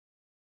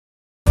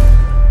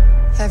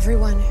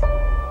Everyone,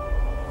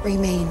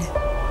 remain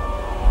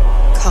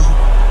calm.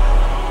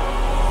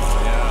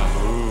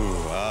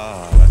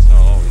 Yeah, that's how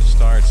it always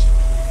starts.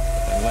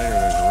 But then later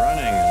there's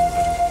running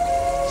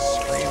and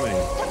screaming.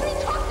 Somebody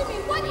talk to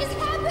me! What is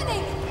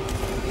happening?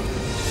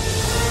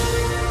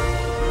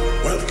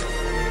 Welcome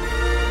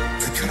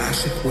to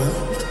Jurassic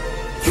World.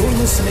 You're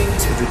listening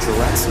to the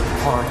Jurassic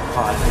Park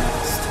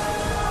podcast.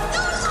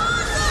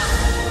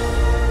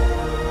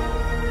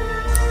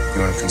 You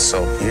want to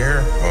consult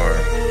here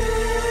or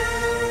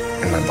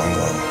in my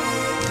bungalow?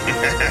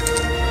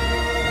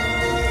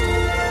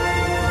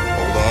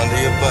 Hold on to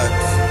your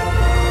butts.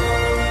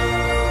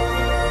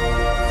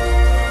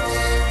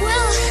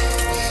 Well,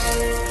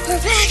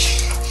 we're back.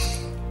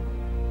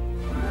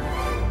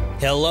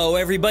 Hello,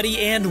 everybody,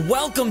 and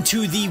welcome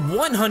to the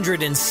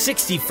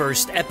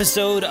 161st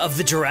episode of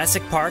the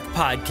Jurassic Park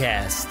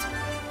podcast.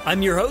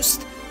 I'm your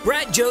host,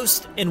 Brad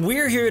Jost, and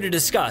we're here to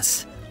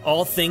discuss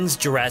all things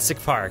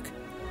Jurassic Park.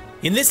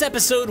 In this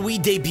episode, we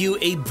debut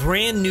a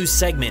brand new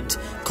segment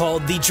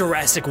called The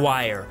Jurassic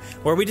Wire,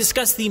 where we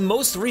discuss the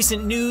most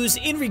recent news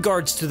in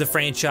regards to the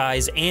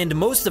franchise and,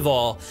 most of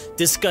all,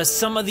 discuss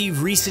some of the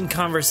recent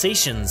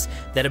conversations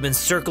that have been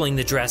circling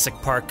the Jurassic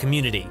Park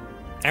community.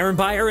 Aaron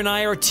Beyer and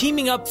I are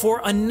teaming up for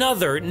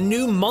another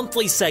new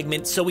monthly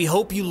segment, so we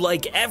hope you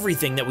like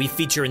everything that we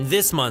feature in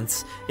this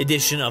month's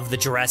edition of the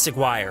Jurassic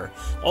Wire.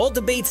 All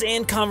debates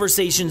and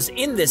conversations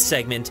in this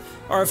segment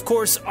are, of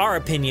course, our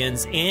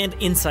opinions and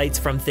insights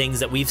from things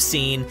that we've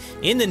seen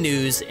in the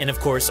news and, of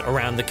course,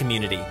 around the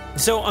community.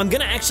 So I'm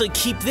going to actually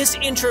keep this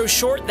intro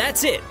short,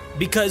 that's it,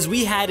 because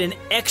we had an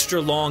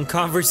extra long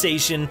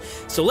conversation.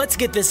 So let's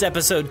get this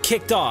episode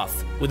kicked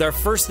off with our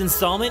first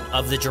installment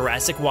of the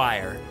Jurassic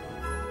Wire.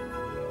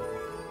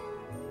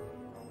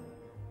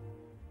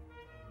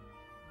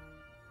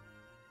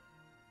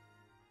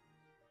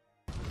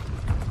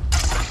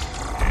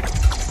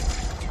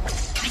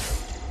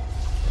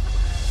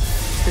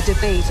 The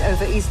debate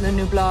over Isla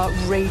Nublar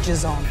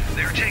rages on.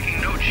 They're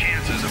taking no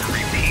chances of a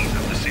repeat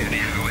of the San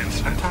Diego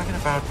incident. I'm talking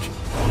about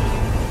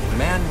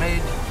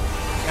man-made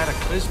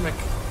cataclysmic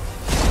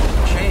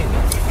change.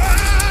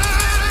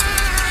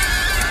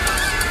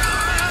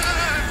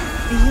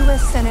 The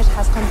U.S. Senate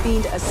has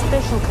convened a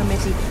special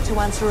committee to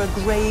answer a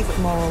grave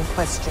moral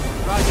question.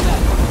 Roger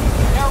that.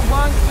 Air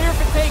 1, clear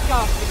for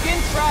takeoff.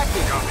 Begin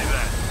tracking. Copy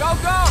that. Go,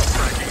 go!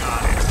 Tracking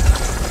on it.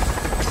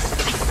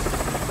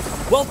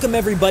 Welcome,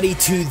 everybody,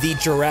 to the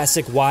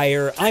Jurassic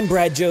Wire. I'm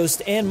Brad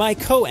Jost, and my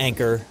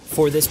co-anchor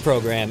for this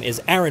program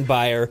is Aaron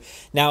Beyer.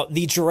 Now,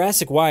 the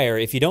Jurassic Wire,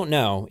 if you don't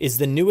know, is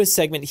the newest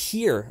segment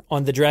here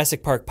on the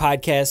Jurassic Park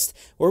podcast,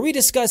 where we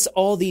discuss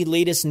all the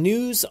latest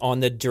news on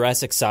the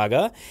Jurassic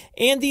saga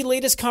and the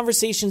latest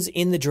conversations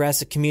in the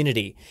Jurassic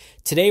community.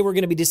 Today, we're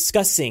going to be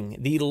discussing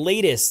the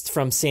latest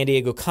from San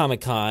Diego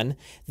Comic-Con,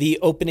 the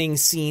opening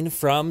scene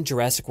from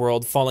Jurassic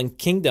World Fallen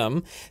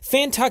Kingdom,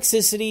 fan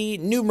toxicity,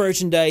 new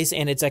merchandise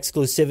and its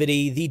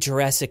exclusivity, the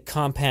Jurassic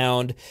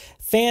compound,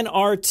 fan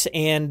art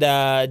and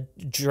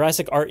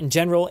Jurassic art in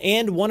general,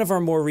 and one of our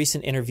more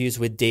recent interviews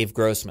with Dave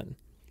Grossman.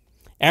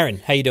 Aaron,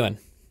 how you doing?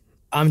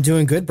 I'm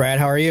doing good, Brad.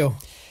 How are you?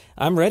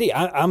 I'm ready.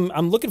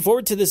 I'm looking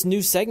forward to this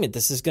new segment.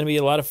 This is going to be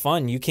a lot of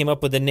fun. You came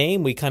up with a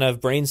name. We kind of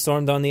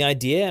brainstormed on the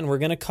idea, and we're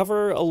going to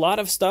cover a lot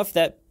of stuff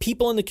that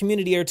people in the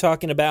community are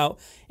talking about,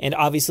 and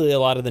obviously a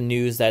lot of the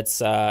news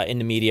that's in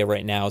the media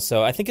right now.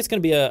 So I think it's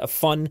going to be a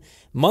fun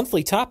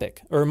monthly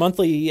topic or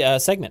monthly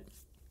segment.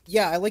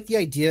 Yeah, I like the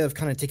idea of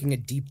kind of taking a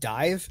deep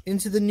dive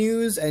into the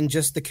news and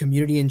just the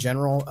community in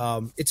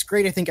general. It's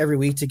great, I think, every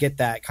week to get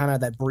that kind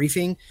of that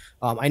briefing.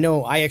 I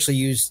know I actually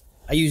use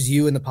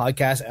you in the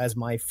podcast as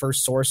my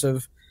first source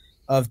of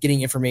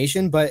getting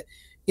information, but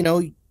you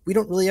know, we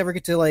don't really ever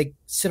get to like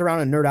sit around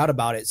and nerd out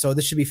about it. So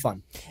this should be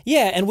fun.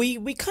 Yeah, and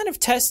we kind of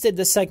tested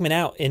the segment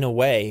out in a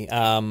way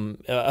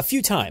a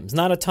few times,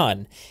 not a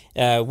ton,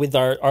 with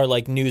our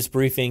like news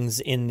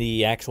briefings in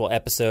the actual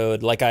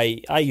episode. Like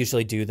I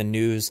usually do the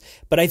news,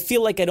 but I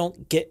feel like I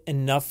don't get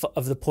enough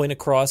of the point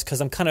across because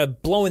I'm kind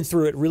of blowing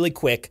through it really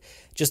quick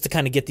just to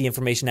kind of get the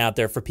information out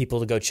there for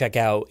people to go check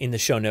out in the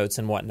show notes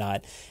and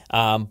whatnot.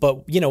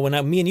 But, you know,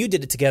 when me and you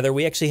did it together,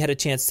 we actually had a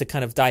chance to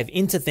kind of dive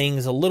into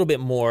things a little bit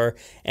more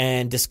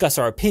and discuss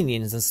our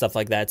opinions and stuff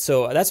like that.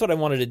 So that's what I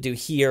wanted to do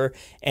here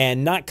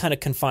and not kind of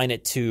confine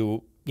it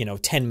to,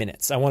 10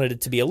 minutes. I wanted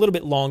it to be a little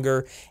bit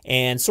longer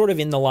and sort of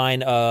in the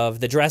line of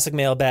the Jurassic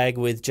Mailbag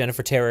with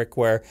Jennifer Terrick,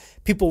 where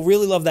people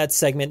really love that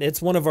segment. It's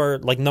one of our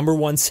number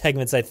one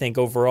segments, I think,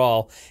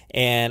 overall.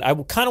 And I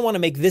kind of want to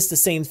make this the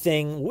same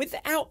thing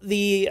without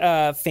the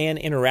fan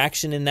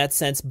interaction in that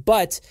sense,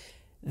 but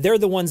they're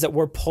the ones that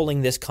we're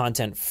pulling this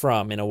content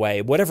from in a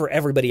way. Whatever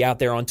everybody out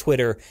there on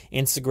Twitter,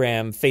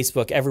 Instagram,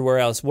 Facebook, everywhere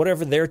else,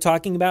 whatever they're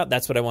talking about,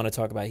 that's what I want to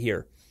talk about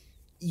here.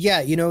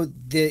 Yeah,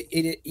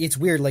 it's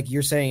weird. Like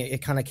you're saying,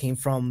 it kind of came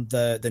from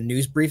the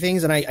news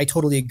briefings, and I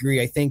totally agree.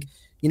 I think,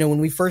 when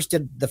we first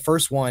did the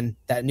first one,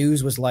 that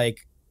news was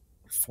like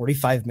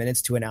 45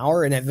 minutes to an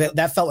hour, and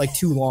that felt like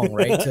too long,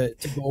 right? to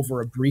go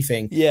over a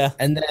briefing. Yeah.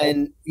 And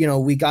then,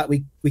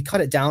 we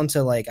cut it down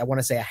to like, I want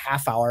to say a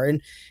half hour.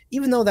 And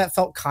even though that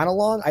felt kind of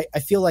long, I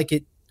feel like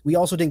we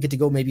also didn't get to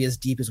go maybe as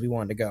deep as we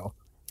wanted to go.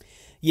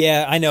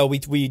 Yeah, I know.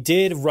 We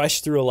did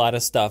rush through a lot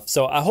of stuff,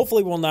 so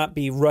hopefully we'll not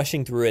be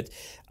rushing through it.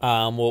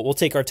 We'll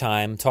take our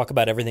time, talk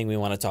about everything we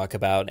want to talk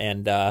about,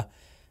 and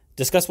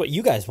discuss what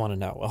you guys want to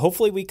know.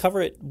 Hopefully we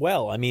cover it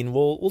well. I mean,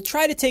 we'll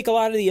try to take a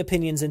lot of the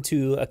opinions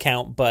into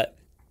account, but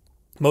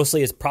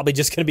mostly it's probably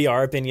just going to be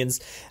our opinions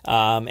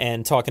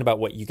and talking about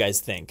what you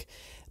guys think.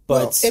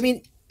 But well, I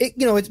mean, it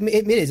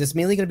is. It's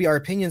mainly going to be our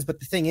opinions, but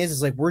the thing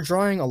is like we're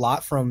drawing a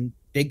lot from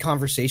big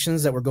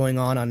conversations that were going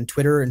on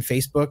Twitter and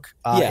Facebook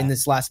in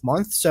this last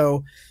month.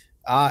 So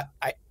I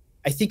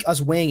think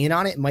us weighing in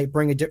on it might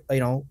bring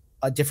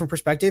a different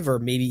perspective, or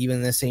maybe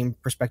even the same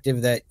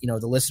perspective that,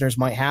 the listeners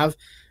might have.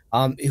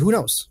 Who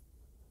knows?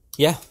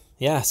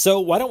 Yeah. So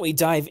why don't we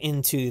dive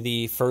into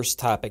the first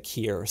topic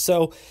here?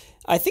 So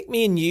I think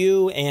me and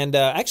you, and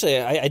actually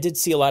I did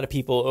see a lot of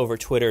people over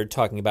Twitter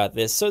talking about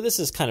this. So this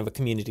is kind of a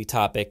community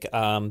topic.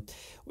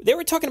 They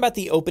were talking about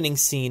the opening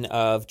scene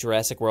of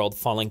Jurassic World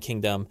Fallen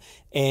Kingdom,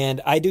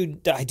 and I do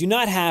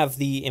not have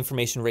the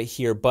information right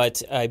here,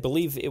 but I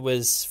believe it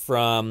was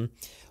from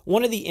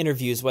one of the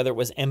interviews, whether it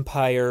was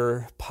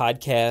Empire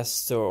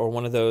Podcast or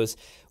one of those,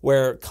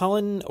 where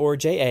Colin or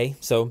J.A.,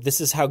 so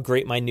this is how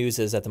great my news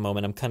is at the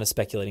moment, I'm kind of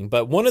speculating,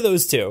 but one of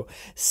those two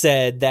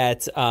said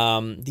that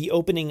the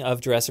opening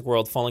of Jurassic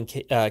World Fallen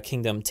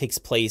Kingdom takes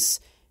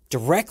place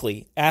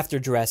directly after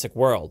Jurassic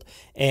World,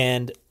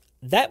 and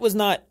that was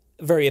not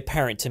very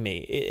apparent to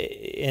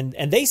me.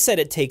 And they said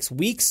it takes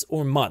weeks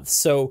or months,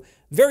 so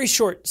very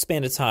short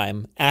span of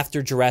time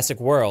after Jurassic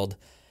World.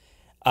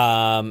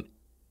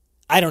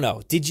 I don't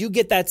know. Did you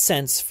get that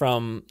sense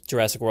from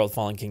Jurassic World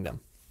Fallen Kingdom?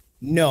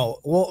 No.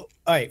 Well,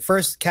 all right,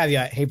 first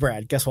caveat. Hey,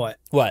 Brad, guess what?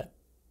 What?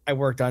 I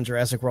worked on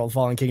Jurassic World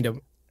Fallen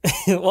Kingdom.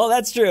 Well,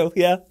 that's true.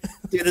 Yeah.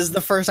 Dude, this is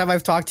the first time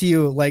I've talked to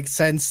you like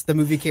since the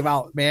movie came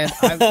out, man.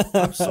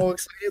 I'm so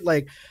excited.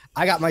 Like,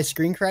 I got my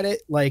screen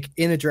credit like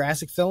in a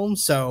Jurassic film,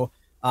 so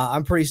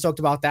I'm pretty stoked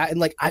about that. And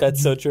like,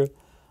 that's so true.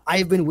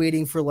 I've been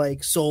waiting for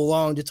like so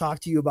long to talk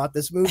to you about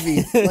this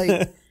movie.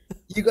 Like,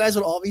 you guys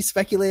would all be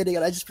speculating,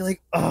 and I'd just be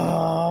like,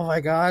 "Oh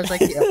my gosh, I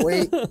can't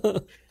wait."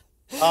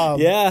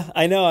 Yeah,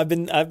 I know. I've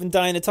been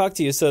dying to talk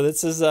to you. So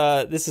this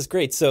is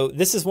great. So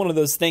this is one of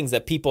those things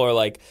that people are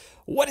like,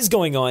 "What is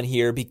going on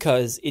here?"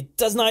 Because it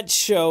does not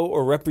show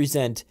or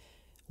represent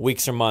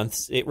weeks or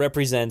months. It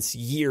represents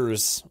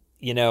years.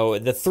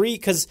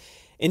 Because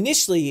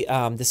initially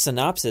the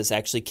synopsis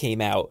actually came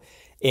out,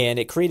 and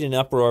it created an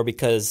uproar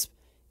because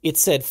it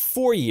said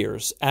 4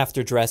 years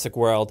after Jurassic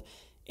World.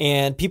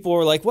 And people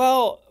were like,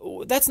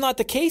 well, that's not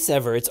the case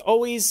ever. It's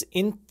always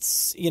in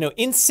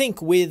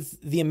sync with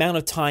the amount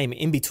of time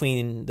in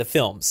between the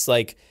films.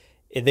 Like,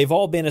 they've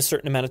all been a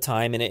certain amount of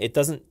time, and it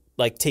doesn't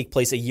like take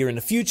place a year in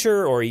the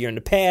future or a year in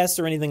the past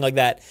or anything like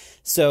that.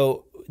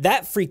 So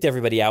that freaked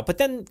everybody out. But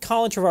then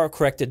Colin Trevorrow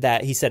corrected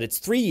that. He said it's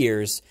 3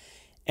 years.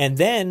 And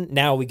then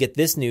now we get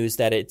this news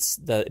that it's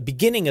the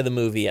beginning of the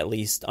movie, at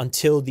least,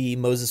 until the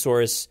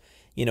Mosasaurus,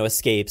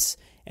 escapes.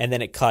 And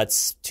then it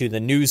cuts to the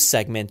news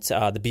segment,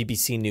 the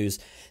BBC News.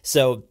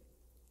 So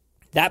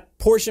that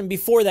portion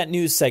before that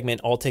news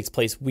segment all takes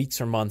place weeks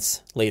or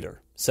months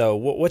later. So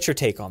what's your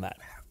take on that?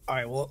 All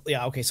right, well,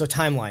 yeah, okay, so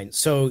timeline.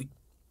 So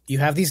you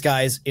have these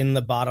guys in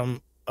the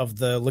bottom of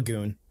the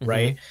lagoon,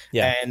 right?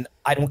 Yeah. And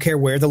I don't care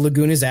where the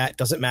lagoon is at,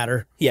 doesn't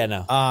matter. Yeah,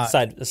 no.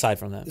 Aside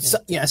from that.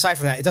 Aside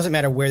from that, it doesn't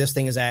matter where this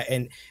thing is at.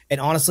 And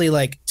honestly,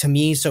 like, to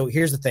me, so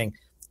here's the thing.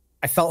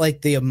 I felt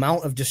like the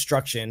amount of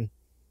destruction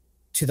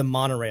to the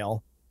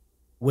monorail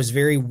was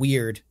very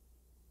weird,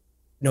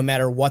 no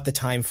matter what the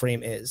time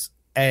frame is.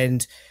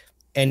 And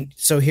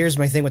so here's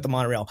my thing with the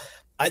monorail.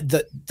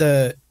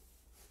 The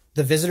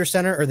visitor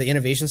center or the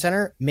innovation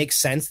center makes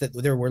sense that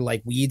there were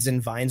like weeds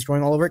and vines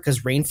growing all over it,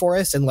 because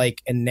rainforests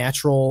and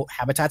natural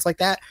habitats like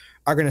that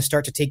are going to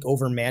start to take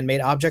over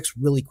man-made objects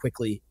really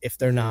quickly if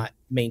they're not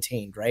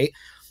maintained, right?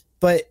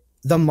 But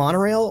the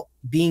monorail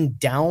being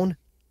down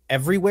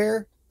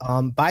everywhere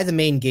by the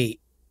main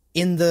gate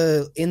in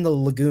the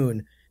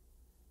lagoon,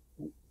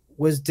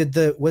 was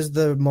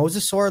the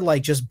mosasaur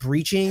like just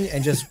breaching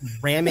and just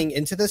ramming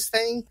into this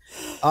thing?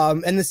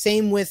 And the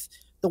same with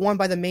the one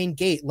by the main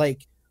gate.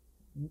 Like,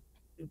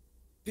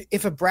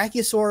 if a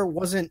brachiosaur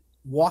wasn't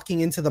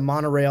walking into the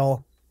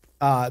monorail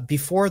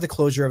before the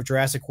closure of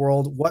Jurassic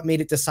World, what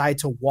made it decide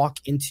to walk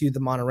into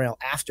the monorail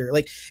after?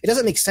 Like, it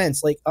doesn't make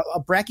sense. Like,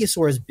 a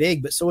brachiosaur is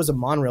big, but so is a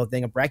monorail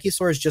thing. A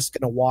brachiosaur is just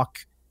going to walk.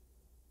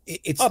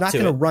 It's not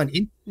going to run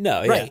in.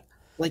 No, right. Yeah.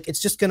 Like,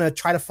 it's just going to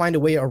try to find a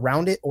way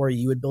around it, or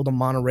you would build a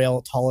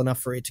monorail tall enough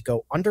for it to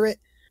go under it.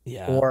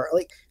 Yeah. Or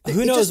like,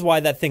 who knows why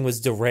that thing was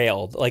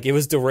derailed? Like, it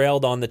was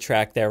derailed on the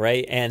track there,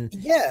 right? And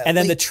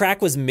then the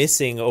track was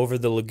missing over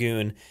the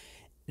lagoon.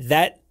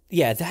 That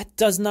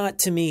does not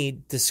to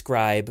me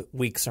describe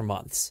weeks or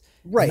months.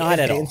 Right. Not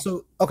at all. And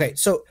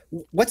so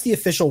what's the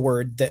official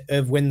word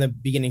of when the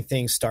beginning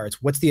thing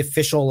starts? What's the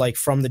official, like,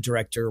 from the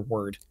director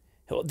word?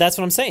 That's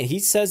what I'm saying. He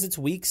says it's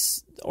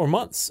weeks or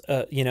months.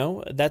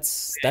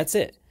 That's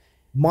it.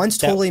 Months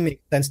totally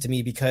makes sense to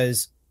me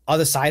because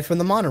aside from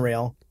the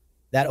monorail,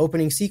 that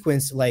opening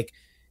sequence, like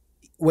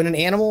when an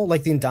animal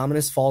like the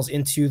Indominus falls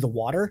into the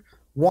water,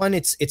 one,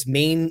 its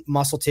main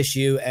muscle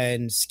tissue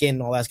and skin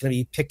and all that's going to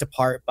be picked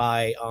apart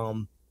by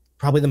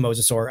probably the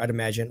mosasaur, I'd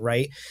imagine,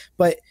 right?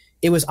 But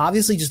it was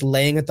obviously just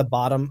laying at the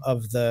bottom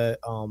of the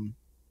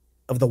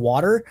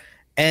water.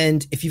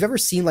 And if you've ever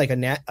seen like a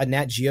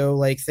Nat Geo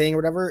like thing or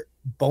whatever,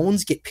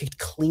 bones get picked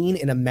clean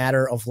in a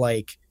matter of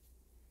like,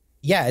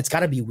 yeah, it's got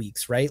to be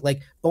weeks, right?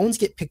 Like bones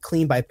get picked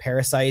clean by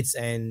parasites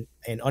and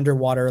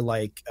underwater,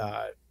 like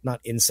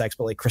not insects,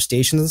 but like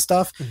crustaceans and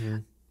stuff. Mm-hmm.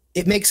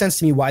 It makes sense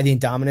to me why the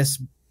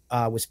Indominus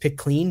was picked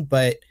clean,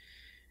 but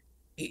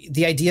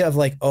the idea of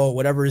like, oh,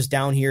 whatever is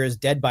down here is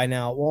dead by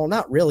now. Well,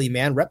 not really,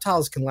 man.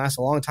 Reptiles can last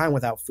a long time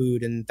without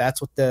food, and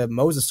that's what the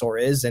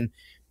mosasaur is. And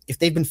if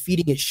they've been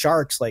feeding it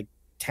sharks like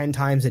 10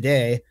 times a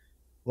day,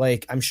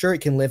 like I'm sure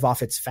it can live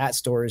off its fat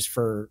stores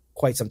for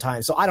quite some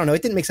time. So I don't know.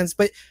 It didn't make sense,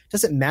 but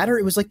does it matter?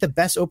 It was like the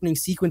best opening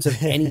sequence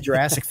of any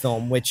Jurassic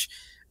film, which,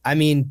 I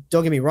mean,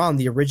 don't get me wrong.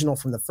 The original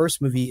from the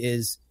first movie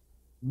is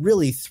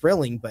really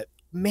thrilling, but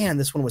man,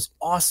 this one was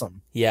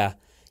awesome. Yeah.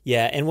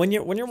 Yeah, and when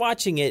you're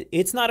watching it,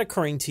 it's not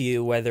occurring to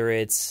you whether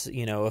it's,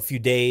 a few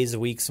days,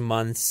 weeks,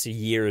 months,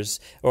 years,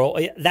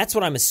 or that's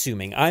what I'm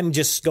assuming. I'm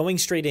just going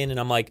straight in and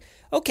I'm like,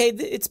 okay,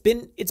 it's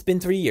been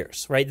 3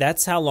 years, right?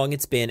 That's how long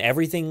it's been.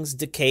 Everything's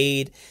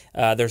decayed.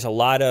 There's a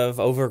lot of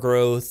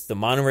overgrowth. The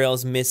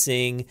monorail's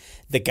missing.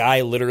 The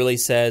guy literally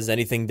says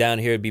anything down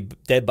here would be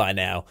dead by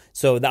now.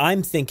 So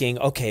I'm thinking,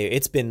 okay,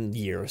 it's been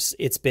years.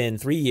 It's been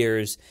 3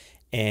 years,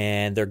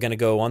 and they're going to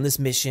go on this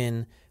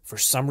mission for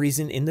some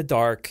reason in the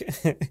dark,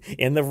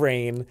 in the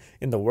rain,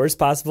 in the worst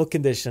possible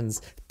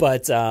conditions.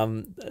 But,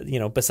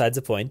 besides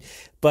the point.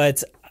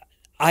 But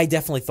I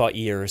definitely thought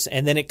years.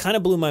 And then it kind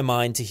of blew my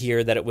mind to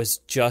hear that it was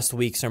just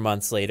weeks or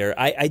months later.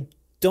 I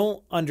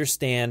don't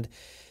understand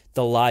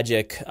the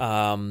logic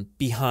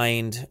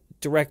behind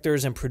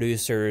directors and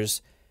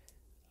producers.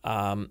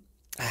 I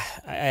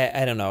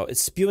don't know,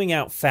 spewing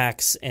out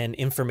facts and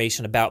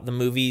information about the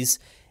movies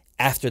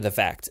after the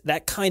fact.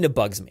 That kind of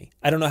bugs me.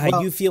 I don't know how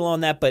you feel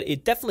on that, but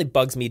it definitely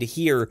bugs me to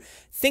hear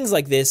things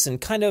like this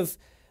and kind of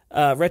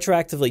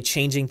retroactively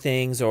changing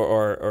things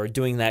or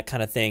doing that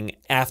kind of thing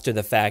after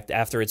the fact,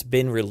 after it's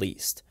been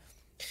released.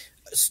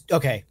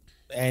 Okay.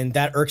 And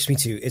that irks me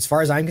too. As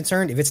far as I'm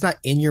concerned, if it's not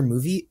in your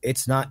movie,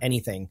 it's not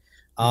anything.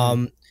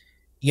 That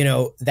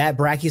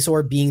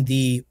Brachiosaur being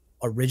the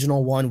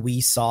original one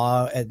we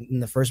saw in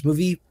the first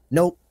movie,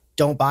 nope.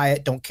 Don't buy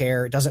it. Don't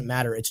care. It doesn't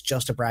matter. It's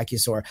just a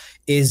Brachiosaur.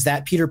 Is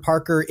that Peter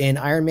Parker in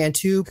Iron Man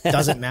 2?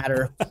 Doesn't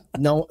matter.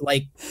 No,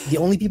 like the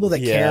only people that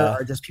care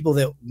are just people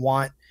that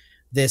want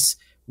this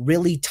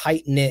really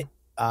tight-knit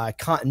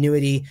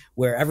continuity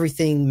where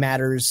everything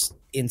matters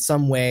in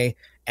some way.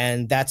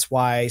 And that's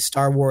why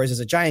Star Wars is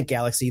a giant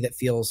galaxy that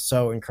feels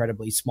so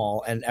incredibly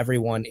small, and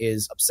everyone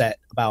is upset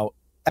about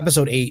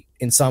Episode 8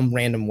 in some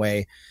random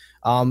way.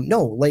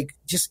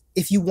 Just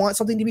if you want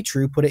something to be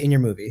true, put it in your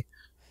movie.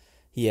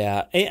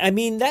 Yeah, I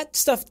mean, that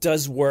stuff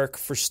does work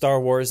for Star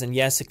Wars, and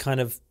yes, it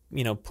kind of,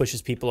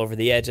 pushes people over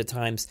the edge at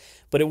times,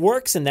 but it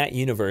works in that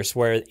universe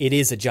where it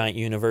is a giant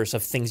universe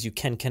of things you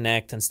can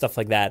connect and stuff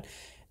like that.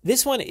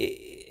 This one,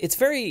 it's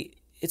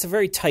a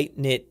very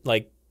tight-knit,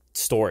 like,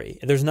 story.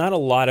 There's not a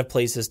lot of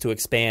places to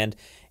expand,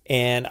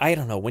 and I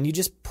don't know, when you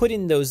just put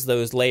in those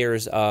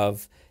layers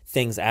of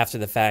things after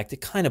the fact, it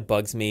kind of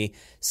bugs me.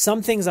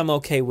 Some things I'm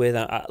okay with.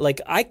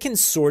 I can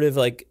sort of,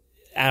 like,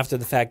 after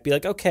the fact be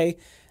like, okay,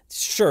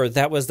 sure,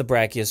 that was the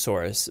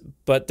Brachiosaurus,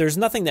 but there's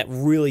nothing that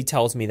really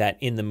tells me that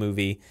in the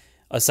movie,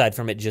 aside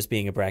from it just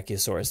being a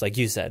Brachiosaurus, like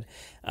you said.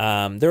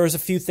 There was a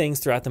few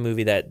things throughout the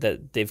movie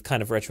that they've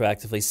kind of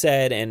retroactively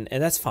said, and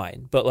that's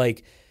fine. But,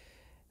 like,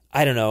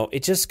 I don't know,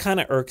 it just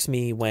kind of irks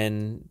me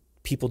when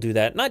people do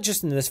that, not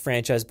just in this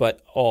franchise,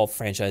 but all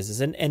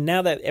franchises. And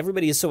now that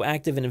everybody is so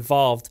active and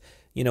involved,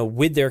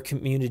 with their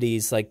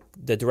communities, like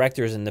the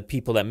directors and the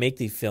people that make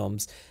these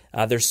films,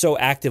 they're so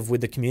active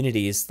with the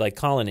communities, like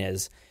Colin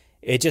is.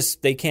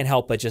 They can't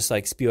help but just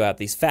like spew out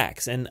these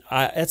facts, and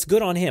that's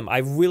good on him. I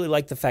really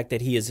like the fact that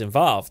he is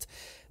involved,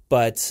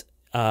 but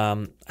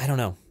I don't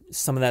know.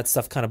 Some of that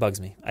stuff kind of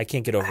bugs me. I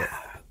can't get over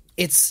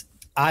it.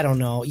 I don't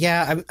know.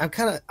 Yeah,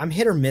 I'm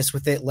hit or miss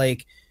with it.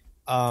 Like,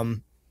 I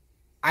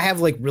have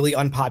like really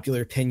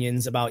unpopular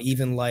opinions about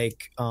even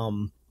like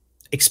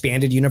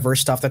expanded universe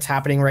stuff that's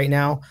happening right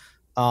now.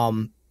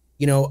 While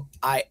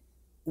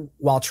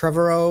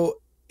Trevorrow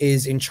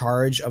is in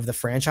charge of the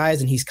franchise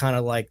and he's kind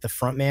of like the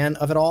front man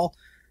of it all.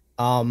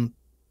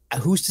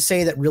 Who's to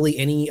say that really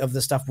any of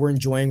the stuff we're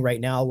enjoying right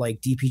now, like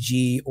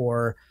DPG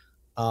or,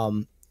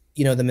 the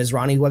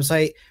Mizrahi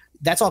website,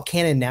 that's all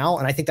canon now.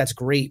 And I think that's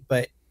great,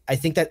 but I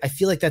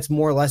feel like that's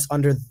more or less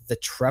under the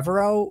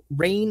Trevorrow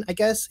reign, I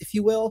guess, if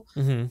you will.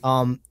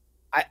 Mm-hmm.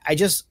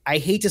 I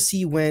hate to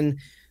see when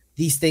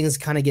these things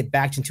kind of get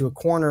backed into a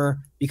corner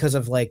because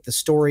of like the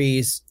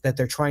stories that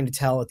they're trying to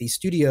tell at these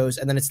studios.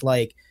 And then it's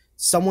like,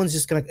 someone's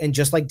just going to, and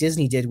just like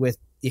Disney did with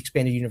the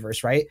expanded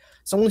universe, right?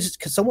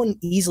 Someone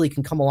easily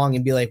can come along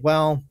and be like,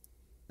 well,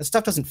 the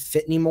stuff doesn't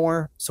fit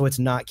anymore, so it's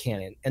not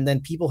canon. And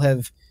then people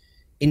have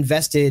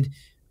invested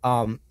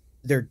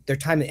their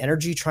time and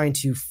energy trying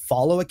to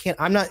follow a canon.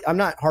 I'm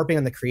not harping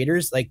on the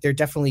creators. Like, they're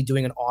definitely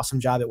doing an awesome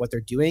job at what they're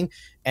doing,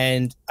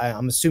 and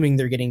I'm assuming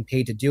they're getting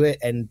paid to do it,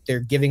 and they're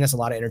giving us a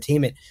lot of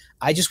entertainment.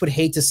 I just would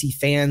hate to see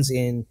fans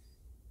in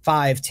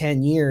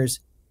 5-10 years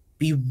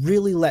be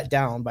really let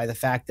down by the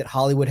fact that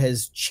Hollywood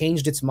has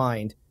changed its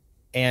mind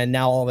and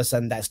now all of a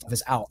sudden that stuff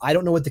is out. I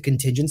don't know what the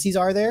contingencies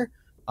are there.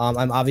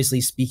 I'm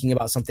obviously speaking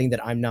about something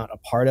that I'm not a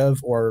part of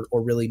or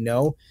really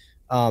know.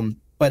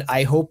 But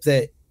I hope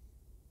that,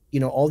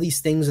 all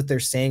these things that they're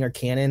saying are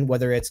canon,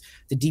 whether it's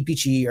the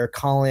DPG or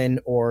Colin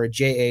or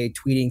JA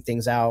tweeting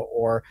things out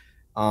or,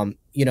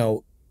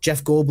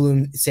 Jeff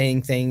Goldblum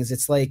saying things.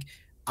 It's like,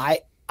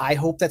 I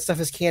hope that stuff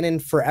is canon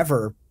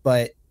forever,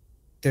 but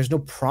there's no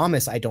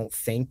promise, I don't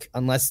think,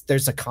 unless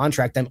there's a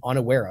contract I'm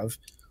unaware of.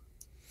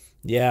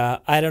 Yeah,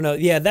 I don't know.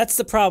 Yeah, that's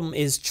the problem,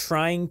 is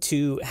trying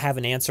to have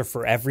an answer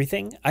for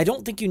everything. I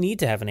don't think you need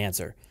to have an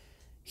answer.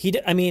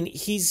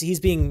 He's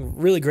being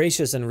really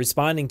gracious and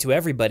responding to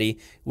everybody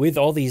with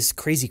all these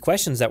crazy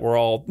questions that we're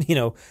all,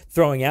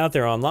 throwing out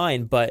there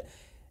online. But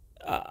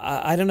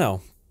I don't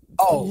know.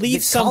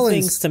 Leave some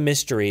things to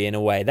mystery in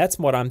a way. That's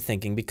what I'm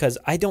thinking, because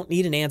I don't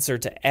need an answer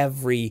to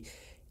every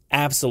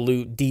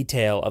absolute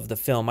detail of the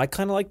film. I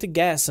kind of like to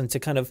guess and to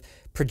kind of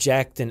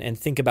project and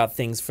think about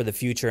things for the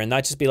future and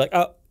not just be like,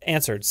 oh,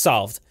 answered,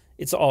 solved.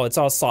 It's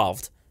all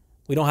solved.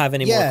 We don't have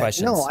any more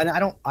questions. No, and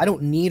I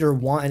don't need or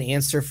want an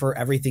answer for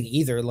everything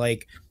either.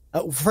 Like,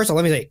 first of all,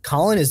 let me say,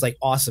 Colin is like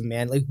awesome,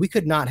 man. Like, we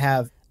could not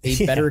have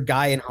a better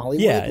guy in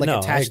Hollywood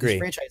attached to this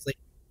franchise. Like,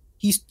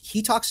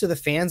 he talks to the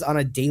fans on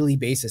a daily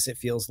basis. It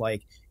feels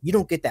like you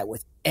don't get that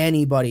with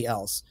anybody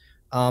else.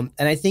 And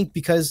I think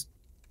because,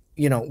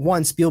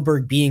 one,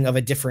 Spielberg being of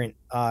a different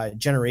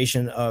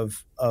generation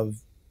of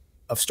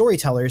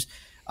storytellers,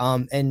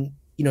 and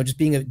just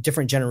being a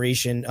different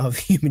generation of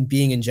human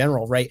being in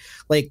general, right?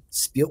 Like,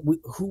 I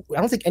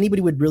don't think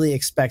anybody would really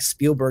expect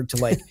Spielberg to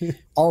like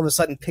all of a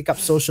sudden pick up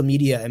social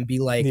media and be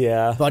like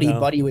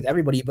buddy with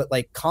everybody. But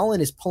like,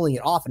 Colin is pulling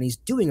it off, and he's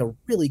doing a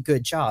really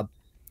good job.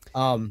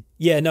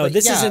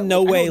 This is in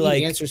no way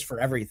like answers for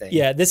everything.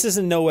 Yeah, this is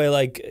in no way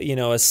like,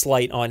 a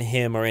slight on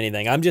him or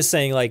anything. I'm just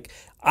saying, like,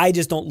 I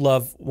just don't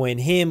love when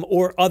him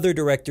or other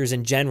directors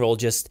in general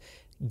just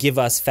give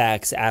us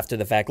facts after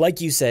the fact. Like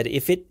you said,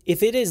 if it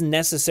is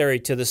necessary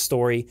to the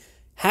story,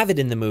 have it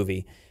in the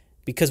movie,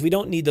 because we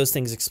don't need those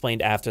things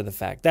explained after the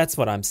fact. That's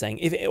what I'm saying.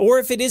 If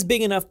it is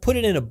big enough, put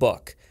it in a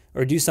book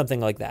or do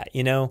something like that.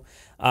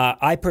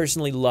 I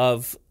personally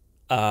love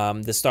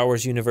the Star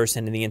Wars universe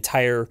and the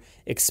entire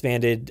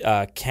expanded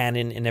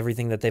canon and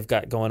everything that they've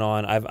got going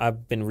on.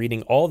 I've been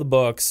reading all the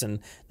books and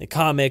the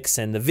comics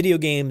and the video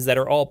games that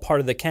are all part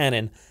of the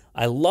canon.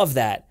 I love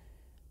that,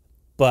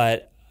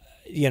 but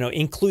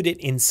include it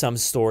in some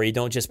story.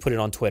 Don't just put it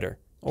on Twitter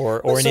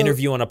or an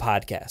interview on a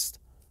podcast.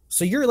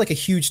 So you're like a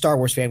huge Star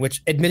Wars fan,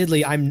 which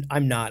admittedly I'm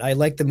not. I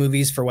like the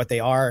movies for what they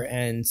are,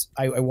 and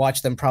I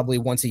watch them probably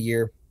once a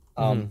year.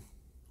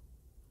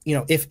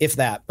 If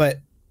that. But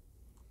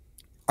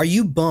are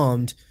you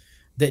bummed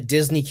that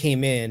Disney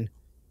came in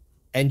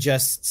and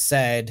just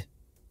said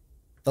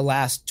the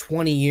last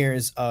 20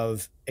 years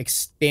of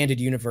expanded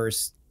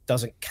universe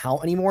doesn't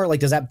count anymore? Like,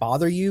 does that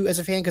bother you as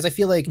a fan? Because I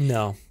feel like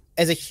no.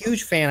 As a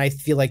huge fan, I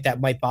feel like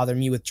that might bother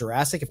me with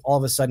Jurassic if all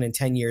of a sudden in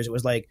 10 years it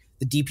was like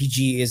the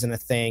DPG isn't a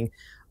thing,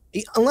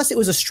 unless it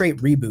was a straight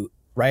reboot,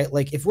 right?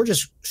 Like, if we're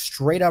just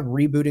straight up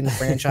rebooting the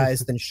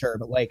franchise, then sure.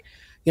 But like,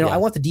 I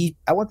want the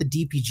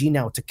DPG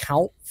now to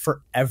count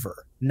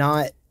forever,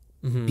 not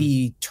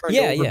be turned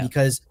over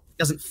because it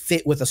doesn't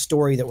fit with a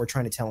story that we're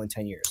trying to tell in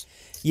 10 years.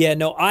 Yeah,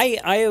 no,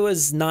 I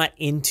was not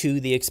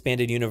into the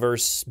expanded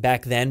universe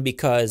back then,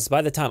 because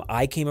by the time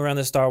I came around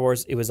to Star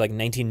Wars, it was like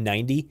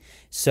 1990.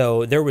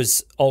 So there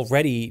was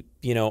already,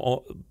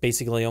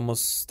 basically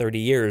almost 30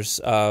 years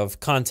of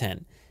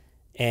content.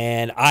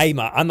 And I'm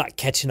not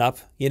catching up.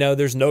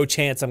 There's no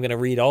chance I'm going to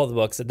read all the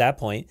books at that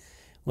point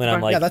when I'm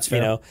like, that's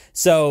fair.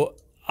 So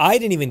I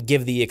didn't even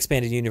give the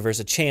expanded universe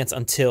a chance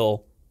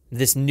until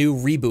this new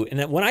reboot.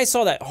 And when I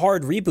saw that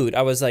hard reboot,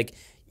 I was like,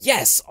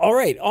 yes, all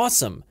right,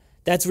 awesome.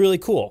 That's really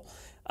cool.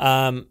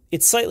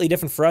 It's slightly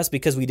different for us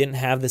because we didn't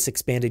have this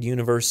expanded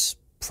universe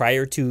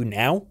prior to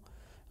now.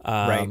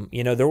 Right.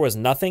 There was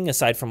nothing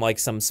aside from like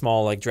some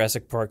small like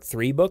Jurassic Park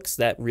 3 books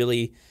that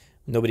really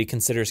nobody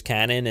considers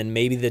canon, and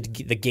maybe the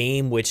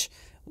game, which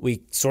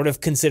we sort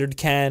of considered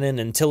canon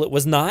until it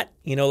was not,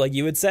 like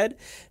you had said.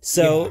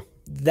 So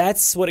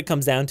that's what it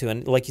comes down to.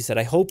 And like you said,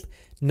 I hope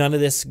none of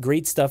this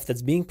great stuff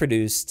that's being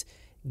produced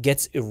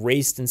gets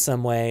erased in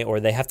some way, or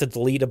they have to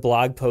delete a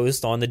blog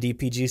post on the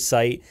DPG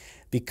site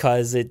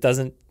because it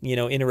doesn't,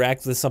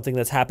 interact with something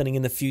that's happening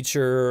in the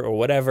future or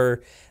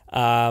whatever.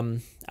 I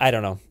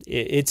don't know.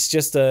 It's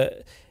just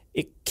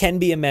it can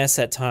be a mess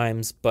at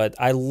times, but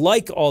I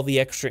like all the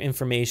extra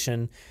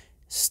information,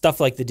 stuff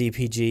like the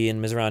DPG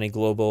and Mizrahi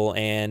Global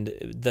and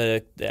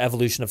the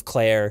evolution of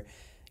Claire.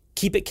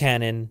 Keep it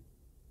canon.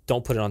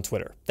 don't put it on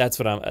Twitter. That's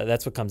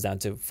what comes down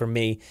to for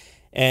me.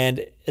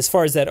 And as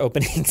far as that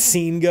opening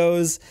scene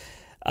goes,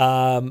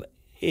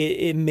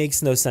 it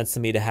makes no sense to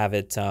me to have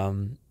it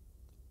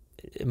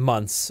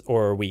months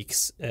or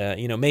weeks.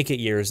 Make it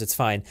years. It's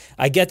fine.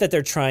 I get that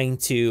they're trying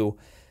to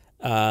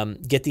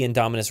get the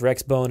Indominus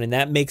Rex bone, and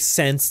that makes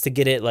sense to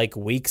get it like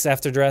weeks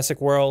after Jurassic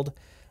World.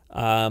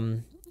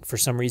 For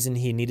some reason,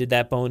 he needed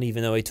that bone,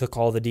 even though he took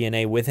all the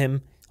DNA with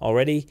him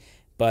already.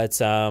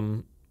 But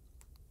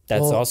that's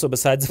also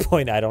besides the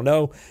point. I don't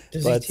know.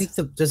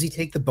 Does he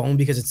take the bone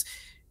because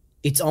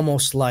it's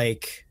almost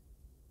like,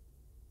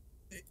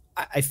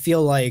 I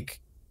feel like,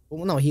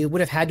 well, no, he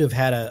would have had to have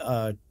had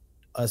a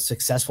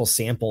successful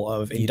sample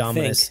of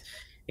Indominus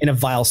in a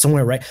vial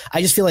somewhere, right?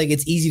 I just feel like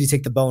it's easy to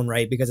take the bone,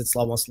 right? Because it's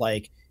almost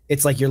like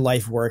your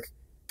life work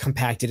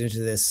compacted into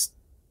this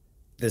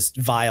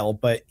vial,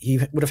 but he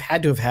would have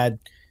had to have had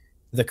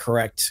the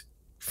correct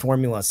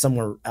formula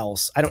somewhere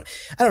else. I don't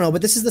know,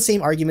 but this is the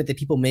same argument that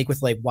people make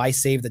with like, why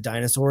save the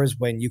dinosaurs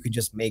when you could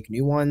just make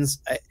new ones?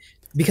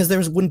 Because there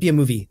wouldn't be a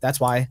movie.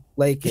 That's why.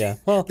 Like, yeah,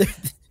 well, there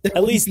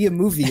at least be a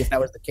movie if that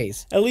was the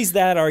case. At least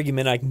that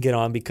argument I can get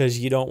on, because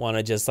you don't want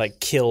to just like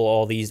kill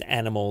all these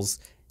animals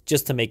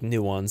just to make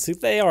new ones. If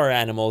they are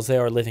animals, they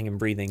are living and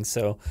breathing.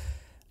 So,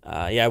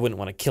 I wouldn't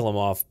want to kill them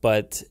off.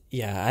 But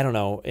yeah, I don't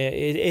know.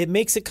 It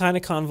makes it kind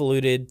of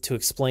convoluted to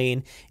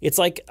explain. It's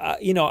like,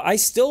 I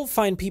still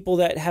find people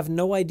that have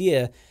no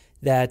idea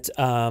that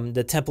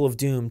the Temple of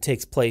Doom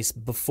takes place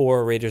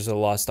before Raiders of the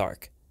Lost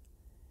Ark.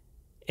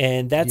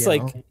 And that's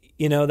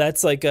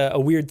that's like a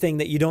weird thing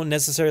that you don't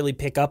necessarily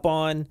pick up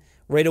on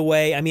right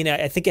away. I mean,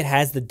 I think it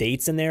has the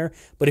dates in there,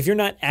 but if you're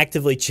not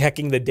actively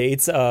checking the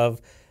dates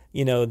of,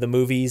 the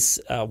movies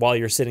while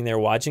you're sitting there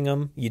watching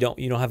them, you don't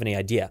have any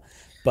idea.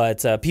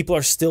 But people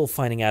are still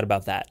finding out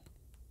about that.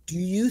 Do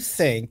you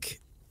think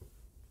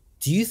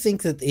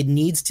that it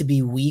needs to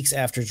be weeks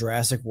after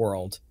Jurassic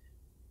World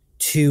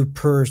to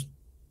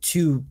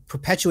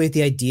perpetuate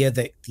the idea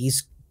that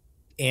these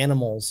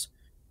animals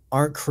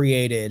aren't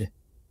created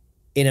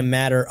in a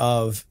matter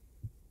of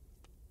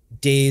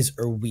days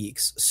or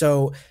weeks?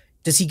 So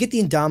does he get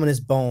the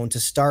Indominus bone to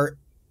start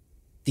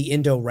the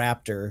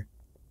Indoraptor?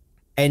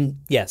 And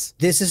yes,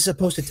 this is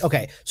supposed to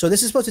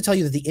tell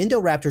you that the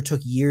Indoraptor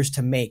took years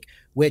to make,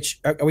 which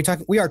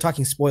we are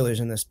talking spoilers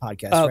in this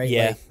podcast, right?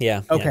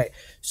 Yeah. Okay. Yeah.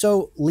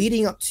 So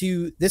leading up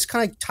to this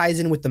kind of ties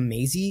in with the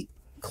Maisie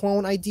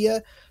clone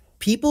idea.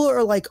 People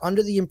are like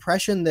under the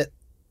impression that,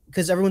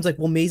 because everyone's like,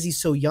 well, Maisie's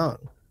so young.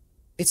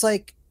 It's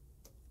like,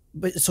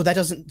 but so that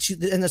doesn't,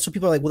 and so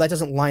people are like, well, that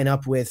doesn't line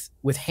up with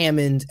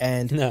Hammond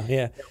and no,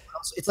 yeah.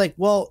 It's like,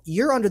 well,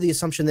 you're under the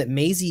assumption that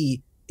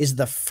Maisie is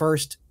the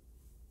first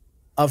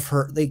of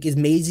her, like,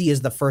 Maisie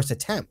is the first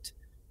attempt.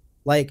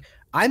 Like,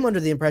 I'm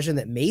under the impression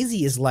that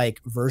Maisie is like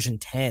version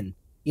 10.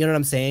 You know what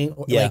I'm saying?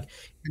 Yeah. Like,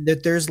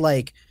 that there's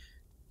like,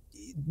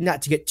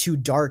 not to get too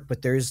dark,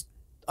 but there's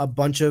a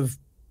bunch of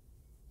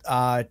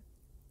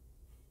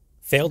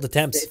failed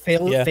attempts,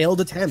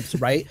 failed attempts,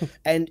 right?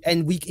 and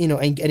we,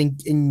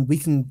 and we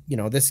can,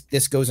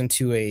 this goes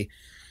into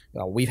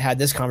we've had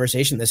this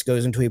conversation. This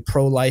goes into a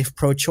pro-life,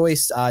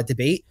 pro-choice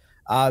debate.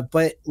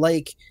 But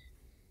like,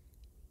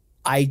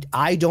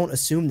 I don't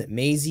assume that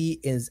Maisie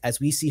is, as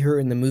we see her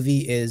in the movie,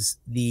 is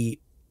the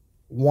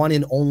one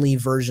and only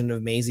version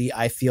of Maisie.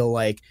 I feel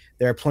like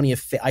there are plenty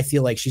of, I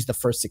feel like she's the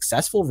first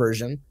successful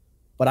version,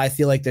 but I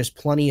feel like there's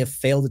plenty of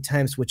failed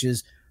attempts, which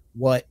is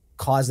what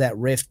caused that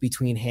rift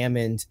between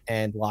Hammond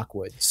and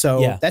Lockwood.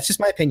 So that's just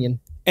my opinion.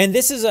 And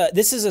this is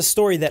a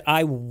story that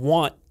I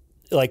want,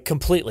 like,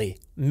 completely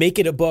make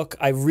it a book.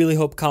 I really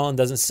hope Colin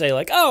doesn't say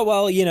like, oh,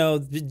 well,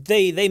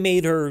 they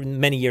made her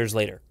many years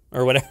later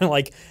or whatever.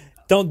 Like,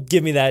 don't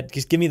give me that.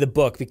 Just give me the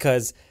book,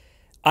 because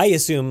I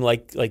assume,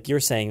 like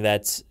you're saying,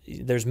 that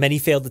there's many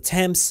failed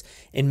attempts,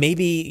 and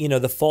maybe,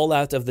 the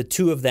fallout of the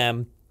two of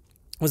them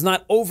was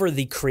not over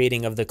the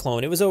creating of the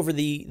clone. It was over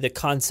the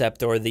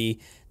concept or the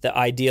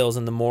ideals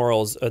and the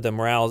morals, or the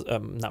morals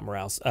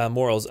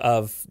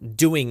of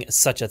doing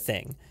such a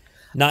thing,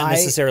 not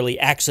necessarily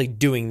actually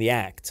doing the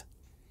act.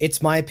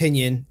 It's my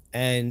opinion,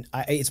 and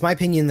it's my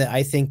opinion that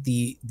I think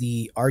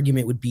the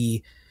argument would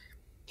be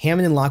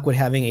Hammond and Lockwood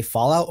having a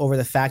fallout over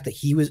the fact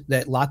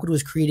that Lockwood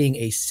was creating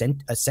a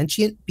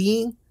sentient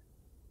being.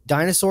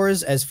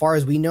 Dinosaurs, as far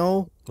as we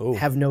know,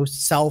 have no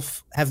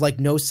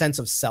sense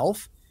of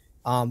self.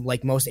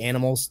 Like most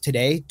animals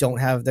today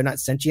they're not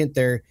sentient.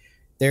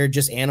 They're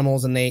just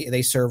animals, and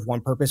they serve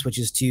one purpose, which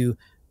is to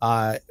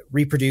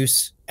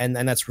reproduce, and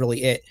that's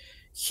really it.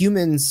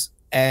 Humans,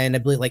 and I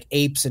believe like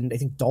apes and I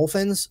think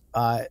dolphins,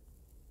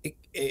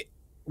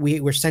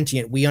 we're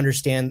sentient. We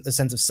understand the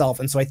sense of self,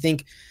 and so I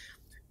think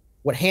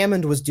what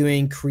Hammond was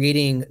doing,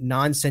 creating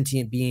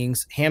non-sentient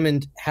beings,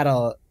 Hammond had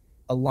a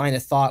line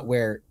of thought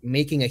where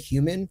making a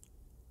human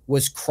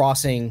was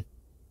crossing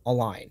a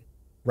line,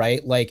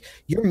 right? Like,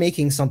 you're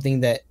making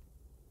something that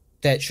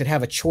should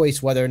have a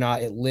choice whether or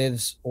not it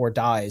lives or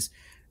dies,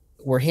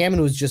 where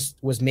Hammond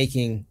was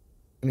making,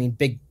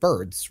 big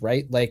birds,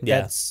 right? Like,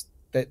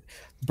 that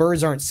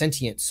birds aren't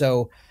sentient.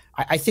 So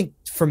I think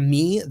for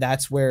me,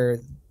 that's where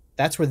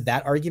that's where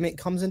that argument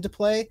comes into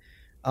play.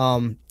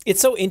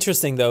 It's so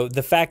interesting though,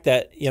 the fact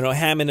that, you know,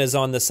 Hammond is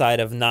on the side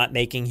of not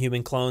making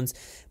human clones,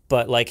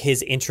 but like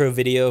his intro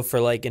video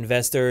for like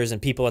investors and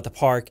people at the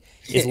park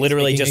is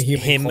literally just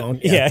him,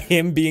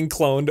 him being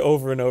cloned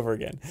over and over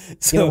again.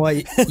 So, you know what?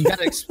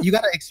 You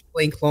gotta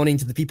explain cloning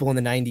to the people in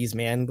the '90s,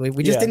 man.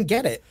 We just didn't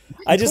get it.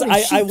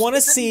 I want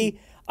to see.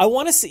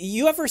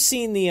 You ever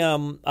seen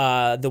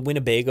the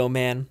Winnebago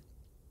Man?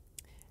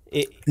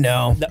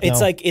 No.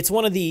 It's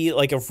one of the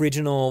like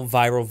original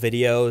viral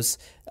videos.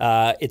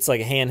 It's like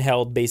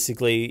handheld,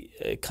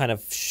 basically, kind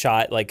of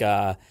shot like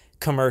a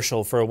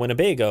commercial for a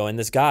Winnebago, and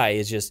this guy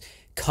is just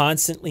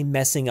constantly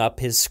messing up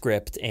his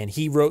script, and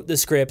he wrote the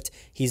script.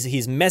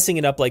 He's messing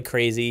it up like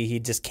crazy. He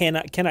just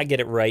cannot get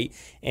it right,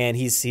 and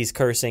he's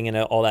cursing and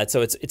all that.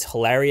 So it's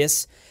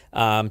hilarious.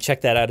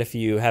 Check that out if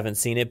you haven't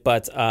seen it.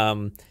 But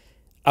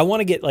I want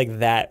to get like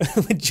that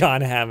with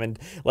John Hammond.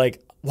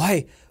 Like,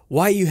 why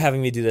are you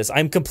having me do this?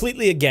 I'm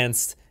completely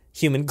against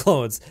human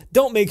clones.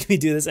 Don't make me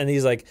do this. And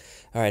he's like,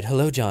 all right,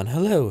 hello, John.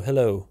 Hello,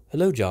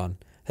 John.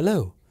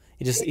 Hello.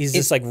 He's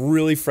just like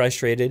really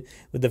frustrated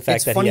with the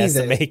fact that he has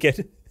to make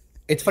it.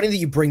 It's funny that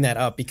you bring that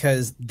up,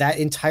 because that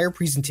entire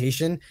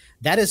presentation,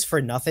 that is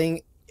for nothing.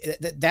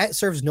 That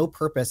serves no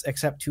purpose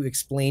except to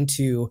explain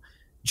to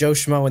Joe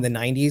Schmo in the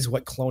 90s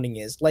what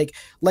cloning is. Like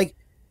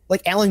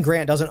Alan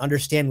Grant doesn't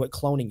understand what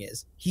cloning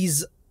is.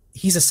 He's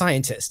a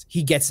scientist.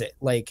 He gets it.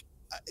 Like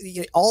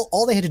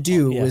all they had to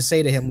do was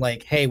say to him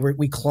like, hey,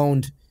 we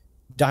cloned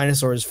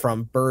dinosaurs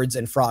from birds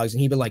and frogs, and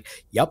he'd be like,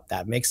 yep,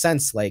 that makes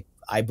sense. Like,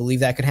 I believe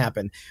that could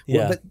happen.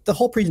 Yeah. But the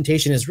whole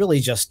presentation is really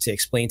just to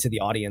explain to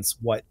the audience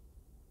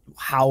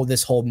how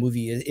this whole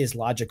movie is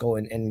logical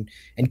and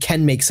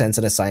can make sense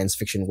in a science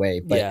fiction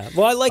way. But, yeah.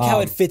 Well, I like how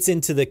it fits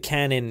into the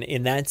canon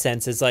in that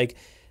sense. It's like,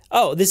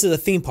 oh, this is a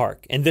theme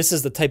park, and this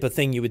is the type of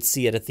thing you would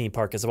see at a theme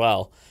park as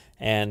well.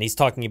 And he's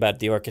talking about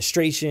the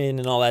orchestration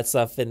and all that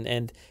stuff.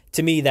 And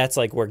to me, that's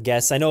like where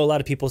guests, I know a lot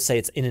of people say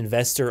it's an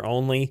investor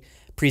only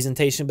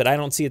presentation, but I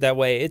don't see it that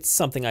way. It's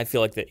something I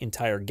feel like the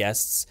entire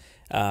guests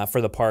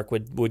for the park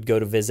would go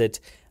to visit.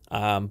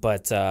 I love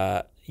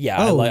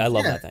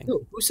that thing.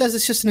 Who says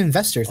it's just an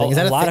investor thing?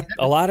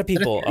 A lot of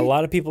people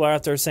are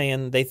out there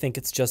saying they think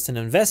it's just an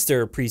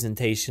investor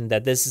presentation,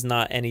 that this is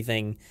not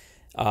anything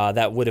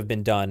that would have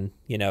been done,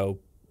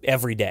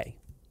 every day.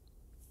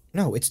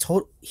 No, it's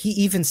total. He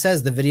even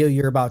says the video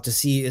you're about to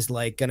see is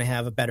like going to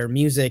have a better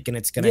music, and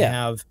it's going to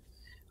have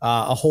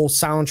a whole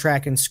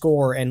soundtrack and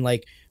score and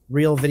like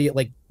real video,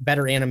 like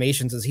better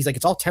animations. He's like,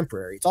 it's all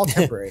temporary. It's all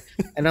temporary.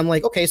 And I'm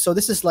like, okay, so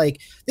this is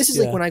like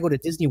when I go to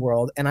Disney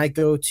World and I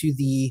go to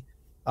the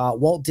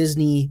Walt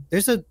Disney.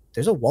 There's a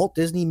Walt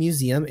Disney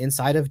Museum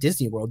inside of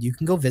Disney World. You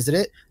can go visit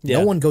it. Yeah.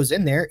 No one goes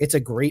in there. It's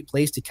a great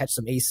place to catch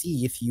some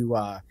AC if you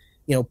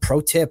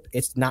pro tip,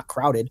 it's not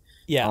crowded.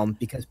 Yeah.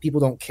 Because people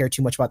don't care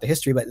too much about the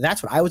history. But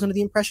that's what I was under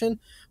the impression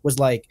was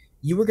like,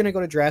 you were going to go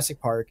to Jurassic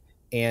Park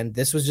and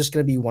this was just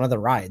going to be one of the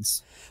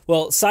rides.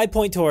 Well, side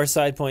point at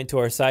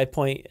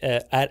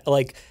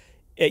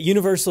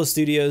Universal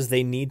Studios,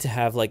 they need to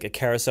have like a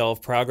carousel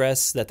of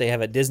progress that they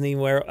have at Disney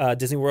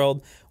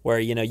World, where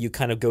you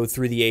kind of go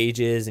through the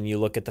ages and you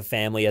look at the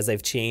family as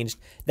they've changed.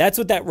 That's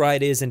what that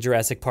ride is in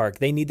Jurassic Park.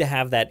 They need to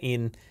have that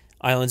in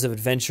Islands of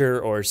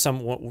Adventure or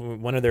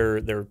one of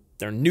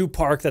their new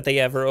park that they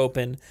ever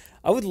open.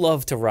 I would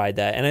love to ride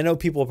that, and I know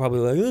people are probably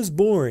like, "This is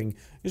boring.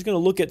 You're just gonna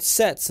look at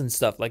sets and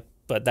stuff."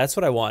 But that's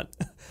what I want.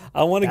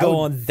 I want to go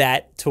on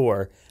that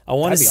tour. I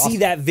want to see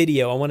that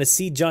video. I want to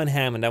see John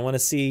Hammond. I want to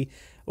see,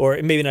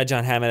 or maybe not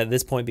John Hammond at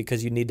this point,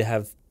 because you need to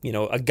have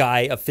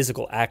a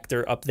physical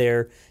actor up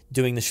there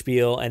doing the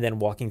spiel and then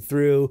walking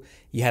through.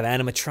 You have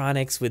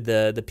animatronics with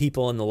the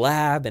people in the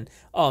lab, and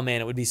oh man,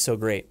 it would be so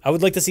great. I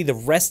would like to see the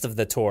rest of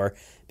the tour,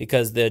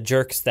 because the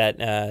jerks that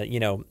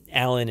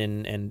Alan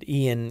and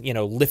Ian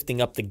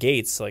lifting up the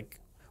gates, like,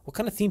 what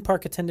kind of theme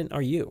park attendant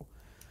are you?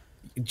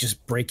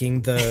 Just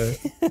breaking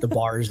the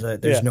bars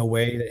that there's no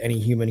way that any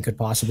human could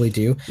possibly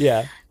do.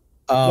 Yeah.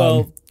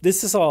 Well,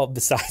 this is all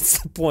besides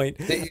the point.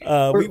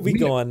 We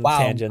go on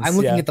tangents. I'm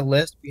looking at the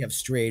list. We have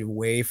strayed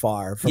way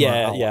far from our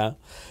outline. Yeah.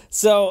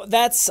 So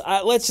that's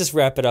let's just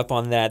wrap it up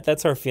on that.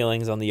 That's our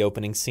feelings on the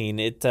opening scene.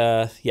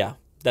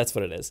 That's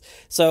what it is.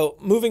 So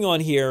moving on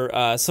here,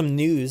 some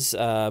news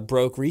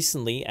broke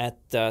recently at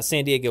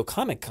San Diego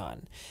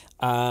Comic-Con.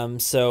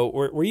 So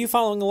were you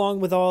following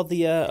along with all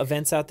the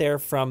events out there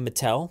from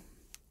Mattel?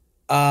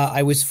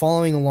 I was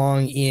following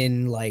along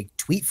in like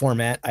tweet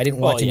format. I didn't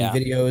watch any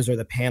videos or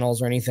the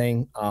panels or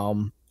anything. I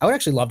would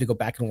actually love to go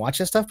back and watch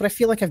that stuff, but I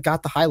feel like I've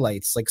got the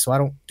highlights. Like,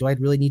 so do I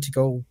really need to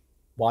go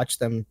watch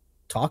them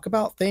talk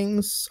about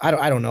things? I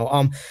don't know.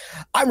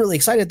 I'm really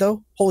excited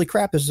though. Holy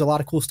crap. There's a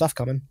lot of cool stuff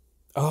coming.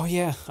 Oh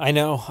yeah, I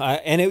know.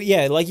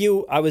 Like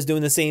you, I was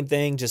doing the same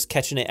thing, just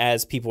catching it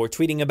as people were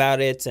tweeting about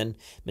it, and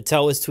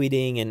Mattel was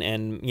tweeting,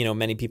 and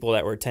many people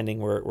that were attending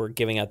were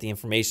giving out the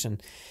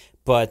information.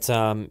 But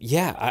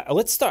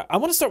let's start. I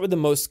want to start with the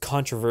most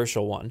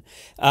controversial one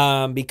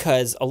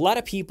because a lot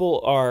of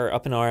people are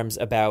up in arms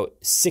about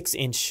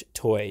 6-inch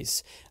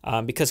toys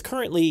because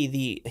currently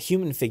the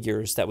human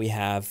figures that we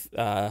have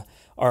are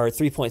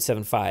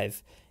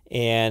 3.75,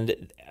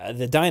 and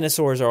the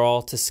dinosaurs are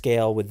all to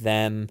scale with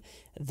them.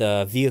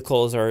 The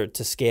vehicles are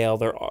to scale.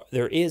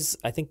 There is,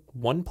 I think,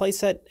 one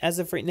playset as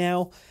of right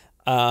now.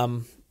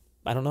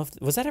 I don't know if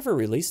was that ever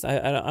released.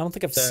 I don't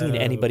think I've seen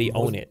anybody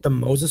own it. The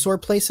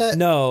Mosasaur playset?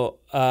 No.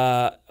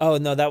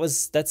 No,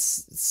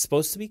 that's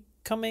supposed to be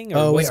coming. Or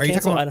oh wait, are you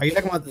talking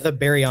about the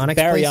Baryonyx?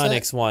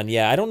 Baryonyx one?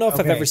 Yeah, I don't know if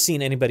I've Okay. ever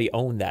seen anybody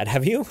own that.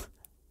 Have you?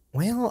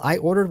 Well, I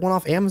ordered one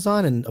off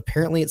Amazon, and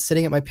apparently it's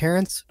sitting at my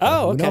parents'.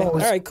 Oh, Who okay.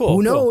 knows? All right, cool. Who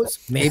cool. knows?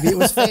 Maybe it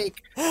was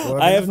fake.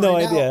 I have no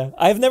idea.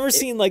 I've never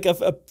seen like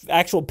a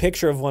actual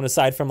picture of one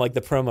aside from like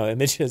the promo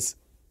images.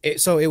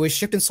 So it was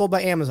shipped and sold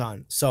by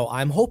Amazon. So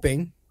I'm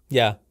hoping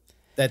Yeah.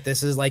 that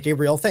this is like a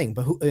real thing,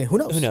 but who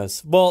knows? Who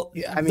knows? Well,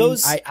 Yeah, I mean,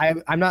 those.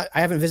 I'm not. I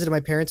haven't visited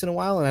my parents in a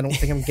while, and I don't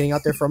think I'm getting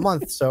out there for a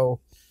month.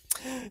 So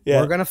Yeah.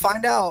 we're gonna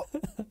find out.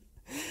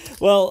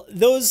 Well,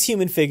 those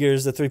human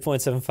figures, the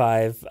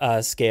 3.75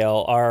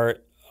 scale, are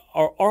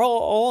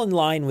all in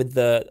line with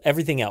the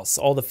everything else.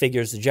 All the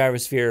figures, the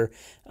gyrosphere,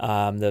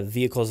 the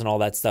vehicles, and all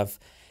that stuff.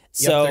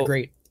 So they're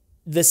great.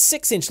 The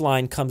 6-inch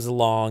line comes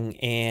along,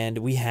 and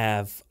we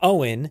have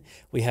Owen,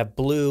 we have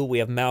Blue, we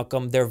have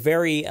Malcolm. They're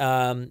very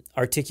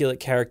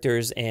articulate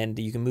characters, and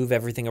you can move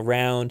everything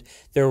around.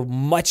 They're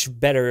much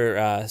better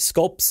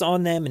sculpts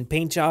on them and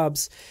paint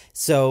jobs.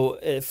 So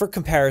for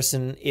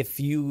comparison, if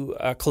you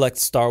collect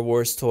Star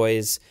Wars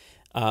toys,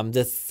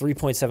 the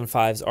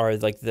 3.75s are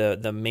like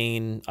the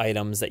main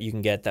items that you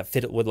can get that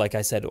fit with, like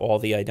I said, all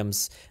the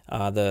items,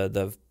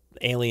 the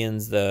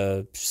aliens,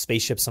 the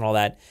spaceships, and all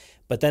that.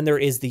 But then there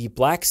is the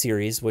Black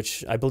Series,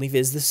 which I believe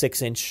is the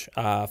 6-inch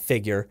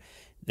figure.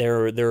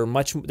 They're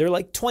like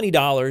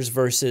 $20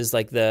 versus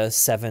like the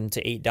 $7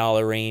 to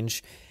 $8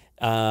 range,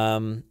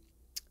 and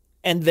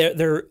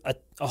they're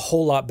a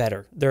whole lot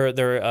better.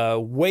 They're a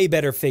way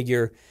better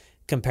figure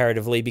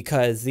comparatively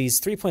because these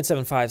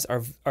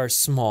 3.75s are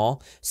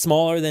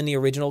smaller than the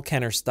original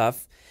Kenner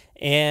stuff,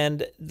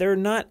 and they're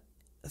not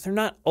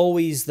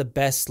always the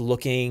best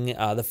looking.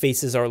 The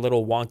faces are a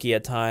little wonky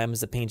at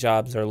times. The paint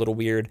jobs are a little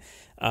weird.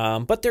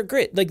 But they're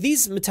great. Like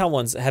these Mattel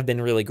ones have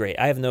been really great.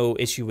 I have no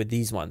issue with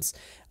these ones.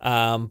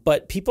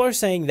 But people are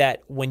saying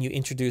that when you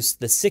introduce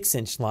the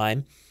 6-inch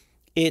line,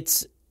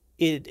 it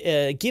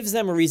gives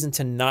them a reason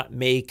to not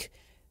make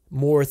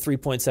more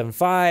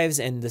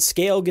 3.75s, and the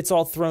scale gets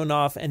all thrown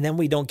off, and then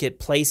we don't get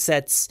play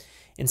sets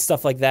and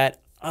stuff like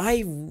that.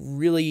 I'm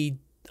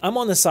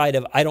on the side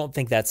of I don't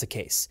think that's the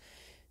case.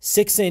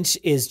 6-inch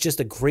is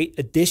just a great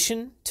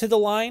addition to the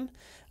line.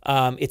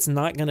 It's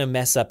not going to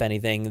mess up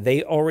anything.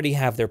 They already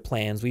have their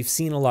plans. We've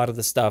seen a lot of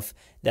the stuff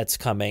that's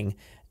coming,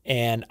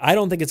 and I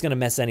don't think it's going to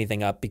mess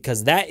anything up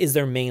because that is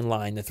their main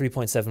line, the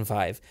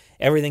 3.75.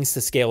 Everything's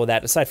to scale with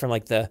that, aside from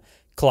like the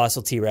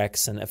Colossal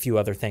T-Rex and a few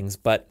other things,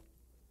 but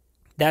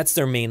that's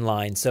their main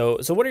line. So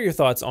what are your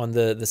thoughts on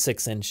the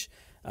 6-inch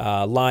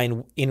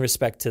line in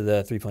respect to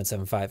the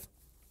 3.75?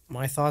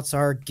 My thoughts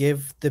are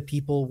give the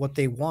people what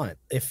they want.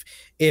 If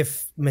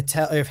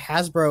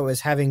Hasbro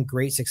is having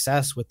great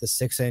success with the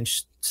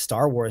 6-inch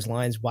Star Wars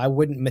lines, why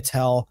wouldn't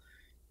Mattel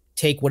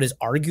take what is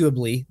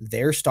arguably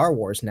their Star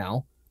Wars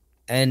now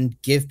and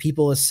give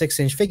people a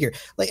 6-inch figure?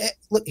 Like,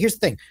 look, here's the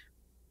thing.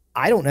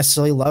 I don't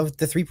necessarily love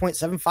the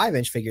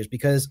 3.75-inch figures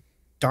because,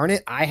 darn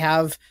it, I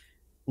have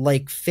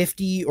like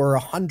 50 or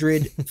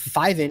 100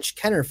 5-inch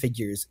Kenner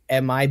figures.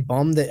 Am I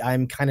bummed that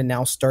I'm kind of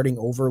now starting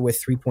over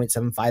with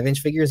 3.75-inch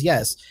figures?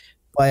 Yes.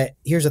 But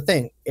here's the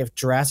thing. If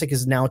Jurassic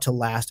is now to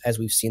last, as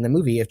we've seen the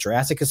movie, if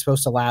Jurassic is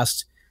supposed to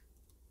last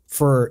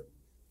for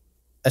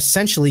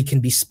essentially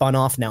can be spun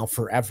off now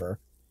forever,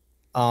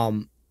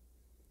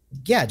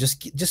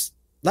 just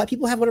let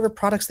people have whatever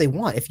products they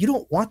want. If you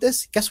don't want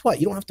this, guess what?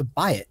 You don't have to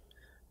buy it.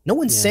 No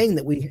one's saying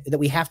that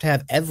we have to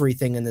have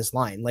everything in this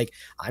line. Like,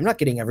 I'm not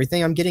getting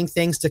everything. I'm getting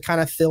things to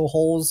kind of fill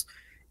holes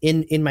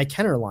in my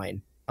Kenner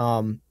line,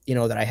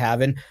 that I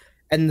have.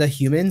 And the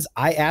humans,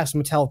 I asked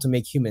Mattel to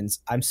make humans.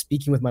 I'm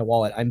speaking with my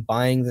wallet. I'm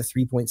buying the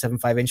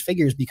 3.75-inch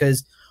figures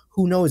because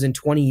who knows, in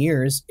 20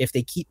 years, if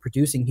they keep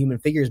producing human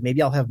figures,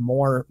 maybe I'll have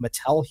more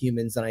Mattel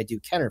humans than I do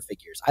Kenner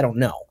figures. I don't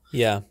know.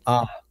 Yeah.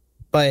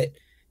 But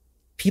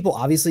people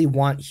obviously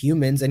want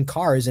humans and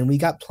cars, and we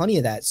got plenty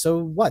of that.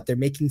 So what? They're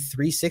making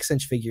 3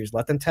 6-inch figures.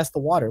 Let them test the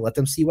water. Let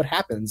them see what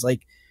happens.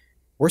 Like,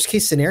 worst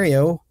case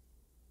scenario,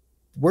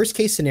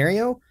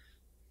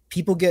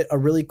 people get a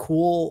really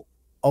cool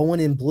Owen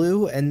in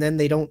blue, and then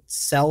they don't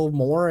sell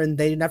more, and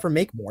they never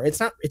make more.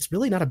 It's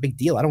really not a big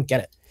deal. I don't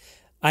get it.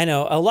 I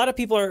know a lot of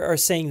people are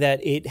saying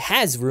that it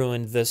has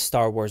ruined the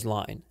Star Wars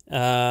line.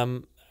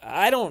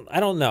 I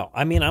don't know.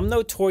 I mean, I'm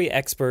no toy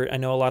expert. I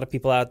know a lot of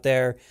people out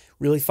there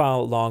really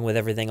follow along with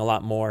everything a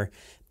lot more,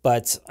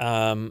 but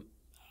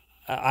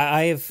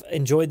I have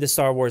enjoyed the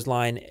Star Wars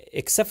line,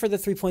 except for the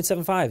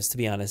 3.75s, to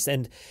be honest.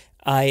 And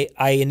I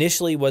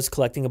initially was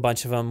collecting a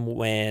bunch of them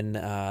when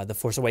The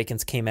Force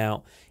Awakens came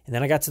out. And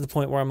then I got to the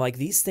point where I'm like,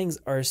 these things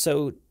are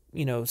so,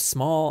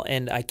 small,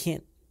 and I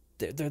can't,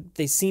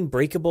 they seem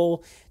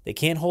breakable. They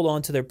can't hold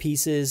on to their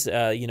pieces,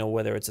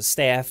 whether it's a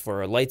staff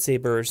or a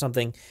lightsaber or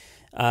something.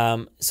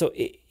 So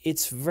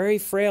it's very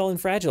frail and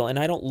fragile, and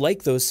I don't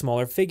like those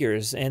smaller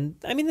figures. And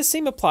I mean, the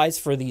same applies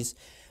for these,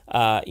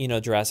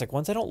 Jurassic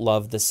ones. I don't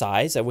love the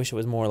size. I wish it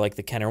was more like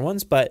the Kenner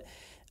ones, but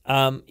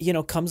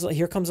here comes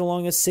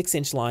along a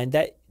 6-inch line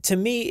that to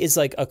me is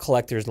like a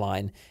collector's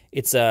line.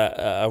 It's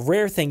a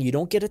rare thing. You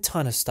don't get a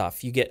ton of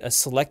stuff. You get a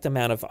select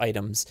amount of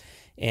items.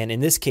 And in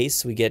this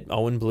case, we get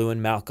Owen, Blue,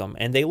 and Malcolm,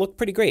 and they look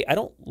pretty great. I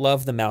don't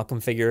love the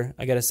Malcolm figure.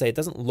 I got to say, it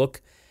doesn't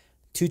look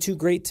too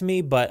great to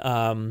me, but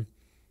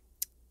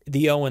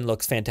the Owen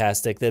looks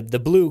fantastic. The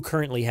Blue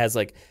currently has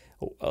like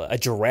a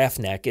giraffe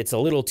neck. It's a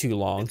little too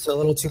long.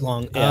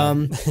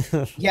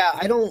 Yeah.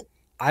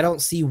 I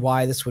don't see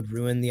why this would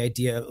ruin the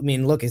idea. I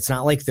mean, look, it's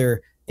not like they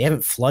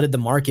haven't flooded the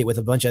market with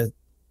a bunch of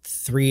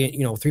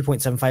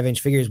 3.75-inch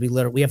figures.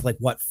 We have like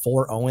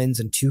 4 Owens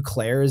and 2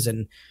 Claires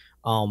and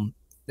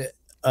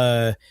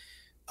what's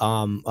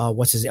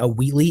a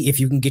Wheatley, if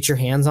you can get your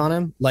hands on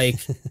him. Like,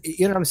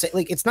 you know what I'm saying?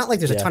 Like, it's not like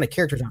there's a ton of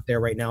characters out there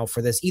right now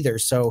for this either.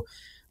 So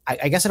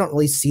I guess I don't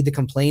really see the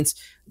complaints.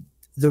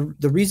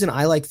 The reason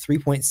I like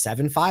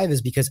 3.75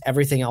 is because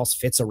everything else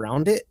fits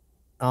around it.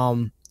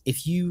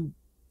 These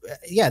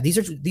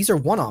are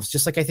one-offs,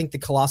 just like I think the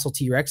Colossal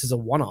T-Rex is a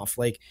one-off.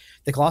 Like,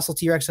 the Colossal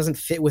T-Rex doesn't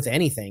fit with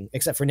anything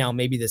except for now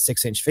maybe the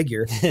 6-inch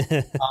figure.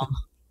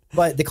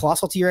 But the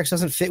Colossal T-Rex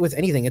doesn't fit with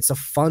anything. It's a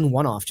fun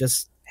one-off.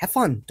 Just have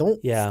fun.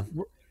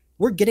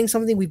 We're getting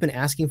something we've been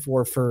asking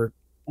for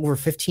over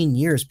 15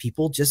 years.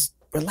 People, just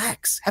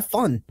relax, have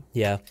fun.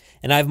 Yeah,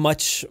 and I've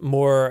much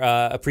more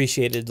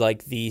appreciated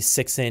like the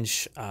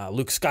 6-inch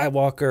Luke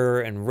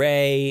Skywalker and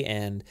Rey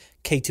and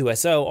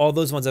K2SO. All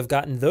those ones, I've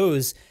gotten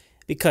those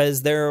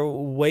because they're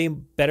way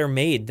better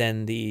made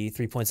than the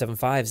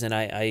 3.75s, and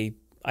I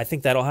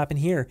think that'll happen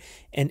here.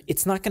 And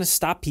it's not going to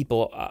stop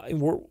people.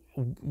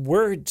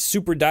 We're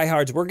super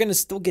diehards. We're going to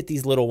still get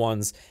these little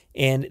ones,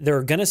 and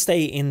they're going to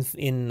stay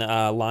in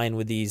line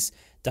with these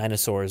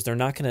dinosaurs. They're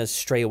not going to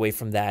stray away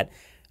from that.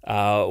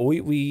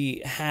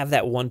 We have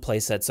that one play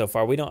set so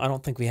far. I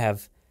don't think we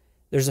have.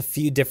 There's a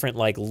few different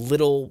like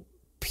little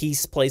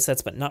piece play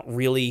sets, but not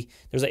really.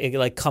 It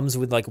like comes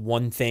with like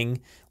one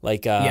thing.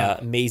 Like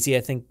Maisie,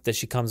 I think that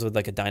she comes with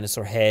like a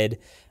dinosaur head.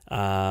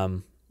 I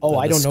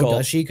don't know,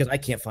 does she? Because I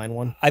can't find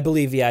one. I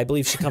believe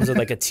she comes with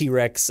like a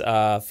T-Rex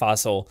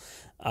fossil.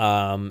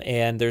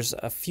 And there's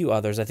a few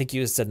others. I think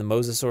you said the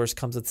Mosasaurus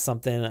comes with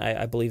something,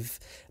 I believe.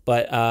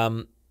 But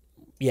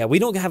we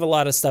don't have a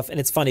lot of stuff. And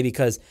it's funny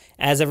because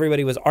as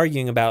everybody was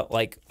arguing about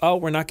like, oh,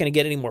 we're not going to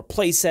get any more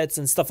play sets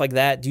and stuff like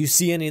that. Do you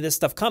see any of this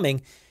stuff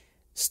coming?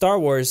 Star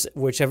Wars,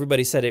 which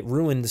everybody said it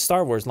ruined the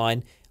Star Wars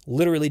line,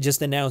 literally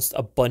just announced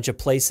a bunch of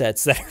play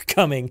sets that are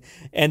coming,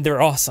 and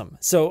they're awesome.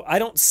 So I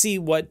don't see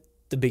what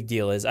the big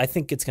deal is. I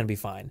think it's going to be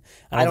fine.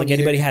 I don't think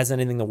anybody has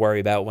anything to worry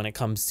about when it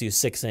comes to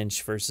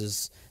 6-inch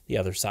versus the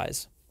other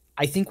size.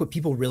 I think what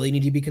people really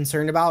need to be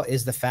concerned about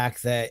is the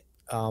fact that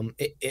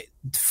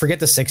forget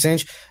the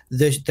 6-inch,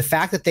 the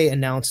fact that they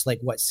announced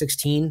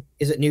 16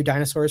 new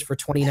dinosaurs for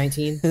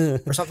 2019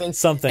 or something.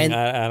 And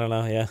I don't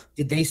know. Yeah.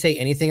 Did they say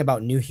anything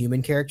about new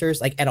human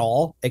characters at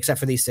all except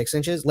for these 6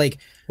 inches?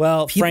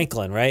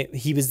 Franklin, right?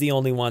 He was the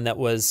only one that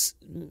was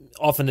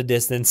off in the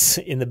distance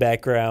in the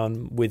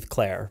background with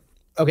Claire.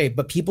 Okay,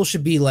 but people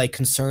should be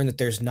concerned that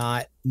there's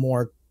not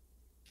more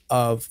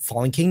of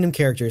Fallen Kingdom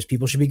characters.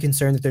 People should be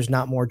concerned that there's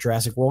not more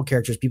Jurassic World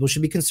characters. People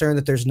should be concerned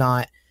that there's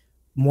not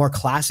more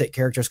classic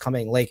characters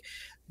coming.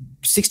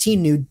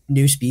 16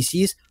 new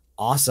species.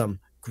 Awesome.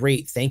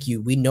 Great. Thank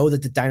you. We know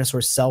that the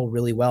dinosaurs sell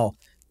really well,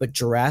 but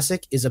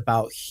Jurassic is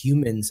about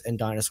humans and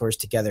dinosaurs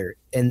together.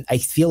 And I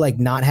feel like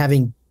not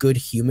having good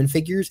human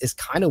figures is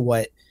kind of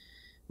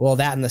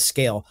that and the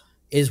scale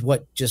is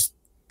what just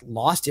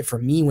lost it for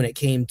me when it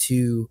came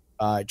to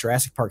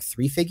Jurassic Park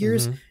 3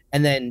 figures. Mm-hmm.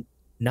 And then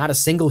not a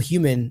single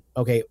human.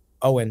 Okay,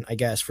 Owen, I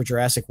guess, for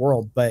Jurassic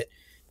World, but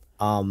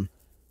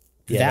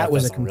that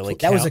was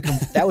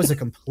a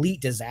complete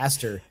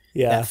disaster.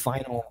 Yeah,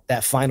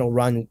 that final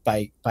run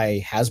by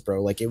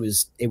Hasbro,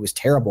 it was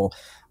terrible.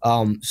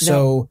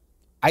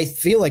 I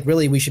feel like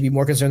really we should be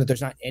more concerned that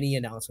there's not any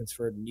announcements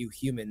for new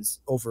humans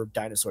over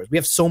dinosaurs. We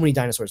have so many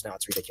dinosaurs now,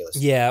 it's ridiculous.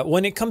 Yeah,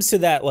 when it comes to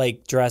that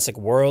Jurassic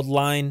World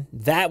line,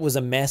 that was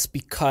a mess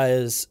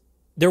because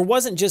there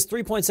wasn't just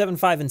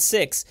 3.75 and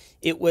 6.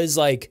 It was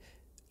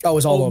it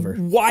was all over.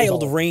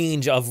 Wild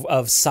range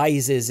of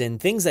sizes and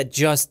things that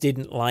just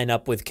didn't line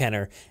up with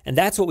Kenner. And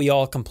that's what we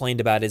all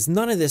complained about, is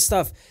none of this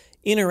stuff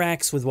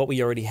interacts with what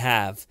we already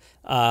have.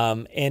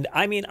 And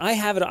I mean,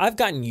 I've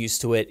gotten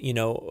used to it,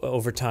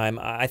 over time.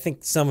 I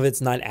think some of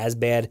it's not as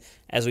bad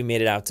as we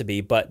made it out to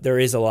be, but there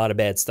is a lot of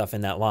bad stuff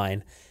in that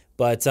line.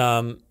 But,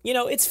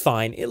 it's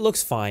fine. It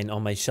looks fine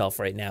on my shelf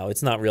right now.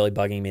 It's not really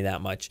bugging me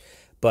that much.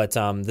 But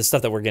the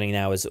stuff that we're getting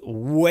now is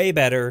way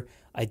better.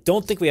 I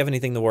don't think we have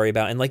anything to worry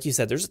about. And like you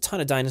said, there's a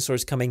ton of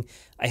dinosaurs coming.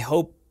 I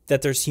hope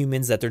that there's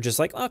humans that they're just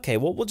like, okay,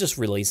 well, we'll just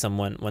release them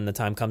when the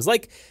time comes.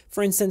 Like,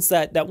 for instance,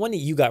 that one that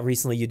you got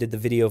recently, you did the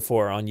video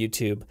for on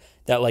YouTube,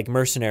 that like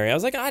mercenary. I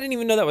was like, I didn't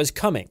even know that was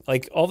coming.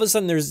 Like, all of a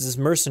sudden there's this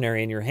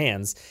mercenary in your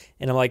hands.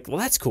 And I'm like, well,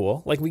 that's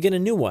cool. Like, we get a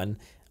new one.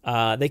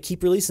 They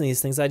keep releasing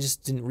these things. I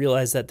just didn't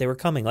realize that they were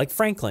coming, like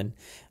Franklin.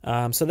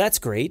 So that's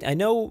great. I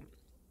know,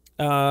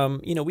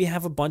 we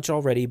have a bunch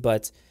already,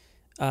 but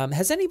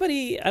has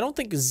anybody, I don't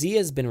think Z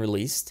has been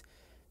released.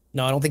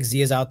 No, I don't think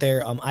Z is out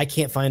there. I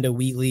can't find a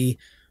Wheatley.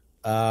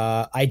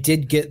 I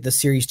did get the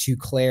Series 2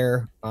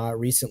 Claire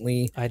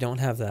recently. I don't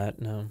have that,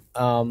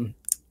 no.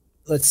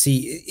 Let's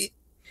see.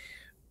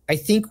 I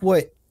think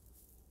what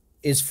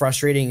is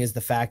frustrating is the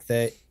fact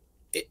that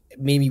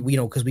maybe,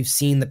 because we've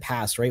seen the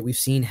past, right? We've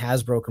seen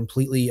Hasbro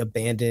completely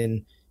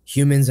abandon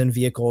humans and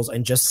vehicles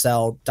and just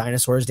sell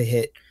dinosaurs to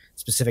hit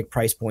specific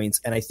price points.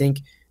 And I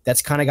think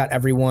that's kind of got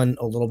everyone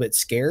a little bit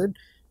scared.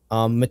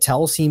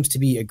 Mattel seems to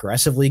be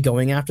aggressively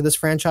going after this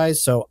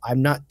franchise, so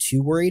I'm not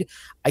too worried.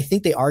 I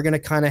think they are going to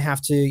kind of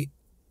have to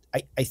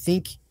I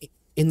think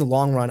in the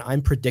long run,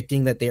 I'm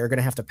predicting that they are going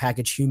to have to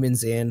package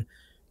humans in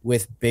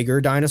with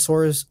bigger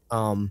dinosaurs,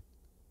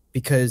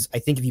 because I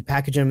think if you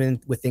package them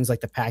in with things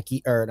like the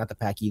Stiggy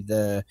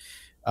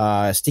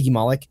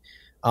Moloch,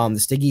 the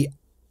Stiggy,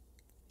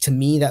 to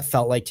me, that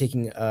felt like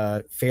taking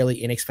a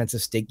fairly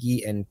inexpensive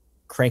Stiggy and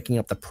cranking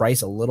up the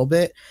price a little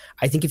bit.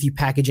 I think if you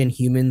package in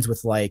humans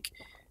with like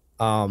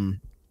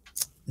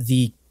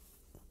the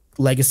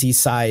legacy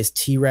size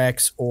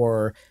T-Rex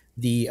or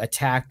the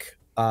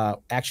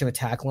action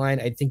attack line,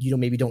 I think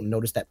maybe don't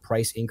notice that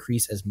price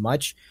increase as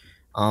much.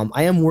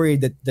 I am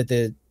worried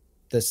that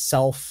the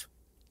self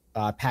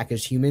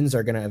packaged humans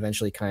are going to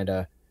eventually kind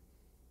of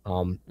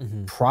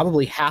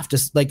probably have to,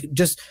 like,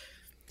 just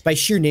by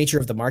sheer nature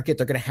of the market,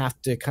 they're going to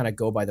have to kind of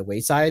go by the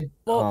wayside.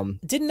 Well,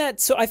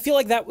 so I feel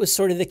like that was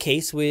sort of the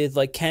case with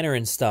like Kenner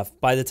and stuff.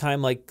 By the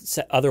time like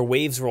other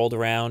waves rolled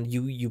around,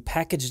 you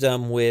packaged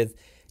them with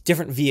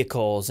different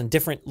vehicles and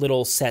different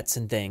little sets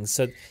and things.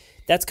 So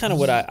that's kind of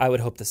what I would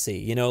hope to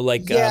see,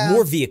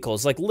 more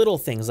vehicles, like little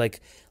things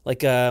like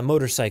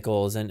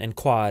motorcycles and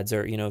quads,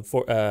 or,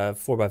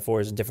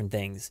 4x4s and different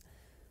things.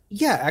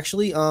 Yeah,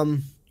 actually,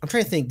 I'm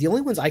trying to think. The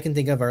only ones I can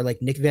think of are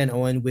like Nick Van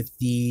Owen with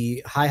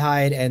the high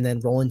hide, and then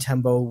Roland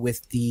Tembo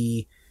with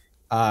the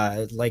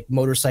like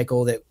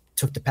motorcycle that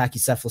took the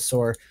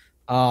Pachycephalosaur.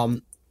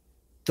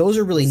 Those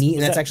are really neat,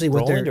 and that's actually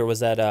what Roland, or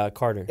was that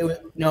Carter? It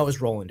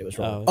was Roland. It was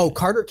Roland. Oh, okay.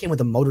 Carter came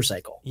with a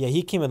motorcycle. Yeah,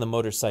 he came with a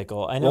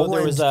motorcycle. I know Roland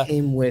there was Roland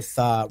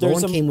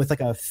came with like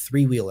a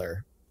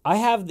 3-wheeler. I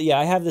have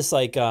this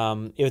like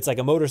it's like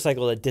a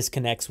motorcycle that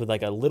disconnects with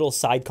like a little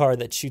sidecar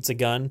that shoots a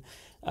gun,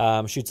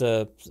 shoots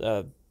a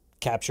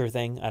capture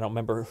thing. I don't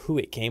remember who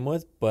it came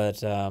with, but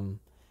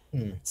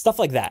stuff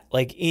like that,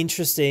 like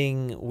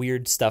interesting,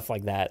 weird stuff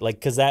like that. Like,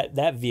 because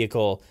that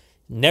vehicle,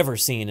 never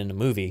seen in a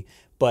movie,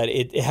 but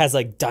it has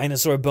like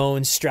dinosaur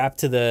bones strapped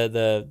to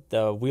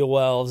the wheel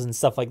wells and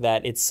stuff like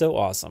that. It's so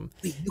awesome.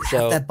 Wait, you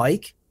have that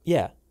bike?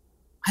 Yeah.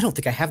 I don't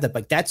think I have that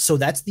bike. That's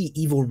the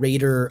Evil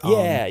Raider.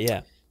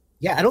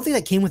 Yeah, I don't think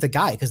that came with a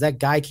guy, because that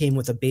guy came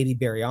with a baby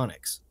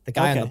Baryonyx. The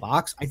guy on the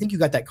box. I think you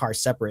got that car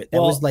separate.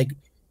 That was like.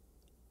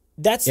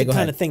 That's the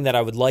kind of thing that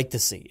I would like to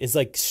see, is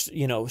like,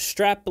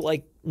 strap,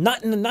 like,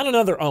 not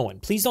another Owen.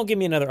 Please don't give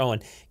me another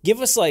Owen. Give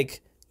us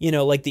like,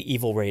 like the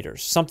Evil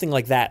Raiders, something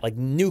like that, like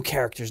new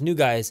characters, new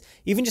guys.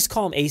 Even just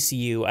call them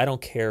ACU. I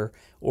don't care,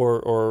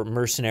 or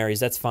mercenaries.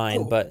 That's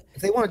fine. But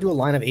if they want to do a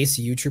line of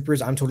ACU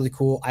troopers, I'm totally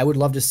cool. I would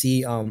love to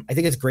see. I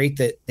think it's great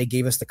that they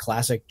gave us the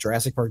classic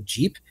Jurassic Park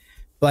Jeep,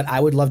 but I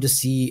would love to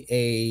see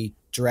a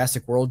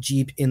Jurassic World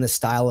Jeep in the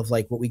style of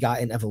like what we got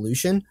in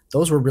Evolution.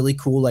 Those were really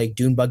cool, like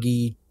dune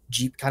buggy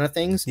Jeep kind of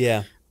things.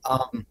 Yeah.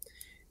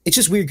 It's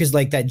just weird because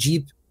like that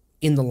Jeep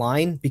in the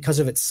line, because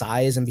of its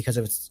size and because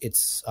of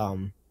its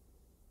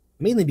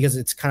mainly because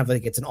it's kind of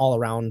like it's an all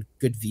around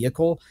good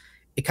vehicle,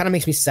 it kind of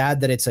makes me sad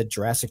that it's a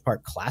Jurassic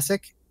Park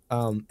classic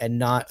and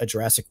not a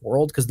Jurassic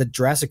World, because the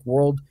Jurassic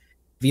World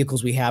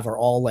vehicles we have are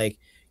all like,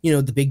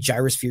 the big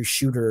gyrosphere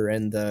shooter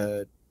and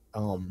the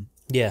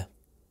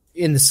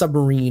in the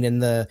submarine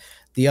and the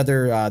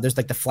other there's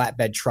like the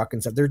flatbed truck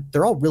and stuff.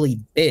 They're all really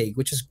big,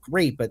 which is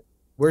great, but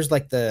where's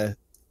like the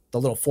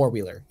little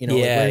 4-wheeler,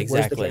 exactly.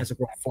 Where's the Jurassic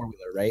World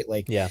 4-wheeler, right?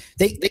 Like, yeah,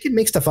 they can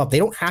make stuff up. They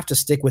don't have to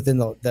stick within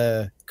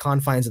the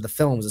confines of the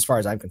films, as far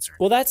as I'm concerned.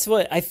 Well, that's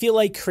what I feel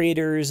like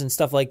creators and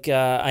stuff like,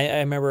 I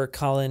remember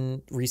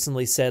Colin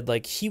recently said,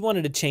 like, he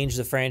wanted to change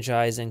the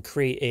franchise and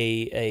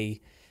create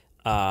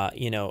a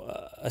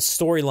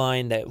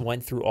storyline that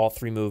went through all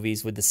 3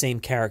 movies with the same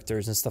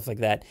characters and stuff like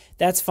that.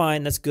 That's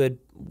fine. That's good.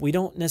 We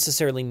don't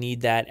necessarily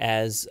need that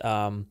as,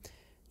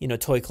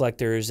 toy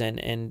collectors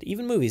and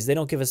even movies. They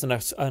don't give us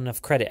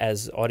enough credit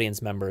as audience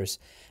members,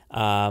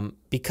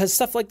 because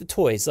stuff like the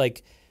toys,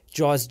 like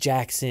Jaws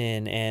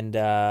Jackson and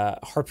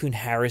Harpoon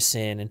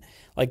Harrison and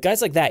like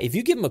guys like that, if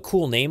you give them a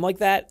cool name like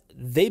that,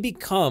 they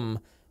become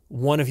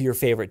one of your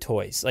favorite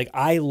toys. Like,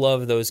 I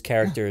love those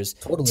characters.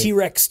 Yeah, totally.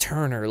 T-Rex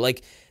Turner,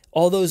 like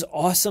all those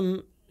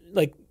awesome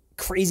like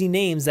crazy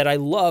names that I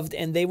loved,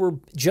 and they were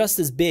just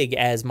as big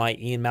as my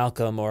Ian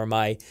Malcolm or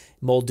my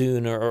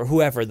Muldoon or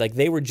whoever. Like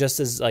they were just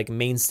as like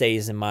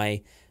mainstays in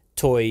my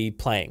toy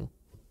playing.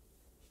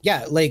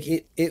 Yeah, like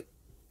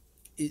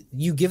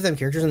you give them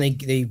characters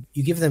and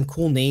you give them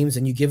cool names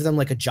and you give them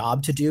like a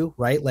job to do,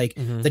 right? Like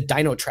the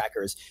Dino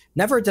Trackers.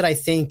 Never did I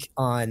think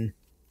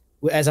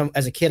as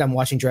a kid I'm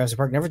watching Jurassic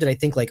Park, never did I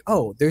think like,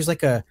 oh, there's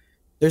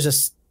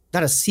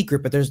not a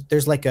secret, but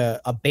there's like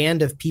a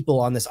band of people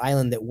on this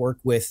island that work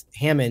with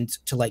Hammond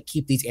to like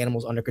keep these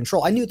animals under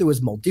control. I knew there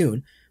was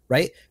Muldoon,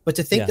 right? But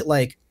to think that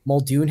like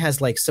Muldoon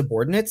has like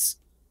subordinates,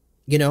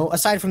 you know,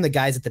 aside from the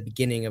guys at the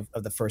beginning of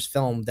the first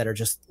film that are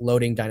just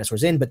loading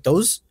dinosaurs in, but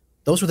those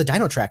were the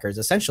Dino Trackers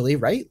essentially,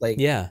 right? Like,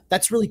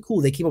 that's really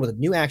cool. They came up with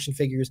new action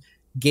figures,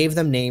 gave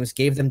them names,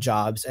 gave them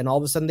jobs, and all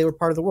of a sudden they were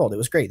part of the world. It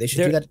was great. They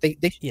should do that. They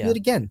should do it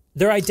again.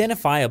 They're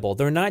identifiable.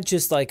 They're not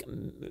just like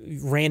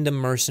random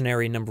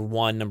mercenary number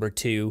 1, number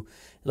 2.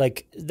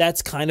 Like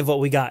that's kind of what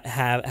we got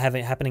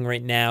happening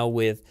right now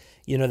with,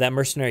 you know, that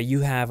mercenary you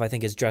have, I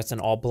think is dressed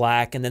in all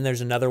black. And then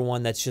there's another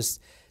one that's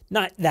just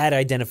not that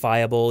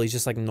identifiable. He's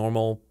just like a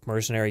normal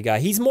mercenary guy.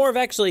 He's more of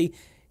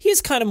he's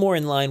kind of more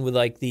in line with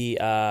like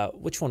the,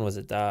 which one was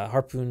it?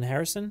 Harpoon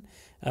Harrison?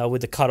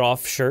 With the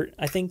cutoff shirt,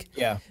 I think.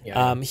 Yeah.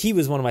 He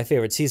was one of my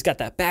favorites. He's got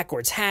that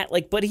backwards hat,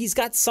 but he's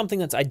got something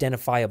that's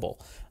identifiable.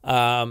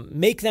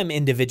 Make them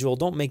individual.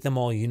 Don't make them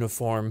all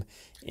uniform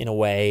in a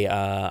way.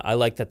 I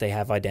like that they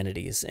have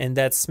identities. And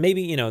that's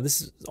maybe, you know,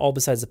 this is all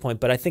besides the point,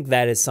 but I think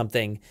that is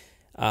something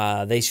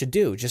they should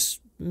do.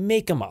 Just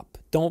make them up.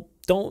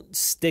 Don't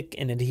stick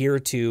and adhere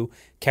to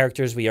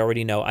characters we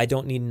already know. I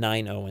don't need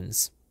 9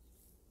 Owens.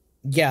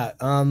 Yeah.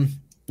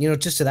 You know,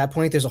 just to that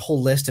point, there's a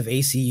whole list of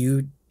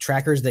ACU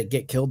trackers that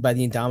get killed by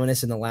the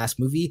Indominus in the last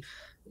movie.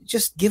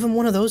 Just give them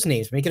one of those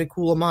names, make it a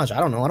cool homage. I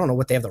don't know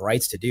what they have the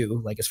rights to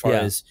do, like as far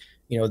as,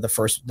 you know,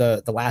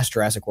 the last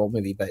Jurassic World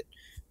movie, but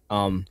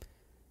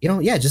you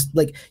know, just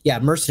like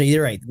mercenary,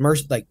 you're right.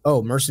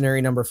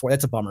 Mercenary number 4,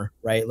 that's a bummer,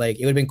 right? Like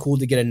it would have been cool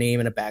to get a name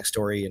and a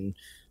backstory, and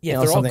if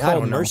they're all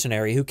called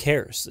mercenary, who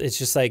cares? It's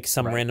just like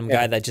some random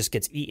guy that just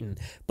gets eaten.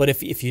 But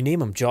if you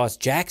name him Jaws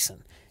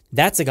Jackson,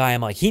 that's a guy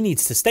I'm like, he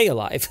needs to stay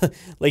alive.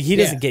 Like he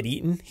doesn't get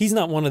eaten. He's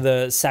not one of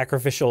the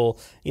sacrificial,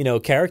 you know,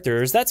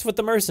 characters. That's what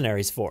the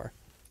mercenary's for.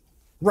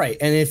 Right.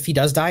 And if he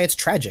does die, it's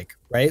tragic,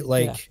 right?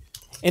 Like,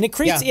 and it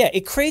creates,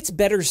 it creates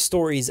better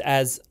stories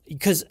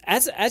because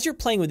as you're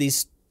playing with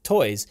these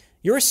toys,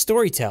 you're a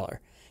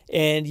storyteller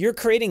and you're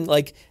creating,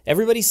 like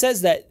everybody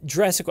says that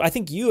I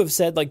think you have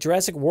said like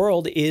Jurassic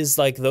World is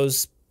like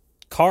those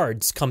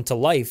cards come to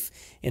life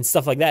and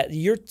stuff like that.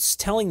 You're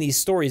telling these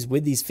stories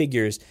with these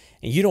figures,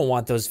 and you don't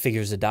want those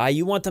figures to die.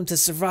 You want them to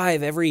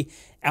survive every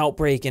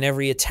outbreak and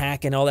every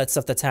attack and all that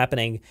stuff that's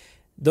happening.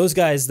 Those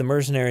guys, the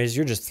mercenaries,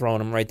 you're just throwing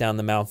them right down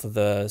the mouth of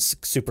the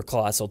super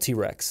colossal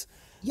T-Rex.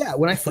 Yeah,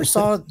 when I first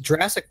saw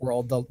Jurassic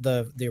World,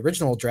 the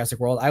original Jurassic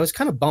World, I was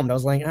kind of bummed. I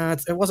was like,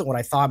 it wasn't what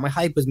I thought. My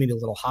hype was maybe a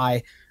little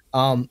high.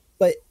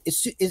 But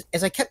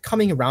as I kept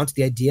coming around to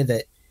the idea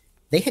that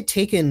they had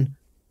taken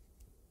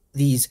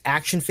these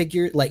action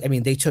figures,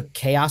 they took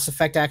Chaos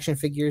Effect action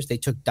figures, they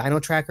took Dino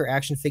Tracker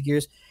action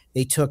figures,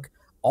 they took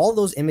all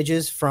those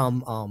images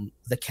from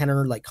the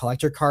Kenner like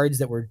collector cards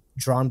that were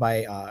drawn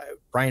by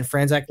Brian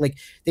Franzak. Like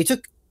they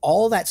took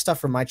all that stuff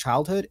from my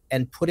childhood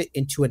and put it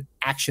into an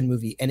action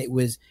movie. And it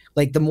was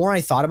like, the more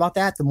I thought about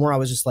that, the more I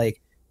was just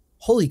like,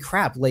 holy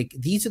crap, like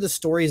these are the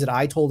stories that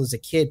I told as a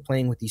kid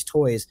playing with these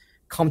toys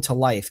come to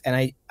life.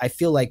 And I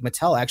feel like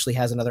Mattel actually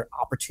has another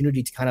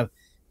opportunity to kind of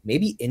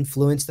maybe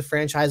influence the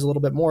franchise a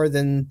little bit more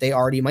than they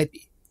already might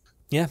be.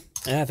 Yeah,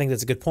 I think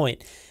that's a good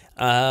point.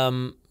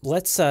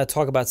 Let's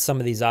talk about some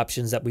of these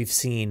options that we've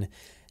seen.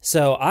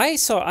 So I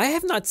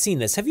have not seen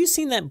this. Have you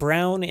seen that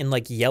brown and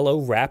like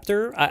yellow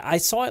raptor? I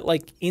saw it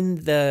like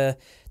there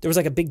was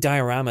like a big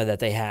diorama that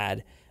they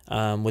had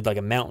with like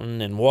a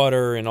mountain and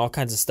water and all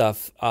kinds of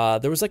stuff.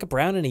 There was like a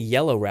brown and a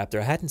yellow raptor.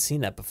 I hadn't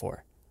seen that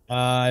before.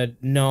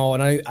 No,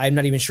 and I'm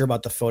not even sure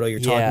about the photo you're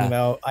talking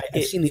about.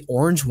 I've seen the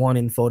orange one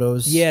in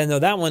photos. Yeah, no,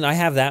 that one, I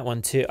have that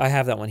one too. I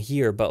have that one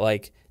here, but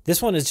like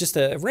this one is just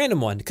a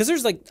random one because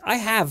there's like, I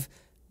have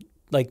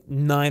like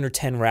 9 or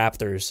 10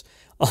 raptors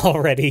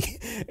already,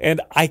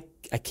 and I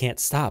can't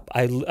stop.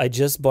 I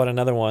just bought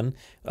another one.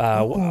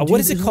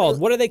 What is it called?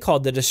 What are they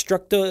called? The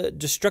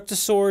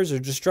Destructosaurs or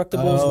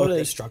Destructibles? What are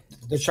they?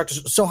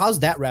 Destructors. So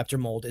how's that raptor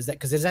mold? Is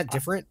that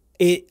different?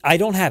 I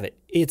don't have it.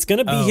 It's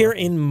gonna be here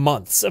in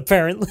months,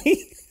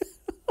 apparently.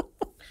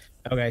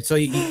 Okay, so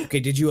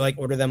did you like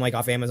order them like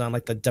off Amazon,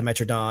 like the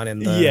Dimetrodon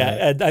and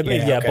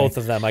the both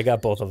of them. I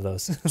got both of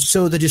those.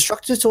 So the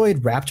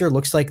Destructoid Raptor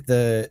looks like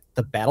the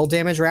Battle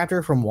Damage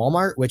Raptor from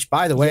Walmart, which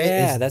by the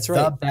way is that's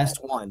right. The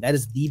best one. That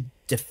is the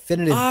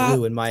definitive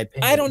blue in my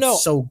opinion. I don't know.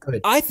 It's so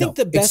good. I think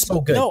the best.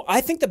 So good. No, I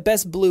think the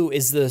best blue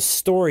is the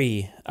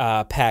story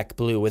pack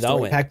blue with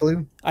Owen. Pack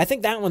blue. I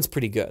think that one's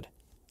pretty good.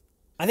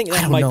 I think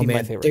that might be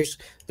my favorite.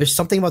 There's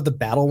something about the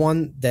battle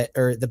one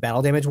the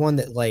battle damage one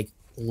that like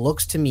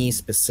looks to me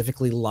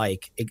specifically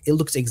like it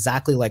looks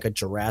exactly like a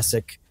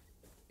Jurassic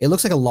It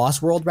looks like a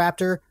Lost World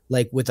raptor,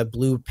 like with a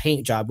blue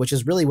paint job, which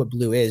is really what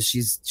blue is.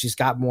 She's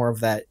got more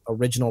of that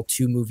original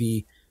 2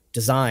 movie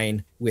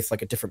design with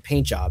like a different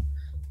paint job.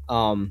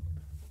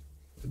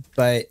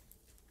 But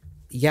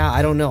yeah,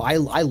 I don't know. I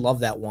love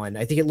that one.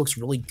 I think it looks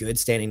really good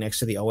standing next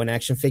to the Owen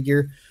action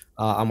figure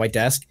on my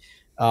desk.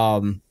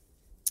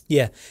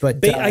 Yeah,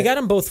 but I got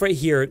them both right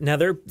here. Now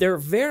they're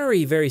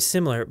very, very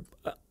similar.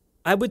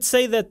 I would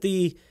say that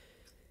the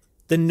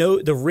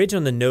ridge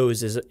on the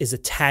nose is a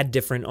tad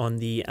different on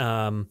the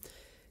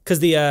because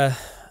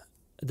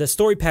the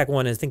story pack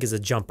one I think is a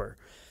jumper.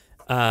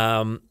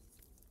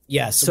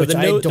 Yes, so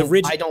the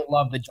ridge. I don't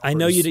love the jumpers. I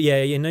know you.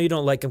 Yeah, you know you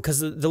don't like them because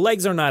the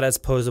legs are not as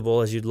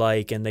posable as you'd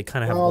like, and they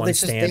kind of have one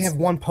stance. They have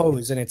one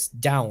pose and it's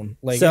down,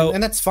 like, so,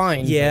 and that's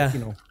fine. Yeah, but,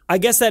 you know. I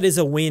guess that is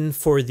a win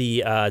for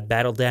the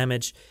battle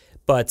damage,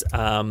 but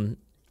I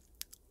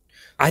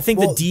think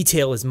the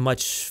detail is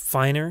much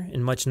finer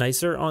and much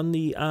nicer on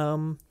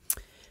the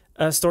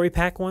story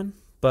pack one.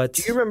 But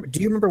do you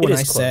remember when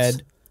I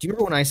said? Do you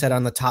remember when I said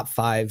on the top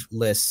 5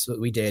 lists that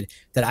we did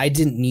that I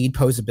didn't need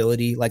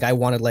posability? Like I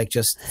wanted like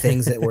just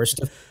things that were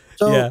stuff.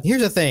 So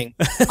here's the thing.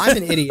 I'm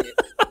an idiot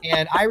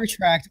and I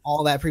retract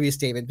all that previous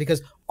statement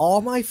because all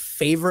my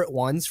favorite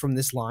ones from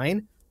this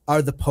line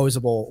are the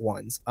posable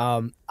ones.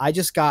 I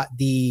just got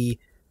the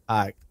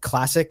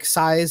classic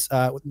size,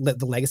 the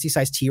legacy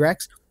size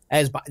T-Rex.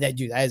 That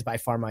is by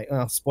far my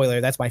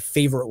spoiler. That's my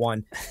favorite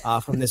one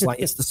from this line.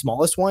 It's the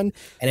smallest one.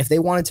 And if they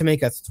wanted to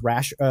make a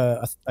thrash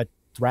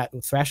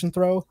and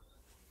throw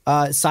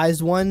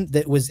sized one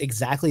that was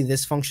exactly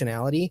this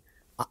functionality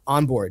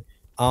on board.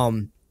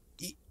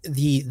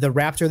 The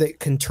raptor that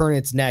can turn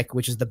its neck,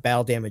 which is the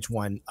battle damage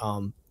one,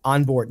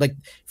 on board. Like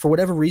for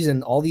whatever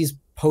reason, all these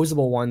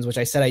posable ones, which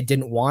I said I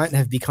didn't want,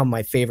 have become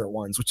my favorite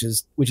ones, which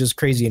is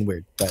crazy and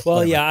weird. But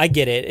well, yeah, I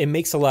get it. It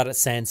makes a lot of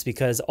sense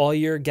because all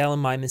your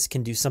Gallimimus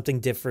can do something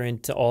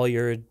different. All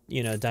your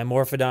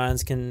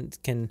Dimorphodons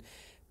can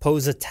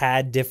pose a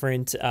tad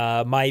different.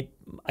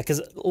 Because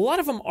a lot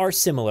of them are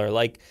similar,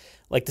 like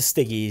the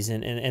Stiggies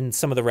and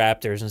some of the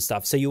Raptors and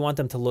stuff. So you want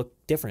them to look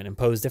different and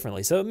pose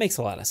differently. So it makes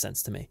a lot of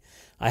sense to me.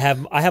 I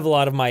have a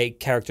lot of my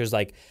characters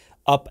like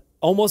up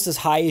almost as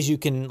high as you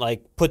can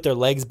like put their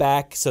legs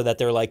back so that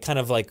they're like kind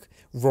of like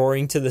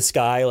roaring to the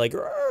sky, like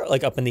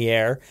up in the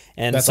air.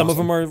 And that's some awesome.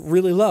 Of them are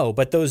really low,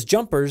 but those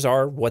jumpers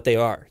are what they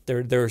are.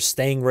 They're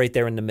staying right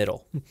there in the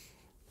middle.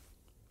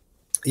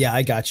 Yeah,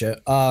 I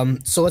gotcha.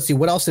 So let's see.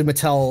 What else did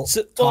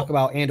Mattel talk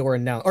about and/or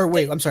announce? Or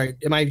wait, I'm sorry.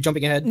 Am I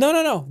jumping ahead?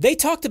 No. They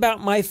talked about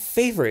my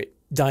favorite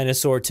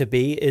dinosaur to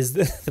be is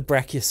the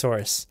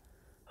Brachiosaurus.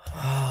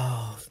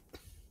 Oh,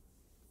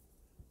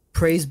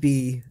 praise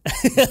be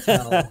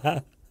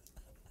Mattel.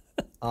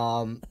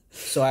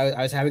 So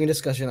I was having a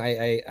discussion.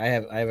 I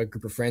have a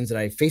group of friends that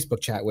I Facebook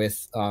chat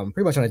with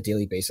pretty much on a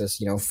daily basis.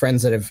 You know,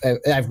 friends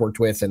that I've worked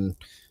with and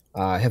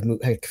have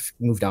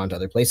moved on to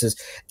other places,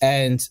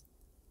 and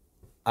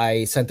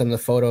I sent them the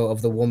photo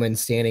of the woman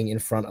standing in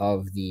front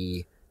of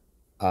the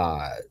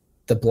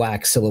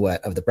black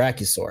silhouette of the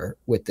Brachiosaur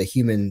with the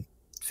human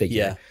figure.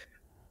 Yeah.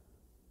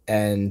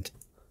 And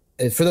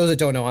for those that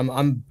don't know,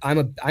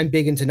 I'm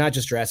big into not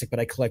just Jurassic, but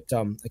I collect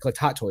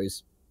Hot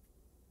Toys,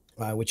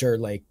 which are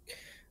like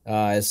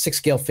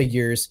 6-scale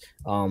figures,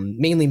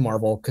 mainly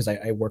Marvel because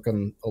I work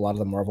on a lot of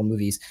the Marvel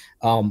movies.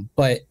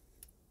 But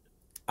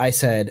I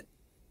said,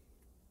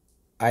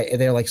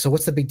 they're like, so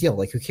what's the big deal?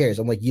 Like, who cares?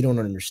 I'm like, you don't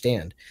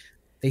understand.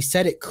 They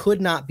said it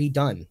could not be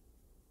done.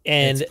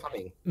 And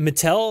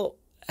Mattel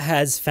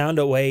has found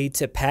a way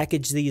to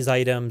package these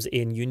items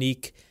in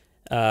unique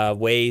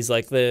ways.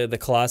 Like the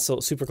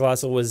Super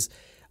Colossal was,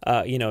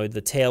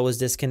 the tail was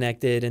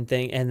disconnected and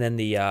then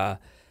the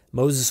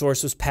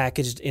Mosasaurus was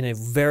packaged in a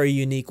very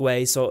unique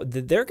way. So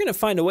they're going to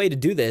find a way to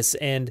do this.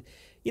 And,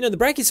 the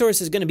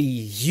Brachiosaurus is going to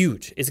be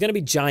huge. It's going to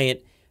be giant.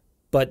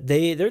 But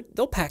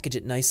they'll package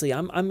it nicely.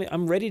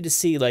 I'm ready to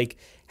see like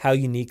how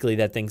uniquely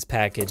that thing's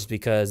packaged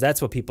because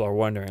that's what people are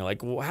wondering.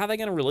 Like, well, how are they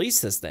going to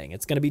release this thing?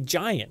 It's going to be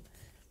giant.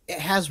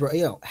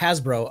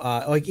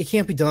 Hasbro, like it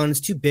can't be done.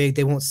 It's too big.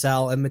 They won't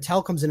sell. And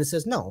Mattel comes in and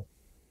says, "No,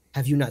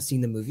 have you not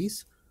seen the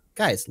movies,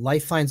 guys?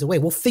 Life finds a way.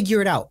 We'll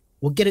figure it out.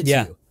 We'll get it to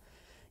you."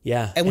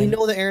 Yeah, and we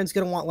know that Aaron's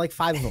going to want like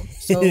 5 of them.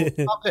 So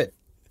all good.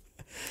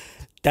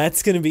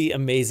 That's going to be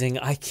amazing.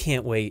 I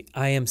can't wait.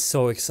 I am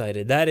so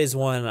excited. That is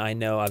one I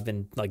know I've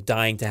been like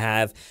dying to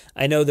have.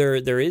 I know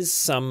there is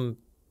some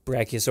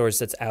Brachiosaurus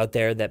that's out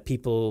there that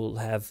people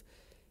have.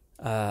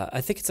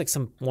 I think it's like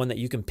some one that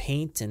you can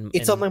paint and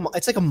it's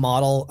like a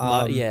model.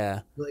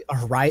 Yeah,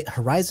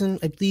 Horizon,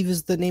 I believe,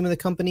 is the name of the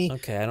company.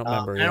 Okay, I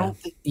don't remember.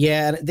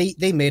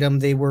 They made them.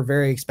 They were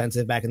very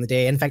expensive back in the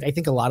day. In fact, I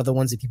think a lot of the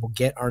ones that people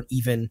get aren't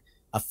even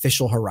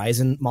official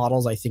Horizon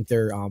models. I think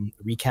they're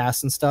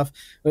recasts and stuff.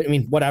 But I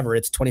mean, whatever.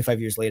 It's 25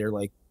 years later.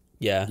 Like,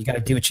 yeah, you got to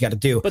do what you got to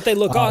do. But they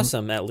look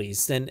awesome at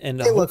least,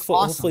 and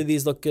hopefully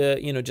these look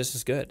just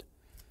as good.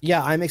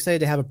 Yeah, I'm excited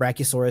to have a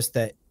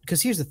Brachiosaurus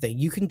because here's the thing: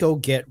 you can go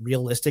get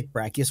realistic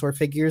Brachiosaur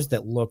figures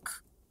that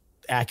look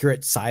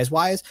accurate size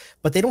wise,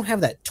 but they don't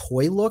have that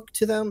toy look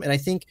to them. And I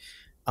think,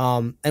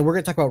 and we're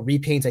gonna talk about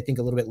repaints, I think,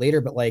 a little bit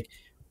later. But like,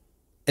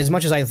 as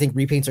much as I think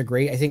repaints are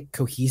great, I think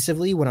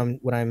cohesively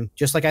when I'm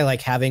just like I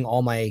like having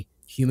all my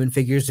human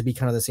figures to be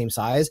kind of the same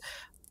size.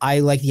 I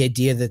like the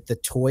idea that the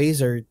toys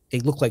they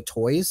look like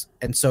toys,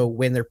 and so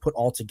when they're put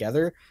all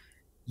together,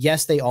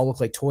 yes, they all look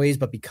like toys,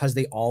 but because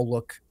they all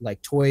look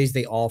like toys,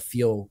 they all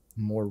feel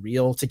more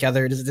real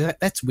together.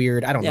 That's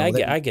weird. I don't know.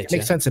 I get it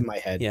makes sense in my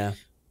head. Yeah.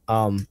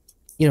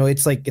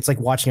 It's like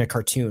watching a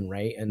cartoon,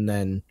 right? And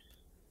then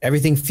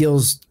everything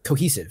feels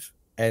cohesive,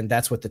 and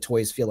that's what the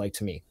toys feel like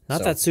to me.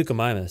 Not that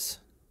Suchomimus.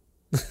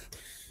 The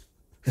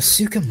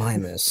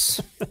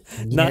Suchomimus.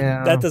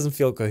 That doesn't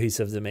feel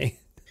cohesive to me.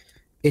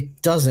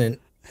 It doesn't.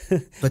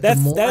 But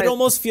that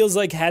almost feels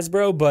like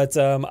Hasbro, but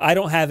I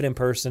don't have it in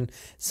person,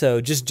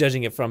 so just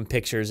judging it from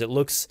pictures, it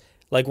looks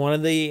like one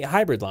of the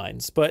hybrid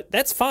lines. But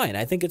that's fine.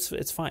 I think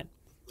it's fine.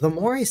 The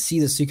more I see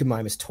the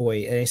Suchomimus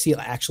toy and I see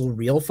actual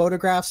real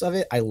photographs of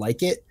it, I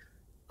like it.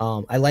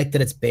 I like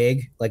that it's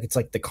big, like it's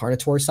like the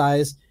Carnotaur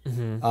size.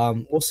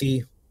 Mm-hmm. We'll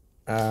see.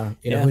 Who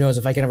knows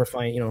if I can ever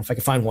find, if I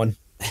can find one.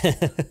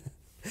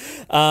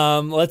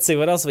 Let's see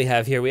what else we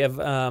have here. We have,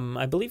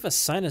 I believe, a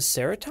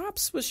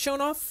Sinoceratops was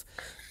shown off.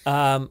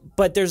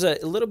 But there's a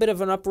little bit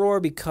of an uproar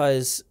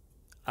because,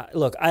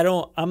 look, I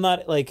know I'm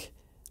on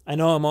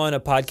a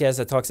podcast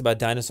that talks about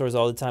dinosaurs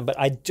all the time, but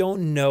I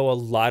don't know a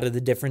lot of the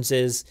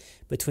differences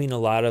between a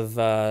lot of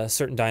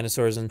certain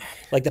dinosaurs. And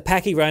like the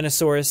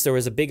Pachyrhinosaurus, there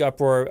was a big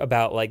uproar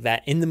about like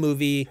that in the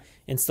movie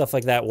and stuff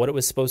like that, what it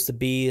was supposed to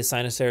be, a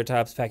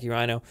Sinoceratops,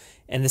 Pachyrhino.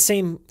 And the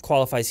same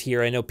qualifies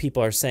here. I know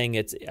people are saying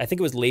I think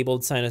it was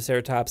labeled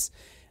Sinoceratops,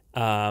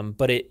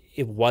 but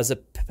it looks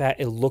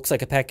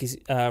like a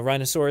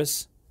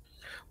Pachyrhinosaurus.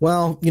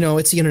 Well,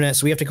 it's the internet,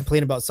 so we have to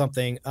complain about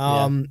something.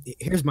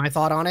 Here's my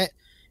thought on it.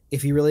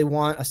 If you really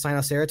want a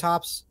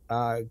Sinoceratops,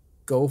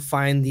 go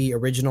find the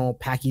original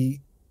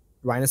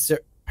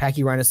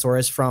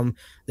Pachyrhinosaurus from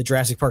the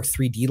Jurassic Park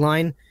 3D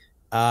line,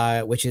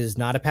 which is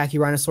not a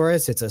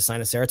Pachyrhinosaurus, it's a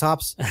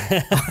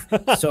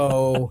Sinoceratops.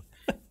 So,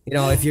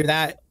 if you're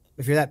that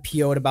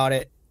PO'd about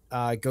it,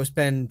 go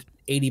spend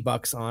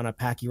 $80 on a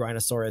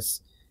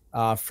Pachyrhinosaurus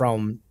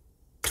from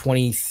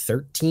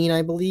 2013,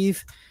 I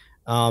believe.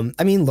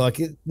 Look,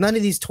 none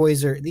of these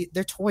toys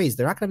they're toys.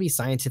 They're not going to be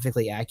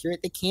scientifically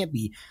accurate. They can't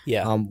be.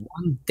 Yeah.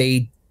 One,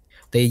 they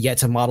yet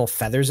to model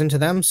feathers into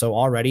them, so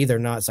already they're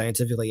not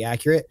scientifically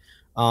accurate.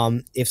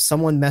 If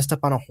someone messed up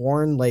on a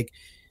horn,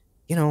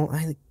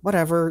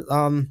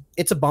 whatever.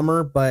 It's a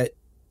bummer, but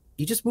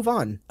you just move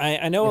on.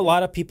 I know a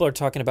lot of people are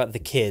talking about the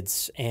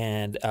kids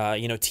and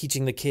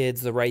teaching the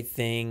kids the right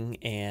thing,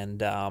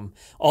 and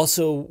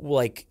also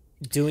like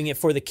doing it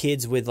for the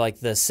kids with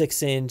like the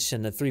 6-inch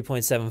and the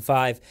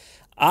 3.75.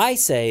 I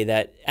say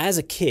that as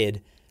a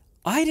kid,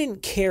 I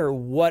didn't care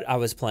what I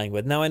was playing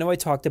with. Now I know I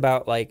talked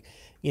about like,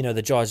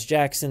 the George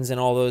Jacksons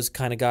and all those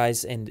kind of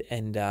guys, and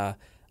I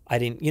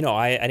didn't,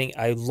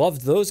 I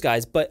loved those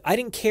guys, but I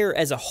didn't care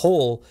as a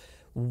whole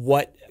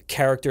what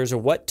characters or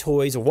what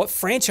toys or what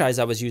franchise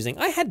I was using.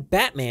 I had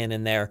Batman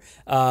in there.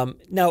 Now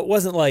it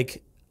wasn't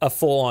like a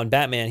full-on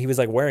Batman. He was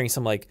like wearing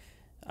some I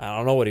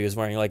don't know what he was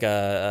wearing, like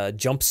a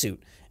jumpsuit.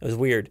 It was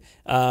weird.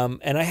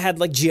 And I had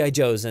like G.I.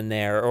 Joes in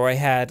there, or I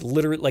had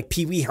literally like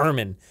Pee Wee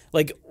Herman,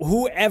 like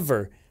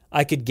whoever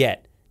I could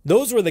get.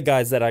 Those were the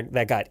guys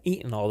that got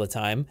eaten all the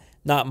time,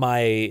 not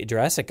my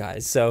Jurassic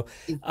guys. So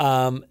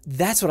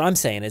that's what I'm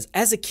saying is,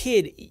 as a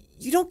kid,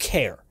 you don't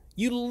care.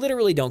 You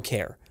literally don't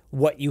care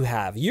what you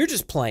have. You're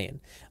just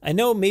playing. I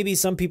know maybe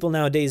some people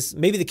nowadays,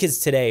 maybe the kids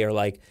today are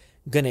like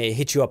going to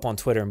hit you up on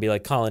Twitter and be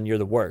like, Colin, you're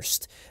the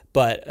worst.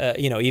 But,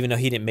 even though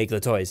he didn't make the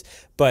toys.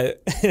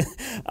 But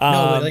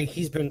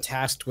he's been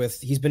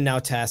now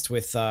tasked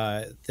with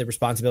the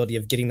responsibility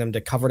of getting them to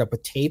cover it up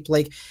with tape.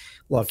 Like,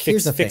 look,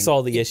 here's the thing. Fix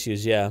all the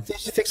issues, yeah.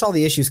 Fix all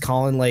the issues,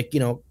 Colin. Like,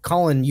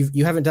 Colin,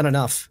 you haven't done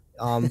enough.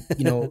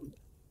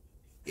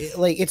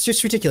 It's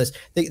just ridiculous.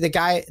 The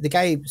guy,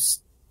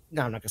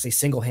 no, I'm not gonna say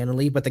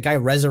single-handedly, but the guy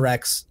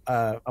resurrects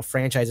a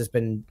franchise that's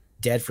been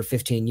dead for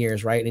 15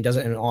 years, right? And he does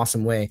it in an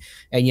awesome way.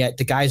 And yet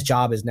the guy's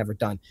job is never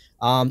done.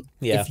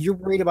 If you're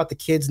worried about the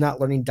kids not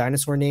learning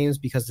dinosaur names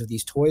because of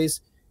these toys,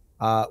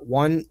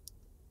 one,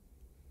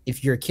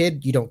 if you're a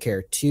kid, you don't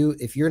care. Two,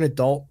 if you're an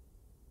adult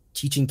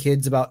teaching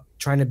kids about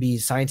trying to be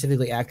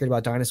scientifically accurate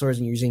about dinosaurs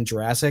and using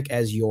Jurassic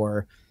as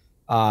your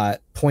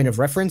point of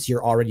reference,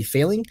 you're already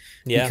failing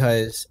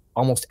because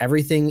almost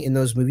everything in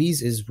those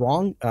movies is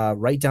wrong.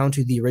 Right down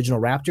to the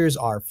original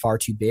raptors are far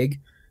too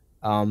big.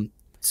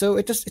 So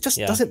it just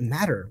doesn't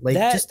matter.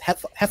 Just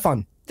have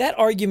fun. That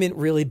argument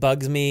really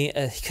bugs me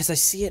because I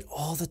see it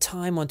all the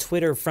time on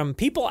Twitter from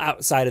people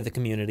outside of the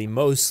community,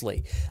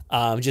 mostly,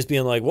 just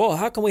being like, "Well,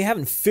 how come we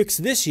haven't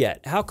fixed this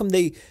yet? How come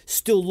they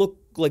still look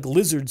like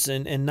lizards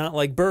and not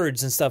like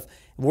birds and stuff?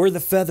 Where are the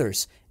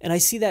feathers?" And I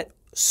see that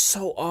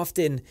so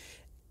often,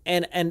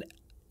 and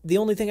the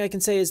only thing I can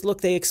say is,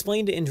 look, they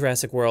explained it in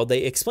Jurassic World.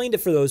 They explained it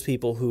for those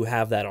people who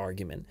have that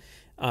argument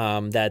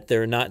that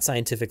they're not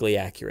scientifically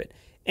accurate.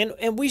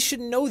 And we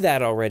should know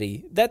that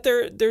already, that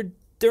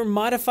they're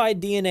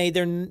modified DNA.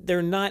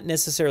 They're not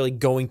necessarily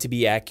going to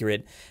be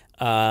accurate.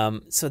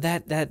 So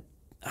that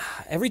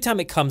every time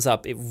it comes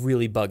up, it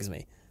really bugs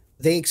me.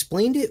 They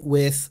explained it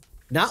with,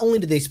 not only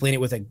did they explain it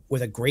with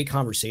a great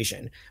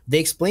conversation, they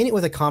explain it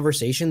with a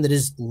conversation that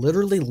is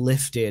literally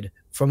lifted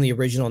from the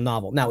original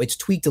novel. Now it's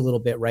tweaked a little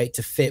bit, right,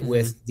 to fit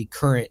with the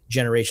current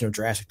generation of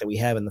Jurassic that we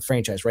have in the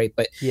franchise, right?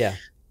 But yeah,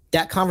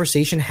 that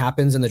conversation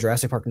happens in the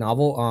Jurassic Park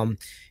novel.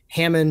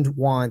 Hammond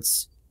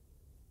wants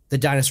the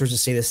dinosaurs to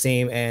stay the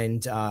same,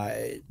 and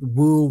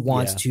Wu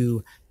wants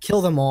to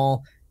kill them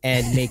all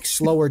and make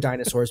slower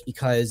dinosaurs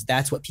because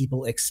that's what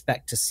people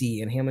expect to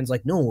see. And Hammond's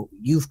like, no,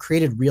 you've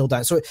created real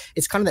dinosaurs. So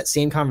it's kind of that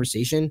same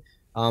conversation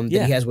that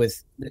he has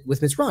with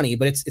Miss Ronnie,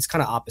 but it's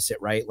kind of opposite,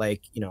 right?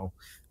 Like,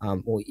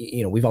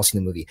 we've all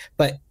seen the movie,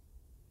 but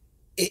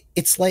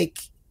it's like,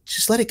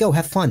 just let it go,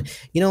 have fun.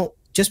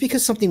 Just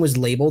because something was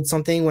labeled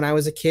something when I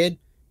was a kid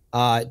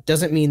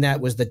doesn't mean that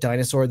was the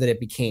dinosaur that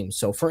it became.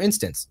 So for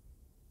instance,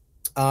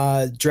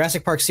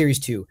 Jurassic Park Series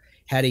 2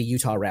 had a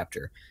Utah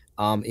raptor.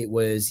 It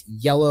was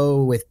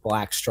yellow with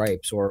black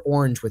stripes or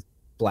orange with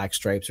black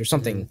stripes or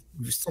something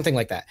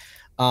like that.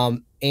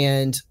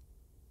 And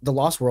The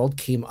Lost World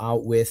came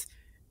out with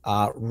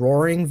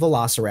roaring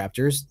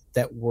velociraptors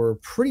that were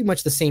pretty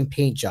much the same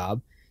paint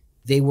job.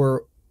 They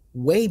were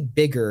way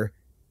bigger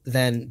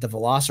than the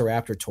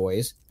Velociraptor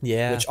toys,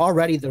 which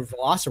already the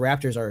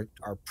Velociraptors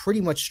are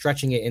pretty much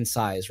stretching it in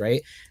size,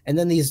 right? And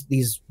then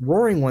these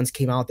roaring ones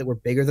came out that were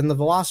bigger than the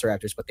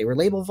Velociraptors, but they were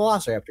labeled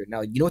Velociraptor.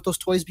 Now, you know what those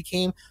toys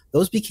became?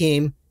 Those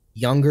became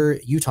younger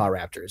Utah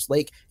Raptors.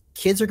 Like,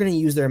 kids are going to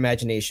use their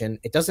imagination.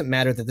 It doesn't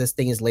matter that this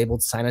thing is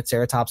labeled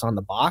Sinoceratops on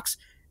the box.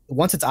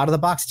 Once it's out of the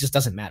box, it just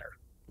doesn't matter.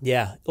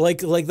 Yeah, like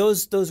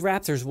those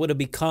raptors would have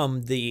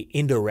become the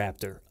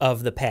Indoraptor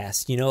of the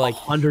past.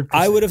 100%.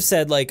 I would have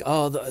said like,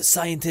 oh, the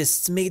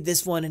scientists made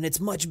this one and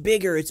it's much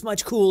bigger, it's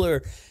much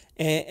cooler,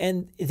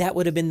 and that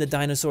would have been the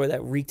dinosaur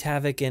that wreaked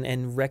havoc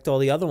and wrecked all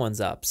the other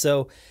ones up.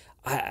 So,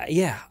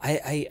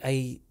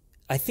 I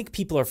think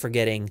people are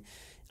forgetting,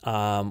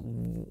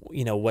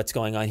 what's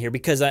going on here,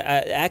 because I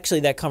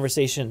actually that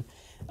conversation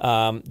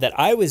that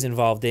I was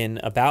involved in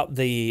about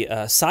the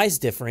size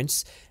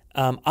difference.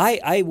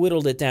 I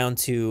whittled it down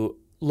to,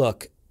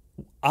 look,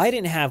 I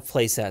didn't have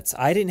playsets.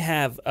 I didn't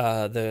have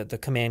the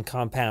command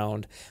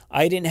compound.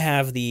 I didn't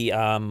have the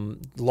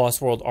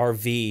Lost World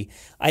RV.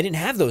 I didn't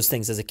have those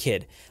things as a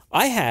kid.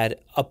 I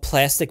had a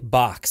plastic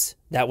box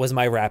that was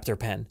my Raptor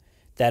pen.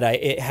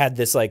 It had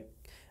this like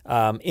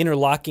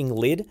interlocking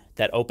lid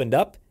that opened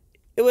up.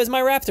 It was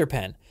my Raptor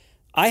pen.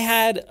 I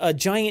had a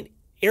giant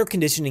air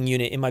conditioning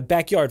unit in my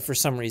backyard for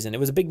some reason. It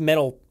was a big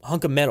metal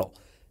hunk of metal.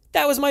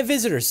 That was my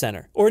visitor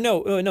center. Or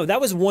no, that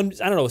was one,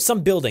 I don't know,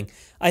 some building.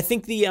 I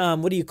think the,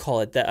 what do you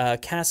call it? The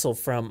castle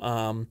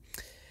from,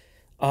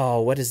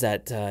 what is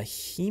that?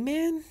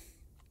 He-Man?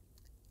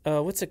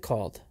 What's it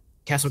called?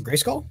 Castle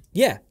Grayskull?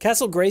 Yeah,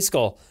 Castle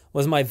Grayskull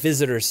was my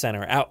visitor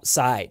center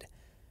outside.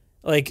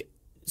 Like,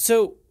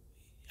 so,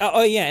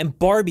 oh yeah, and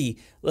Barbie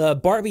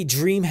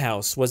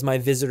Dreamhouse was my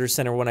visitor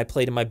center when I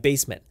played in my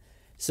basement.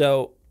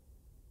 So,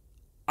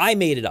 I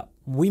made it up.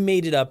 We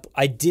made it up.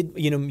 I did,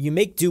 you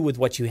make do with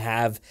what you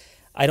have.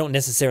 I don't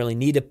necessarily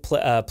need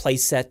a play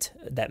set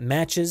that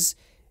matches.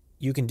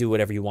 You can do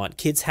whatever you want.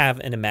 Kids have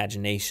an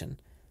imagination.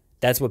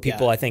 That's what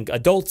people, I think,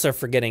 adults are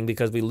forgetting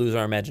because we lose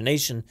our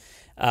imagination.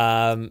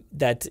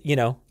 That,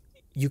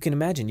 you can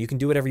imagine. You can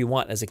do whatever you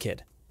want as a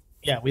kid.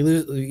 Yeah, we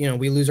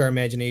lose our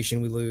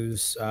imagination. We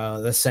lose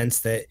the sense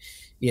that,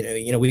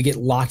 we get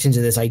locked into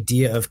this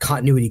idea of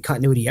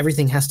continuity.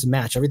 Everything has to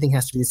match. Everything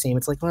has to be the same.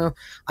 It's like, well,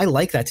 I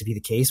like that to be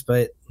the case,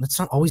 but that's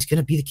not always going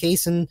to be the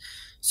case. And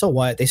so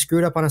what? They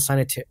screwed up on a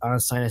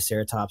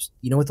Sinoceratops.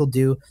 You know what they'll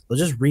do? They'll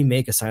just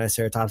remake a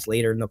Sinoceratops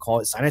later, and they'll call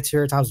it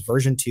Sinoceratops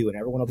version 2, and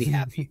everyone will be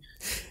happy.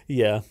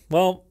 Yeah.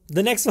 Well,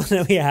 the next one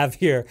that we have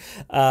here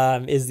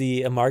is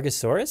the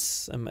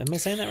Amargasaurus. Am I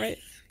saying that right?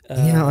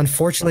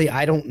 Unfortunately,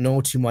 I don't know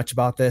too much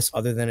about this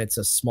other than it's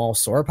a small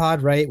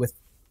sauropod, right?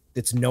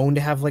 It's known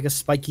to have like a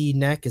spiky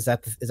neck. Is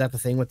that the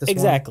thing with this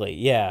exactly? One?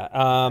 Yeah.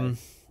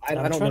 I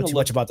don't know too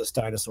much about this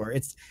dinosaur.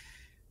 It's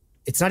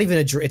not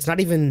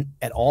even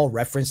at all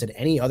referenced in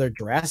any other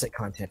Jurassic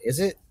content, is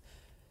it?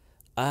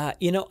 I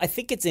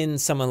think it's in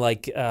some of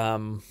like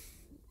the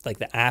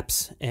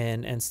apps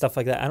and stuff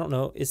like that. I don't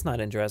know. It's not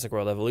in Jurassic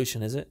World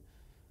Evolution, is it?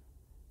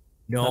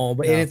 No,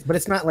 but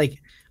it's not like.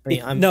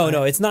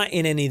 No, it's not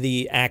in any of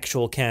the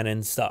actual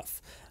canon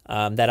stuff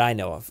that I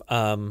know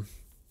of.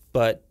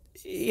 But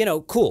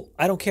cool.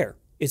 I don't care.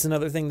 It's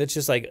another thing that's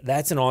just like,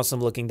 that's an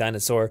awesome looking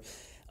dinosaur.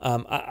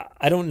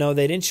 I don't know.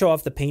 They didn't show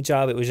off the paint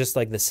job. It was just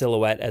like the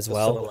silhouette as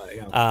well.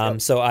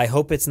 So I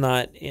hope it's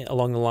not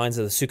along the lines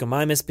of the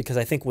Suchomimus, because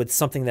I think with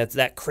something that's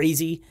that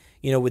crazy,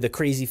 with a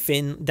crazy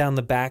fin down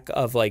the back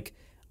of like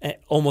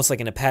almost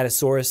like an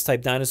Apatosaurus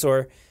type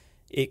dinosaur,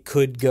 it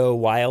could go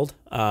wild.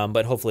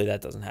 But hopefully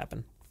that doesn't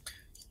happen.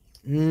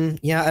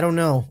 Yeah, I don't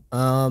know.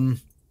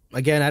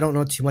 Again, I don't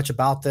know too much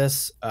about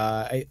this.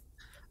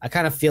 I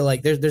kind of feel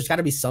like there's got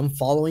to be some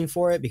following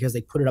for it, because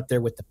they put it up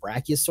there with the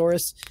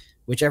Brachiosaurus,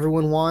 which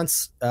everyone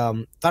wants.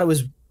 Thought it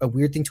was a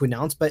weird thing to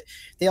announce, but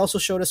they also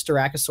showed us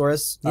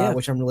Styracosaurus,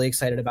 which I'm really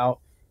excited about.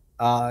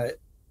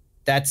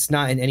 that's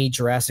not in any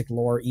Jurassic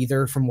lore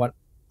either, from what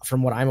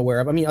I'm aware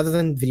of. I mean, other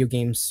than video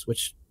games,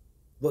 which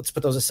let's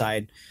put those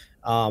aside.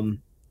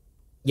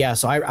 Yeah,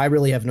 so I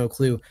really have no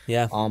clue.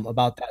 Yeah.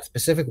 About that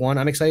specific one.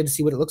 I'm excited to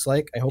see what it looks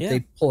like. I hope Yeah. they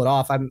pull it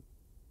off. I'm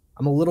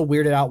a little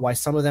weirded out why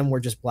some of them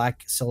were just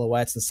black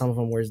silhouettes and some of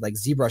them were like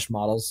ZBrush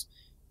models.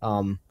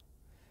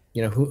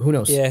 You know, who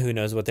knows? Yeah, who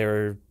knows what they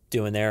were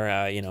doing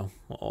there? You know,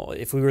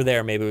 if we were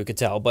there, maybe we could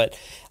tell. But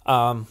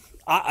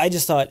I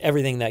just thought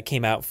everything that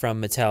came out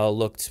from Mattel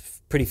looked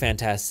pretty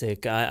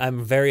fantastic.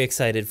 I'm very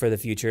excited for the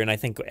future, and I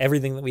think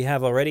everything that we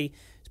have already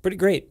is pretty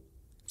great.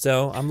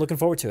 So I'm looking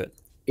forward to it.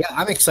 Yeah,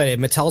 I'm excited.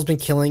 Mattel's been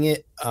killing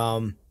it.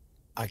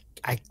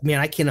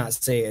 I cannot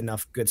say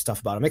enough good stuff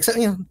about them. Except,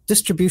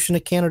 distribution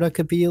to Canada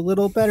could be a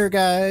little better,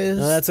 guys.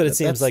 Well, that's what it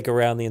seems like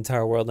around the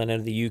entire world. I know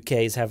the UK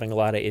is having a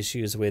lot of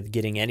issues with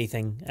getting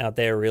anything out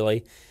there,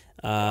 really.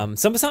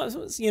 Sometimes,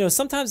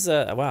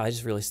 wow, I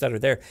just really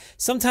stuttered there.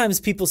 Sometimes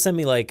people send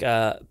me like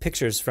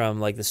pictures from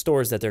like the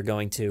stores that they're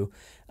going to,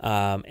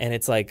 and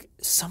it's like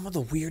some of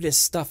the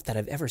weirdest stuff that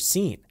I've ever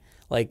seen.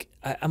 Like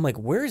I'm like,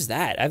 where is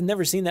that? I've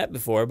never seen that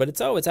before, but it's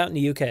out in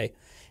the UK.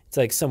 It's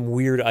like some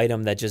weird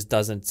item that just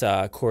doesn't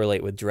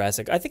correlate with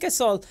Jurassic. I think I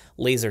saw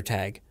laser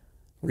tag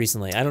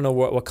recently. I don't know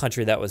what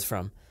country that was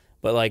from,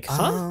 but like,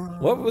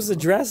 what was a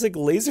Jurassic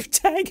laser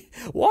tag?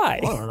 Why?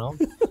 I don't know.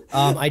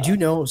 I do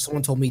know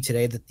someone told me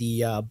today that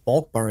the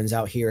bulk barns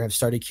out here have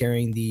started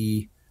carrying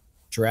the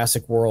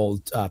Jurassic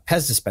World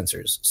Pez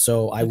dispensers.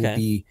 So I will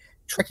be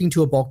trekking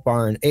to a bulk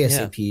barn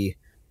ASAP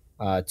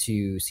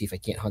to see if I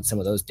can't hunt some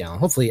of those down.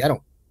 Hopefully, I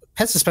don't.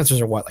 Pez dispensers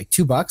are what, like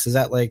 $2? Is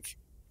that like?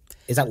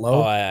 Is that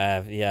low? Oh, I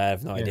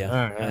have no idea.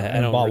 I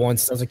don't bought one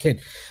since I was a kid.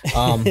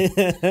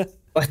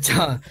 But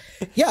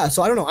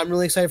so I don't know. I'm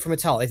really excited for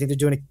Mattel. I think they're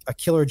doing a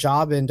killer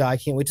job, and I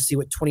can't wait to see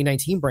what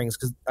 2019 brings.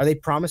 Because are they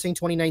promising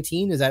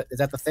 2019? Is that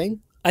the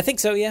thing? I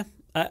think so. Yeah.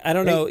 I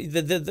don't know.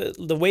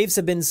 The waves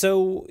have been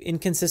so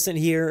inconsistent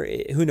here.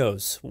 Who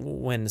knows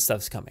when the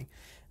stuff's coming?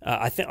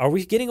 I think, are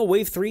we getting a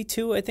wave 3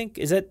 too? I think,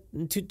 is that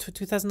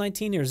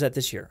 2019 or is that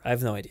this year? I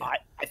have no idea.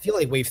 I feel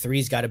like wave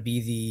 3's got to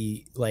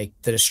be the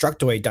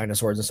Destructoid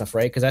dinosaurs and stuff,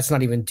 right? Because that's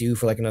not even due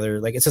for like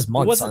another, like, it says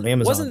months on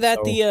Amazon. Wasn't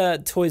that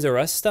the Toys R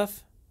Us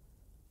stuff?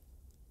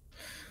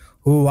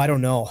 Ooh, I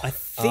don't know. I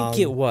think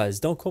it was.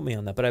 Don't quote me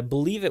on that, but I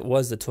believe it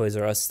was the Toys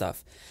R Us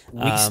stuff.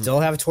 We still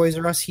have Toys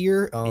R Us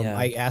here.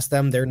 I asked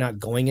them; they're not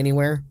going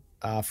anywhere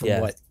from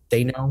what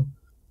they know.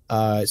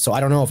 So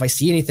I don't know if I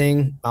see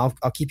anything. I'll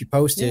keep you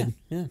posted.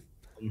 Yeah.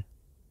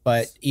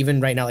 But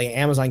even right now, like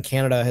Amazon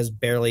Canada has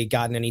barely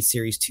gotten any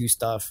Series 2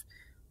 stuff,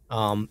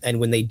 and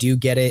when they do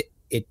get it,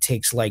 it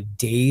takes like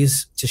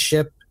days to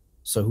ship.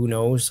 So who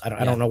knows?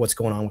 I don't know what's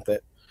going on with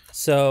it.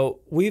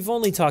 So we've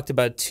only talked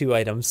about 2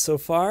 items so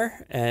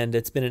far, and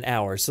it's been an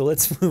hour. So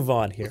let's move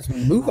on here.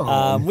 Move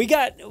on. We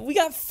got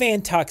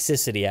fan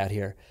toxicity out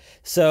here.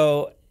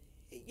 So,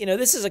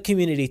 this is a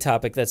community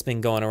topic that's been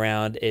going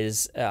around.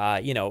 Is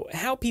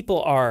how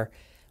people are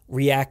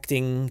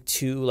reacting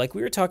to, like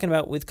we were talking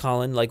about with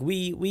Colin. Like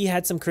we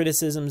had some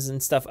criticisms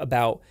and stuff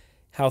about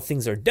how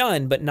things are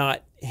done, but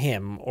not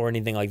him or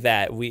anything like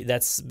that.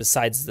 That's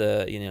besides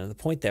the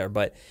point there,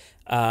 but.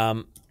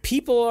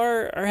 People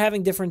are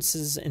having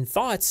differences in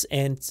thoughts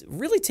and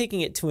really taking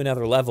it to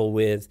another level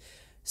with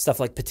stuff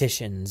like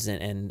petitions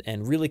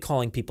and really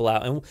calling people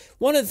out. And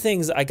one of the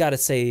things I got to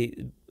say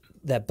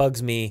that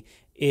bugs me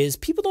is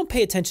people don't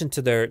pay attention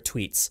to their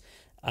tweets.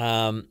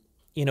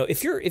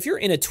 If you're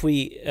in a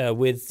tweet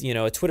with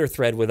a Twitter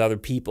thread with other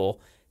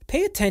people,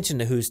 pay attention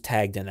to who's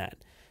tagged in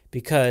that,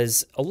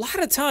 because a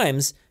lot of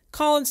times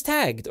Colin's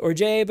tagged or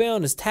J.A.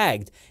 Bayonne is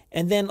tagged,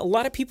 and then a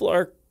lot of people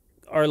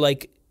are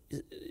like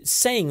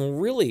saying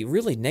really,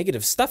 really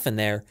negative stuff in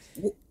there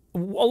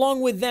along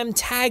with them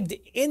tagged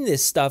in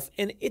this stuff,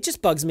 and it just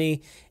bugs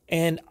me.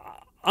 And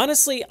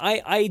honestly,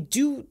 I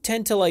do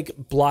tend to like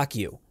block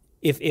you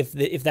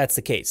if that's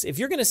the case. If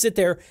you're going to sit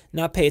there,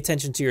 not pay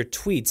attention to your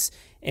tweets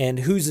and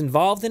who's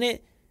involved in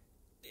it,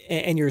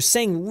 and you're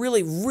saying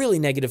really, really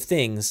negative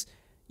things,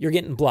 you're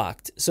getting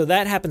blocked. So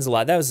that happens a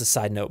lot. That was a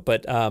side note,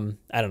 but I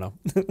don't know.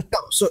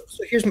 So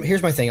here's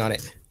my thing on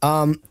it.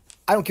 I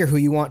don't care who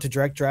you want to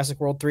direct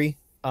Jurassic World 3.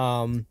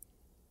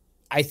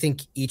 I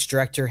think each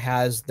director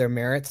has their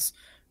merits.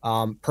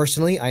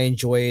 Personally, I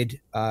enjoyed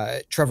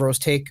Trevorrow's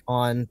take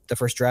on the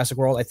first Jurassic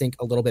World, I think,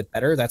 a little bit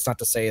better. That's not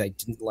to say I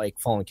didn't like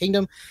Fallen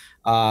Kingdom.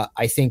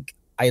 I think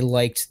I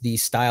liked the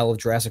style of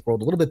Jurassic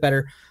World a little bit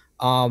better.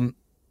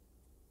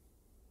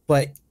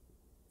 But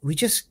we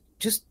just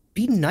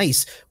be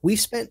nice. We've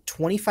spent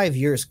 25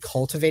 years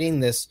cultivating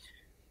this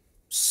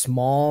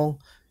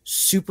small,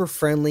 super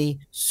friendly,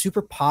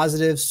 super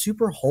positive,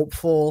 super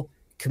hopeful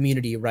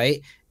community,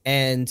 right?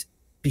 And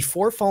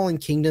before Fallen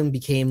Kingdom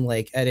became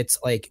like at its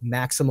like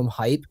maximum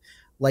hype,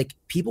 like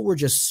people were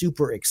just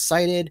super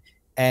excited,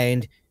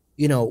 and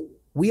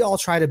we all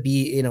try to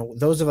be,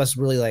 those of us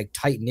really like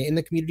tight knit in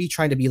the community,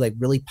 trying to be like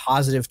really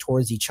positive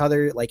towards each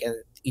other, like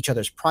each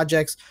other's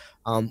projects.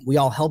 We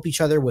all help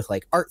each other with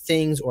like art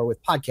things or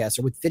with podcasts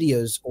or with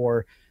videos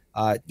or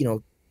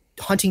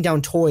hunting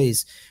down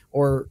toys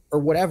or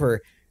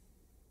whatever.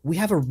 we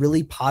have a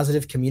really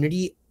positive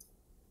community.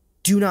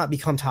 Do not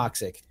become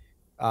toxic.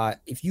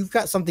 If you've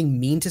got something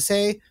mean to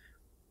say,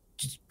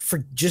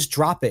 just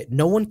drop it.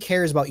 No one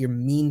cares about your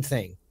mean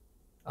thing.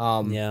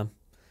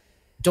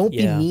 Don't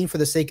be mean for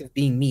the sake of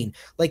being mean.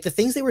 Like, the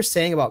things they were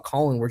saying about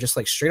Colin were just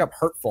like straight up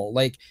hurtful.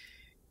 Like,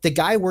 the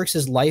guy works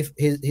his life.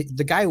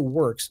 The guy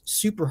works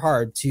super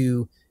hard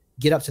to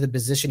get up to the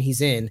position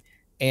he's in,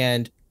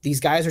 and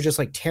these guys are just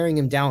like tearing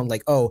him down.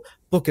 Like, oh,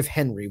 Book of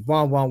Henry,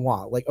 wah wah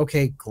wah. Like,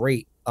 okay,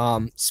 great.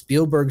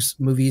 Spielberg's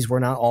movies were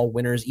not all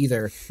winners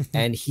either,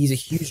 and he's a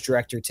huge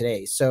director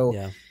today. So,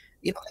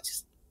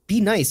 just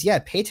be nice. Yeah,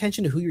 pay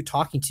attention to who you're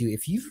talking to.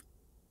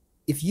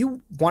 If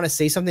you want to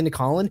say something to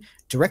Colin,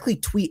 directly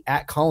tweet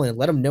at Colin and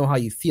let him know how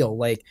you feel.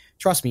 Like,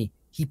 trust me,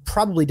 he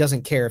probably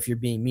doesn't care if you're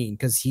being mean,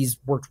 because he's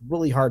worked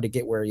really hard to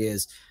get where he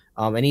is.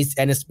 And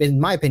it's, in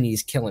my opinion,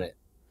 he's killing it.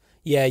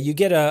 Yeah, you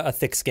get a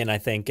thick skin, I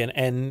think.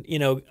 And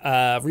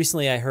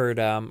recently I heard,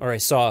 or I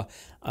saw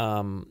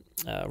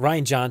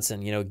Rian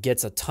Johnson,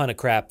 gets a ton of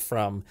crap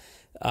from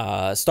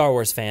Star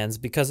Wars fans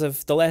because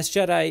of The Last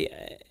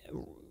Jedi.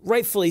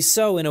 Rightfully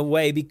so, in a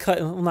way, because,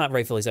 well, not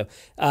rightfully so.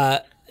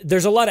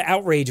 There's a lot of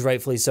outrage,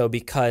 rightfully so,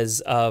 because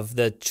of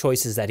the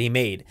choices that he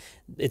made.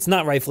 It's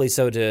not rightfully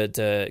so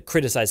to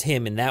criticize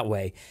him in that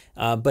way.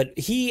 But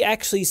he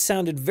actually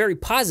sounded very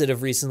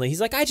positive recently.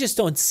 He's like, I just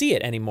don't see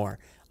it anymore.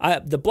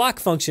 The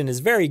block function is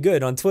very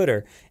good on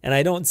Twitter, and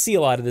I don't see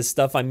a lot of this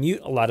stuff. I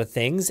mute a lot of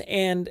things,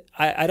 and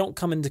I don't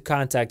come into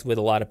contact with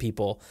a lot of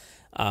people.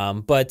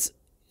 But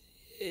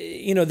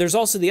there's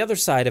also the other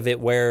side of it,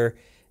 where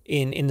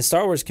in the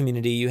Star Wars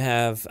community, you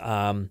have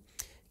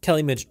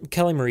Kelly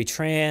Marie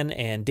Tran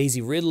and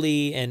Daisy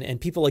Ridley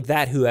and people like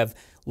that who have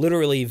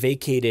literally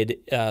vacated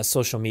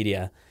social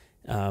media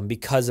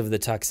because of the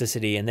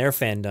toxicity in their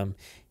fandom,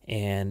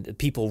 and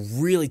people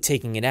really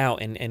taking it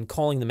out and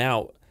calling them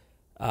out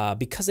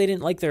because they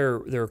didn't like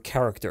their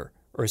character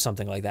or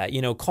something like that.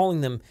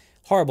 Calling them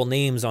horrible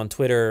names on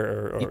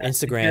Twitter or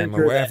Instagram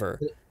or wherever.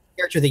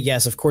 Character that,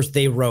 yes, of course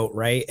they wrote,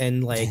 right?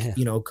 And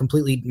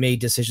completely made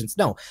decisions.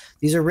 No,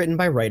 these are written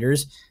by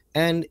writers.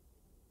 And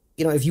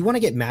if you want to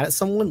get mad at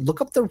someone,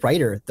 look up the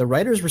writer. The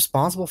writer is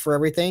responsible for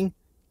everything.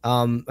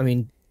 Don't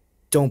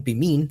be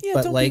mean. Yeah,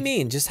 but don't be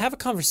mean. Just have a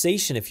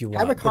conversation if you want.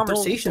 Have a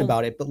conversation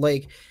about it. But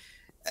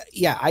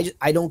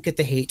I don't get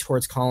the hate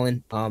towards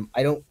Colin.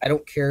 I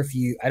don't care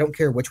I don't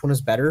care which one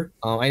is better.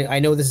 I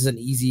know this is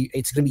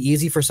it's going to be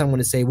easy for someone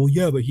to say, well,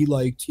 yeah, but he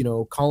liked,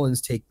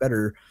 Colin's take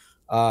better.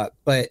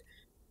 But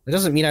it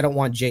doesn't mean I don't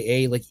want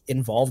J.A.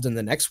 involved in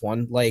the next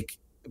one.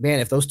 Man,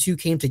 if those two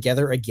came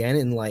together again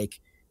and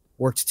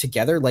worked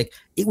together,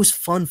 it was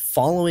fun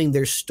following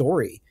their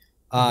story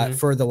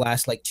for the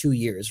last 2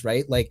 years,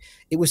 right?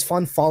 It was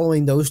fun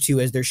following those two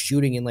as they're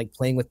shooting and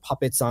playing with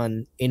puppets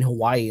in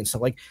Hawaii and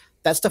stuff.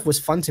 That stuff was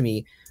fun to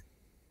me.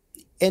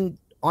 And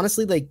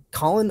honestly,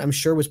 Colin, I'm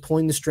sure, was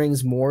pulling the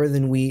strings more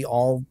than we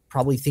all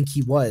probably think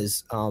he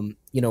was,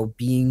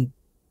 being,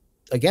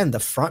 again, the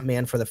front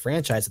man for the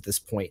franchise at this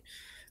point.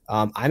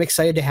 I'm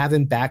excited to have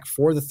him back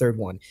for the third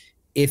one.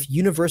 If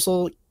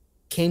Universal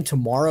came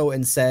tomorrow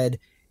and said,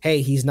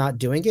 hey, he's not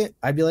doing it,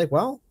 I'd be like,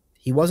 well,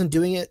 he wasn't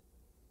doing it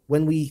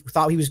when we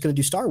thought he was going to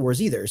do Star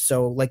Wars either.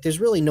 So there's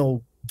really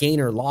no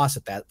gain or loss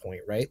at that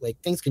point, right?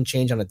 Things can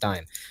change on a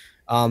dime.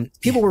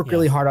 People work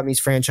really hard on these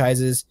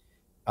franchises.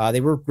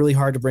 They work really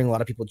hard to bring a lot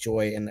of people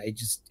joy, and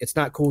it's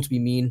not cool to be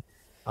mean.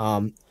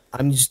 I'm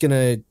just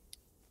gonna,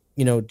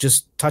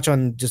 just touch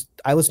on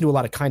I listen to a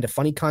lot of kind of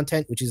funny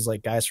content, which is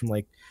guys from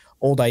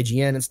old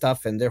IGN and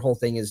stuff, and their whole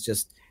thing is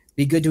just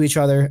be good to each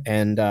other.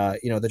 And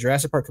the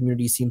Jurassic Park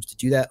community seems to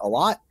do that a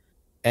lot.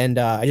 And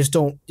I just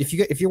don't. If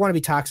you want to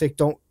be toxic,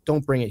 don't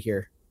bring it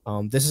here.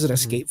 This is an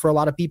escape for a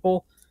lot of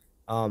people.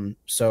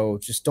 So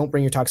just don't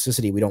bring your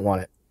toxicity. We don't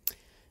want it.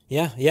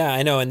 Yeah,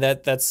 I know, and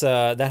that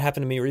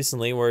happened to me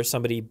recently, where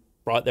somebody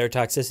brought their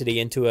toxicity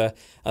into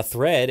a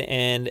thread,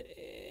 and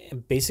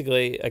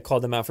basically I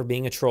called them out for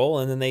being a troll,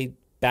 and then they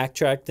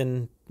backtracked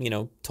and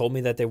told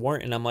me that they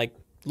weren't, and I'm like,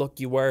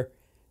 look, you were.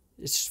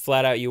 It's just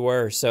flat out you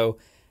were. So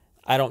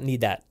I don't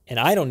need that, and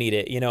I don't need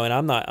it, and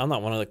I'm not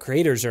one of the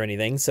creators or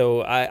anything,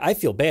 so I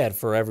feel bad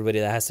for everybody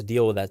that has to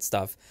deal with that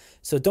stuff.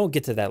 So don't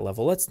get to that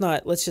level. Let's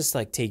just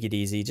take it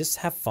easy, just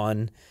have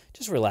fun,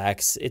 just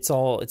relax. It's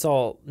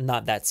all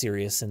not that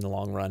serious in the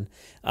long run.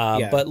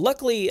 But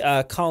luckily,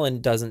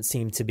 Colin doesn't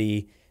seem to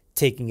be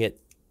taking it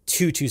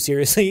too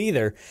seriously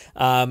either.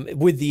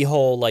 With the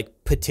whole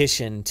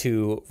petition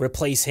to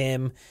replace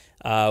him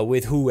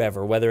with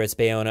whoever, whether it's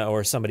Bayona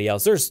or somebody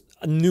else. There's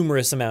a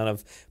numerous amount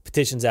of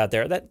petitions out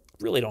there that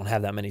really don't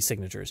have that many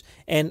signatures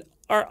and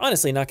are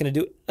honestly not going to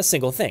do a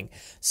single thing.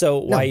 So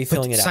why are you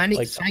filling it out?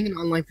 Signing an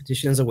online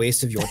petition is a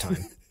waste of your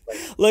time.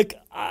 Look,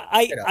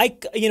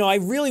 I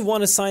really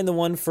want to sign the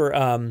one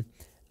for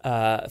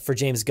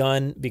James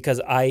Gunn,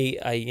 because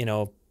I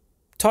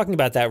talking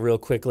about that real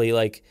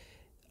quickly,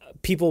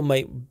 people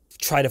might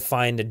try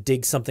to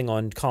dig something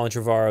on Colin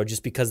Trevorrow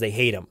just because they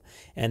hate him.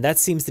 And that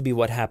seems to be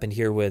what happened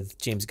here with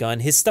James Gunn.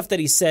 His stuff that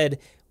he said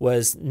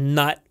was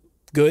not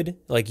good.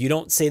 You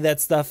don't say that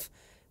stuff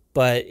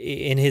But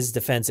in his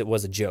defense, it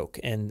was a joke.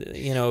 And,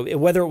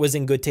 whether it was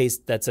in good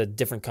taste, that's a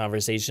different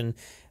conversation.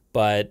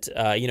 But,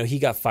 he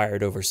got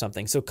fired over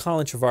something. So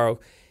Colin Trevorrow,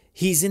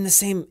 he's in the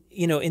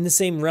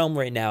same realm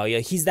right now. Yeah,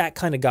 he's that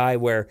kind of guy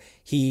where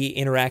he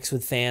interacts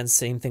with fans.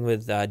 Same thing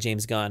with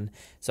James Gunn.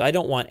 So I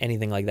don't want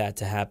anything like that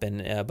to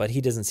happen. But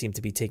he doesn't seem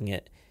to be taking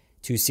it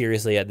too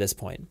seriously at this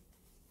point.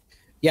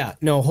 Yeah,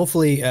 no,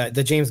 hopefully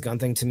the James Gunn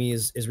thing to me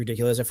is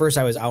ridiculous. At first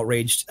I was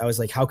outraged. I was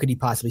like, how could he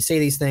possibly say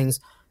these things?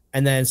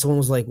 And then someone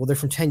was like, well, they're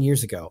from 10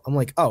 years ago. I'm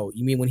like, oh,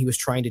 you mean when he was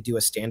trying to do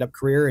a stand-up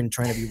career and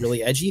trying to be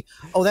really edgy?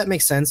 Oh, that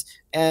makes sense.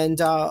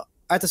 And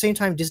at the same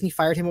time, Disney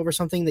fired him over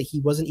something that he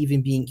wasn't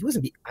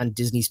on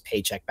Disney's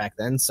paycheck back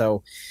then.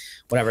 So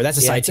whatever, that's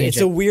a side tangent.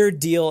 It's a weird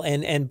deal.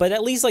 But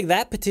at least like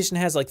that petition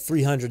has like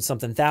 300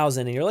 something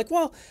thousand. And you're like,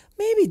 well,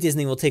 maybe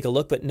Disney will take a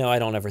look. But no, I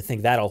don't ever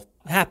think that'll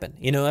happen.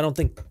 I don't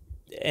think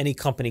any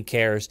company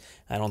cares.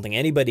 I don't think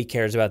anybody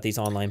cares about these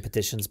online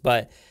petitions.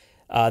 But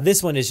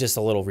this one is just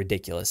a little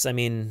ridiculous. I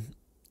mean,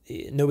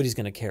 nobody's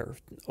going to care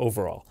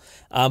overall.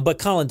 But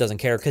Colin doesn't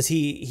care because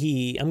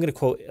I'm going to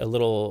quote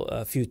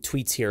a few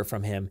tweets here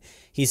from him.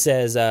 He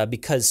says,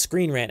 because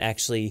Screen Rant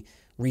actually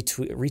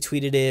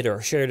retweeted it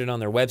or shared it on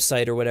their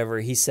website or whatever,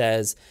 he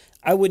says,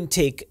 I wouldn't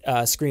take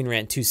Screen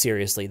Rant too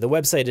seriously. The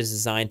website is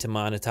designed to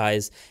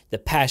monetize the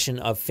passion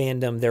of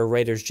fandom. Their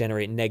writers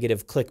generate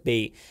negative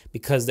clickbait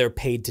because they're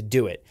paid to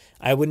do it.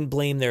 I wouldn't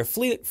blame their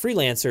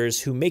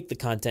freelancers who make the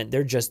content.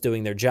 They're just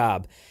doing their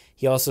job.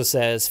 He also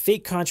says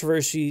fake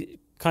controversies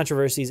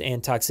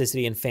and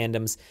toxicity in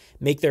fandoms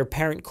make their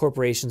parent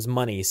corporations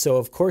money. So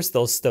of course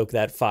they'll stoke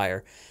that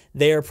fire.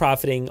 They are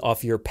profiting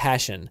off your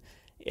passion.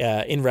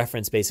 In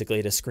reference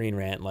basically to Screen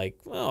Rant, like,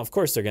 well, of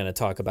course they're going to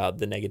talk about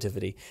the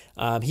negativity.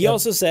 He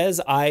also says,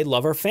 I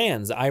love our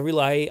fans. I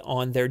rely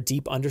on their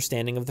deep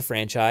understanding of the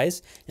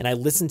franchise, and I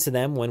listen to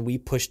them when we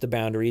push the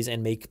boundaries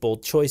and make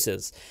bold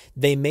choices.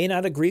 They may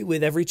not agree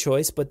with every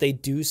choice, but they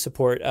do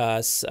support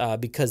us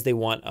because they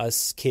want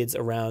us kids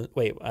around.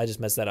 Wait, I just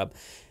messed that up.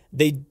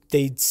 They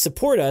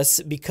support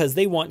us because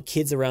they want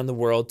kids around the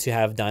world to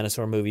have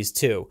dinosaur movies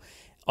too.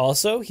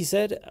 Also, he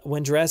said,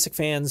 when Jurassic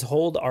fans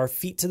hold our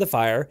feet to the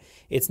fire,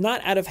 it's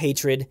not out of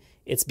hatred,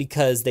 it's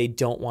because they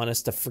don't want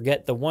us to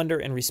forget the wonder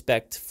and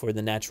respect for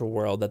the natural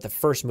world that the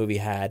first movie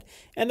had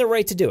and the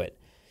right to do it.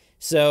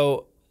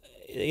 So,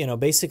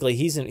 basically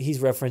he's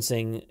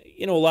referencing,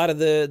 a lot of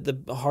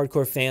the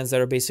hardcore fans that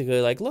are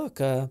basically like, look,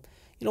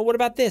 what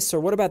about this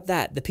or what about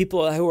that? The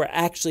people who are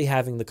actually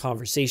having the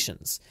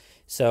conversations.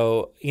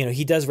 So,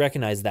 he does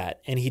recognize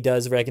that, and he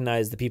does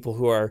recognize the people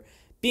who are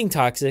being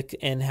toxic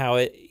and how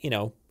it,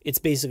 it's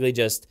basically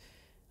just,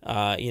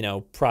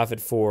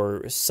 profit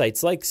for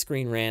sites like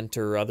Screen Rant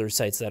or other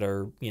sites that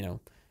are,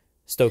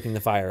 stoking the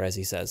fire, as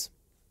he says.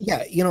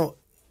 Yeah.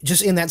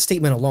 Just in that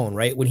statement alone,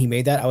 right? When he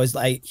made that, I was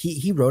like,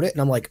 he wrote it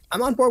and I'm like,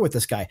 I'm on board with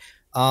this guy.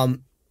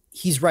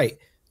 He's right.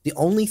 The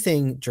only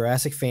thing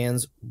Jurassic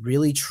fans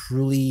really,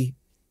 truly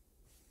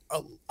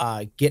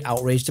get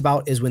outraged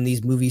about is when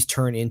these movies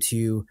turn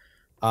into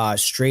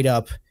straight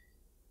up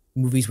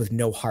movies with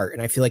no heart.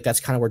 And I feel like that's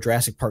kind of where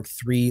Jurassic Park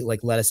 3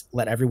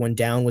 let everyone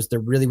down. Was there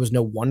really was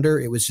no wonder.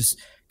 It was just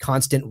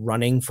constant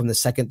running from the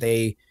second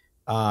they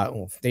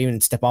didn't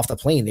even step off the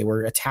plane. They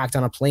were attacked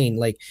on a plane.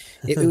 Like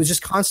it was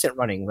just constant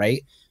running,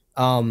 right?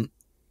 And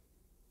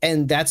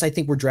that's, I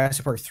think, where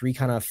Jurassic Park 3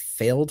 kind of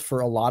failed for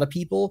a lot of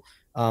people,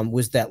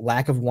 was that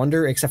lack of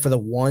wonder, except for the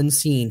one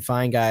scene.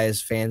 Fine, guys,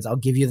 fans, I'll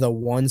give you the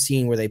one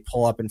scene where they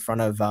pull up in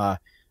front of a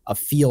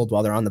field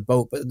while they're on the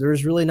boat, but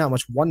there's really not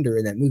much wonder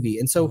in that movie.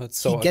 And so,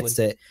 he gets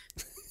it.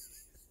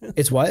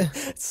 It's what?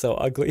 It's so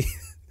ugly.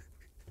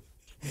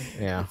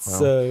 Yeah. Well,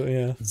 so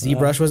yeah.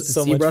 ZBrush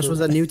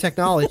was a new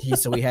technology,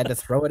 so we had to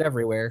throw it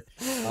everywhere.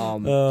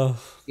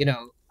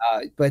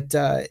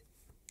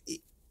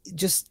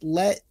 Just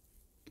let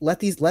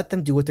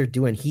them do what they're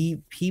doing.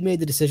 He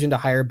made the decision to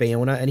hire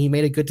Bayona, and he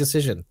made a good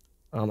decision.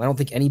 I don't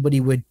think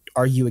anybody would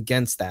argue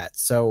against that.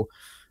 So,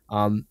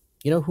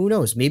 who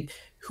knows?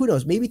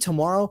 Maybe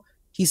tomorrow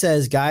he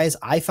says, guys,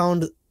 I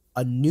found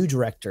a new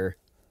director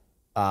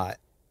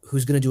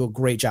who's going to do a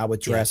great job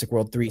with Jurassic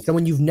World 3.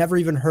 Someone you've never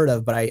even heard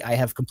of, but I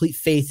have complete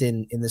faith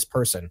in this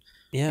person.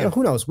 Yeah.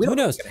 Who knows? We don't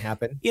know what's going to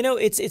happen.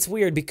 It's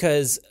weird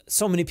because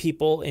so many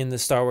people in the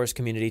Star Wars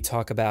community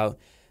talk about,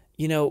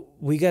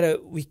 we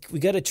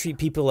gotta treat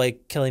people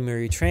like Kelly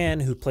Marie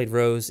Tran, who played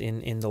Rose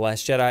in The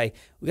Last Jedi.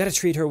 We gotta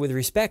treat her with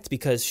respect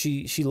because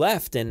she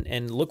left,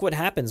 and look what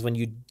happens when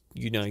you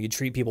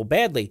treat people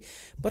badly.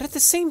 But at the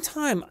same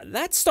time,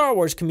 that Star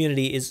Wars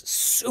community is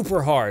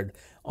super hard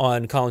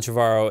on Colin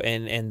Trevorrow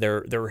and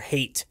their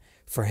hate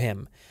for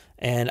him.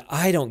 And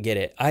I don't get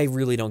it. I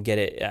really don't get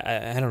it.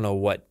 I don't know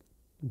what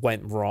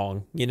went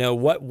wrong.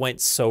 What went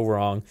so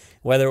wrong,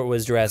 whether it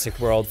was Jurassic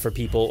World for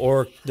people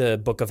or the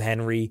Book of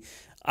Henry.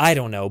 I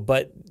don't know,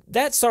 but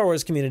that Star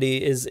Wars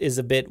community is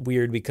a bit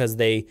weird because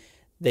they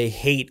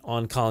hate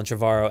on Colin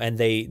Trevorrow, and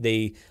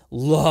they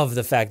love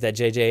the fact that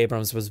J.J.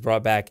 Abrams was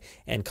brought back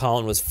and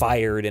Colin was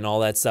fired and all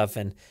that stuff,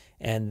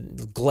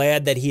 and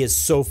glad that he is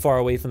so far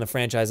away from the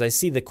franchise. I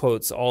see the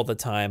quotes all the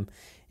time,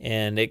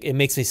 and it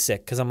makes me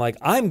sick because I'm like,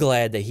 I'm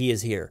glad that he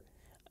is here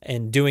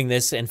and doing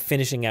this and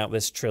finishing out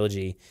this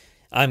trilogy.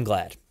 I'm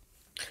glad.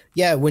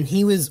 Yeah, when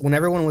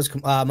everyone was,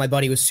 my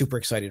buddy was super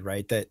excited,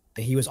 right, that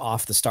he was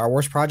off the Star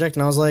Wars project,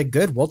 and I was like,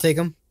 good, we'll take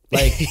him.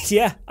 Like,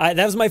 yeah,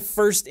 that was my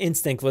first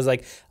instinct, was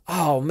like,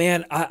 oh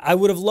man, I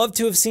would have loved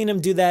to have seen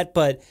him do that,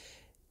 but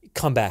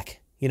come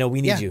back. We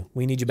need you.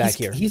 We need you back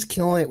here. He's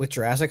killing it with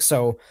Jurassic,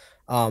 so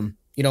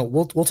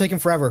we'll take him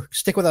forever.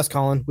 Stick with us,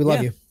 Colin. We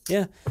love you.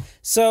 Yeah.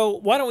 So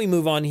why don't we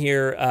move on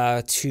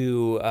here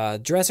to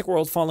Jurassic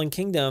World: Fallen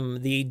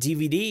Kingdom? The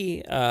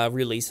DVD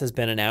release has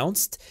been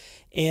announced.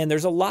 And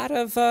there's a lot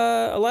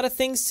of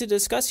things to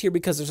discuss here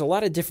because there's a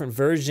lot of different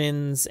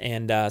versions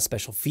and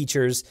special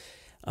features.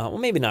 Well,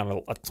 maybe not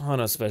a ton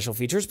of special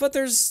features, but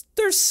there's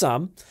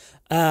some.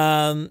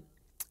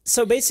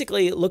 So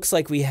basically, it looks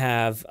like we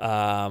have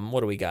what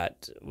do we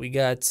got? We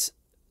got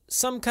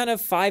some kind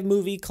of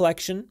 5-movie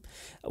collection.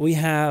 We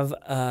have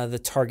the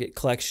Target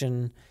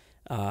collection,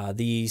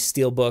 the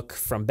Steelbook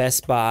from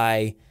Best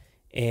Buy,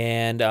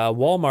 and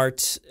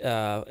Walmart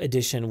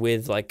edition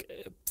with like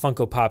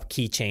Funko Pop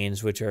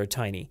keychains, which are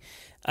tiny.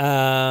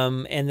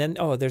 And then,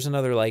 there's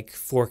another like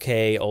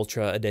 4K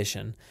Ultra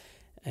edition.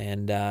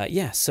 And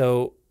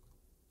so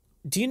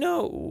do you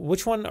know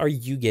which one are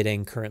you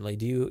getting currently?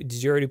 Did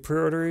you already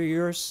pre-order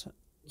yours?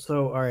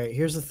 So, all right,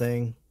 here's the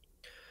thing.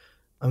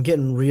 I'm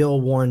getting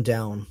real worn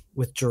down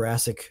with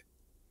Jurassic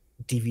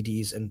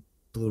DVDs and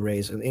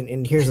Blu-rays.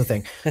 And here's the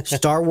thing.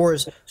 Star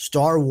Wars,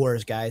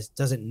 guys,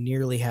 doesn't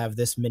nearly have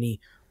this many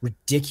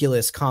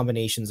ridiculous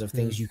combinations of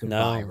things you can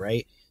buy,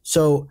 right?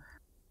 So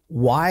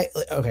why?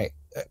 Okay,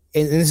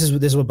 and this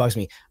is what bugs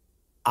me.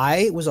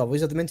 I was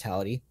always of the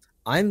mentality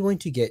I'm going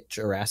to get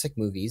Jurassic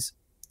movies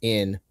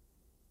in.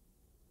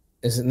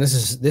 And this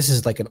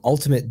is like an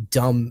ultimate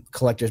dumb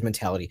collector's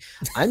mentality.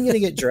 I'm going to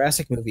get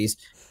Jurassic movies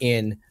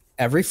in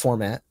every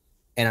format,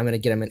 and I'm going to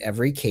get them in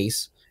every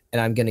case, and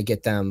I'm going to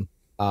get them,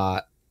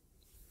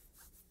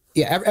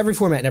 every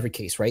format in every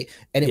case, right?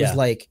 And it was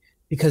like,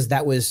 because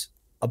that was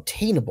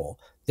obtainable.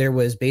 There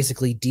was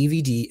basically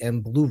DVD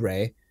and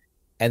Blu-ray,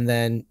 and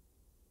then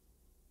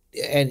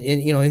in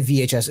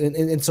VHS,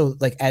 and so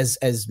like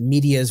as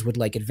medias would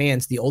like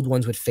advance, the old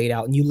ones would fade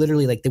out, and you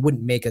literally like they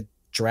wouldn't make a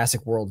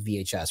Jurassic World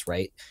VHS,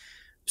 right?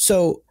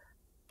 So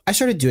I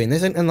started doing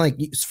this, and like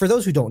for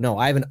those who don't know,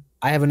 I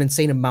have an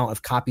insane amount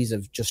of copies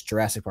of just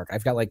Jurassic Park.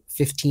 I've got like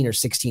 15 or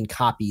 16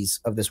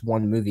 copies of this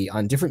one movie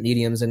on different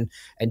mediums and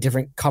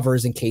different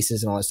covers and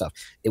cases and all that stuff.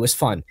 It was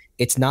fun.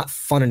 It's not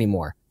fun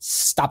anymore.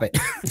 Stop it.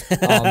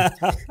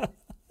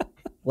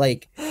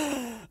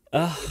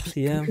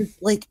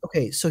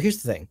 Okay, so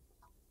here's the thing.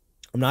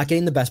 I'm not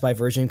getting the Best Buy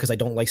version because I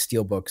don't like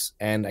steelbooks,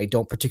 and I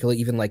don't particularly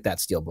even like that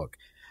steelbook.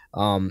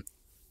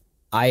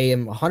 I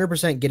am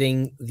 100%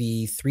 getting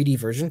the 3D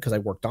version because I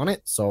worked on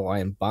it, so I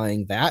am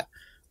buying that.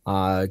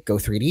 Go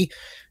 3D,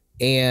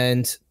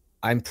 and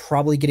I'm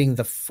probably getting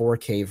the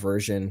 4K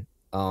version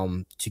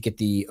to get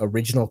the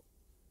original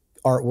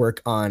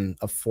artwork on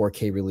a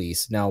 4K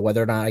release. Now,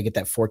 whether or not I get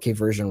that 4K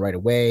version right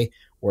away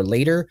or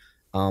later,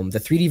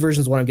 the 3D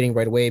version is what I'm getting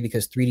right away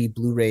because 3D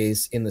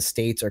Blu-rays in the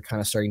States are kind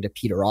of starting to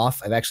peter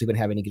off. I've actually been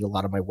having to get a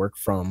lot of my work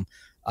from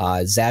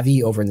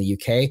Zavvi over in the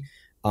UK.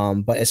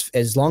 But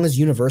as long as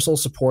Universal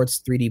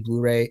supports 3D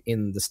Blu-ray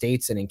in the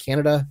States and in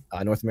Canada,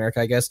 North America,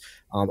 I guess,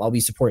 I'll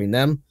be supporting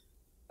them.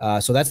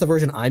 So that's the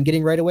version I'm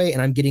getting right away,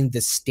 and I'm getting the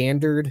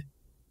standard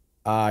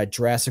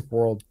Jurassic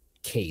World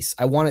case.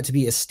 I want it to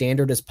be as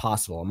standard as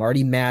possible. I'm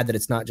already mad that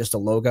it's not just a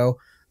logo,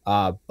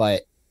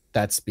 but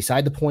that's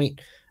beside the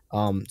point.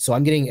 So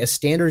I'm getting as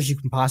standard as you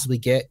can possibly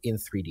get in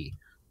 3D.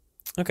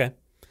 Okay.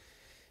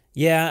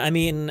 Yeah, I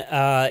mean,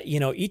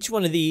 each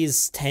one of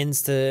these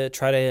tends to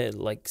try to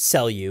like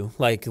sell you.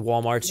 Like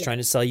Walmart's trying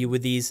to sell you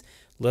with these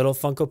little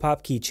Funko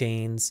Pop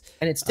keychains,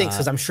 and it stinks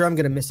because I'm sure I'm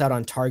going to miss out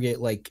on Target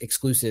like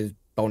exclusive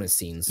bonus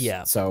scenes.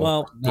 Yeah.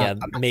 So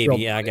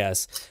maybe I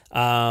guess.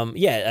 I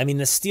mean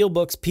the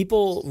steelbooks.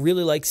 People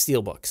really like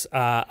steelbooks.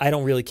 I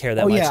don't really care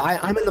that much. Yeah,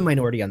 I'm in the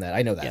minority on that.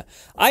 I know that. Yeah,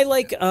 I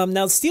like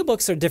now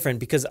steelbooks are different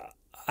because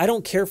I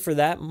don't care for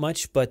that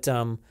much, but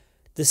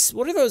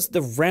what are those?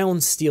 The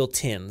round steel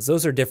tins.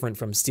 Those are different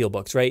from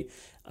steelbooks, right?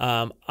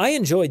 I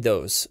enjoyed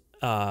those.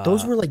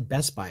 Those were like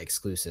Best Buy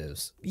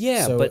exclusives.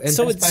 Yeah, so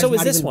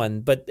is this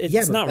one, but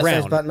it's not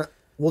round.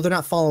 They're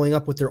not following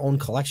up with their own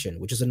collection,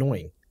 which is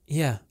annoying.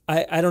 Yeah,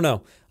 I don't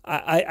know.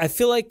 I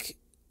feel like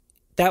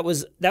that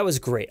was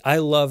great. I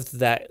loved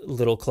that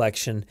little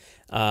collection.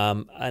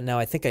 Now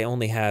I think I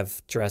only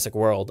have Jurassic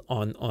World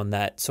on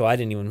that, so I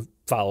didn't even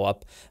follow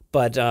up.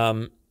 But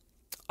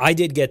I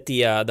did get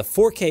the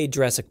 4K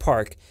Jurassic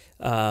Park,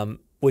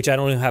 which I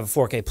don't even have a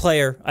 4K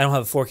player. I don't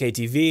have a 4K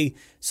TV,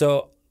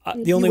 so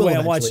the only way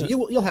I'm watching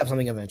you'll have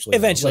something eventually.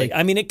 Eventually,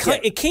 I mean,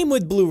 it came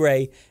with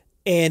Blu-ray,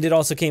 and it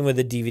also came with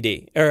a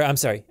DVD. Or I'm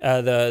sorry,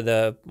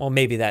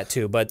 maybe that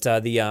too, but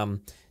the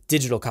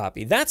digital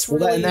copy. That's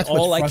really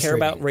all I care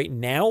about right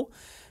now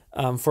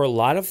for a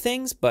lot of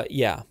things. But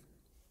yeah,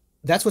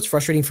 that's what's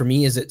frustrating for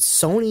me is that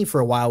Sony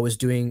for a while was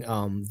doing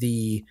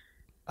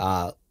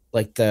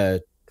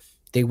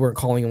they weren't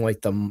calling them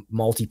like the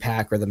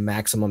multi-pack or the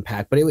maximum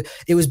pack, but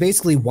it was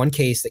basically one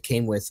case that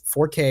came with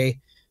 4K,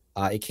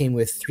 it came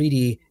with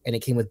 3D, and it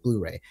came with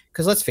Blu-ray.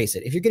 Because let's face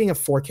it, if you're getting a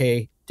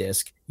 4K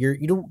disc,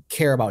 you don't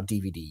care about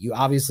DVD. You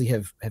obviously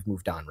have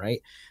moved on,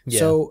 right? Yeah.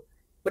 So,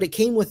 but it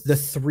came with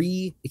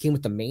it came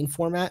with the main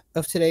format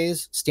of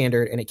today's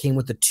standard, and it came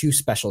with the 2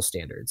 special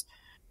standards.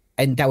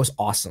 And that was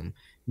awesome.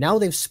 Now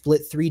they've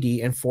split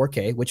 3D and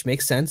 4K, which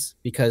makes sense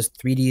because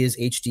 3D is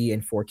HD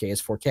and 4K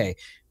is 4K.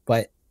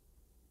 But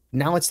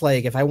now it's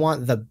like, if I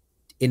want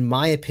in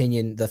my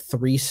opinion, the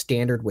 3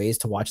 standard ways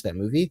to watch that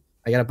movie,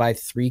 I got to buy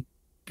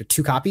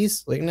 2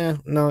 copies. Like, no,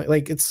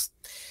 like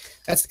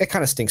that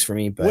kind of stinks for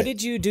me. But what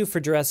did you do for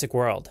Jurassic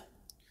World?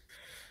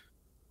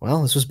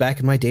 Well, this was back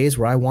in my days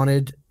where I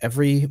wanted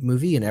every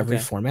movie in every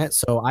format.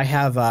 So I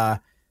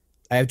have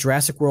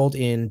Jurassic World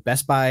in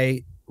Best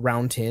Buy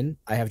round tin.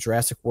 I have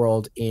Jurassic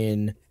World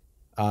in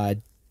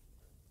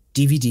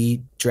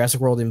DVD,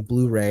 Jurassic World in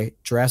Blu-ray,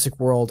 Jurassic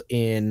World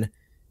in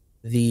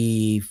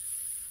I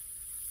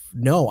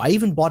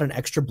even bought an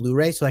extra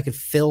Blu-ray so I could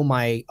fill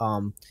my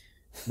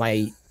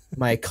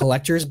my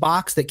collector's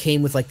box that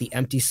came with like the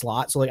empty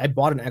slot. So like I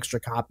bought an extra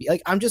copy.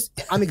 Like I'm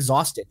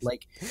exhausted.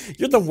 Like,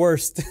 you're the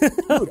worst.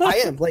 Dude, I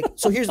am. Like,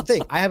 so here's the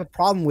thing. I have a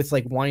problem with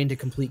like wanting to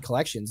complete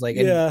collections. Like,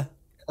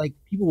 like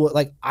people will,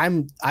 like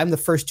I'm the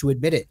first to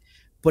admit it,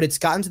 but it's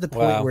gotten to the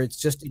point where it's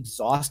just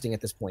exhausting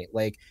at this point.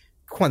 Like,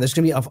 come on, there's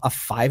gonna be a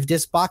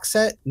 5-disc box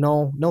set.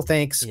 No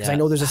thanks. Because I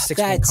know there's a 6th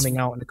one coming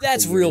out.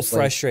 That's real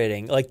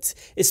frustrating. Like,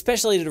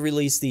 especially to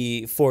release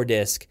the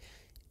 4-disc.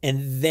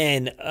 And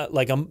then,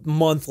 like a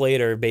month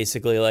later,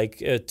 basically,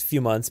 like a few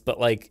months, but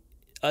like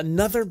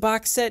another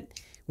box set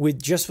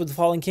with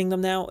Fallen Kingdom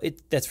now,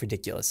 that's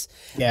ridiculous.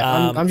 Yeah,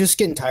 I'm just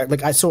getting tired.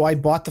 Like, I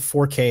bought the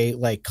 4K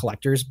like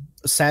collector's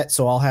set,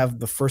 so I'll have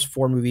the first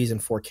 4 movies in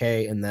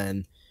 4K, and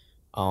then,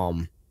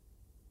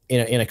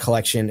 in a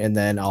collection, and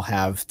then I'll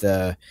have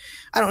I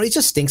don't know. It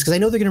just stinks because I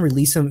know they're going to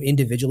release them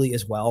individually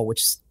as well,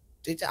 which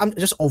I'm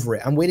just over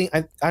it. I'm waiting.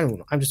 I don't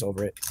know. I'm just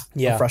over it.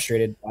 Yeah, I'm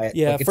frustrated by it.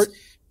 Yeah, like,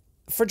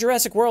 for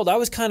Jurassic World, I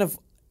was kind of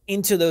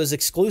into those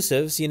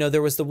exclusives. You know,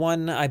 there was the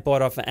one I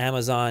bought off of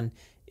Amazon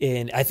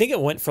I think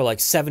it went for like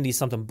 70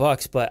 something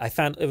bucks, but I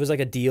found it was like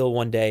a deal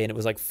one day and it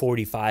was like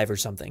 45 or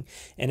something.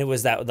 And it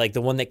was that, like,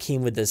 the one that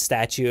came with the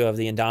statue of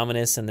the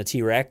Indominus and the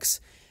T-Rex.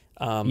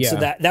 So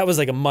that was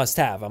like a must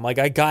have. I'm like,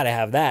 I got to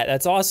have that.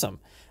 That's awesome.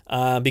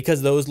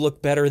 Because those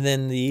look better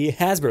than the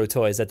Hasbro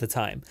toys at the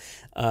time.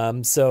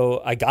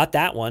 So I got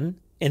that one.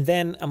 And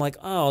then I'm like,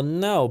 oh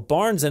no,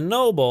 Barnes and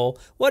Noble,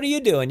 what are you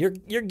doing?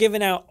 You're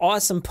giving out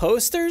awesome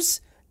posters?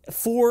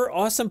 4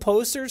 awesome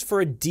posters for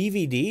a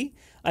DVD?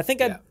 I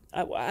think I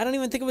don't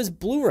even think it was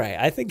Blu-ray.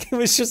 I think it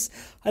was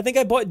I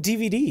bought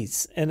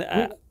DVDs. And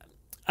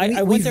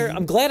I went there.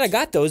 I'm glad I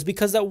got those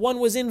because that one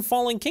was in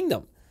Fallen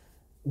Kingdom.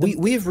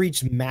 We have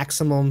reached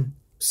maximum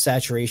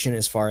saturation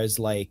as far as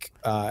like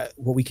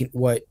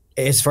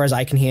as far as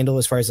I can handle,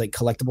 as far as like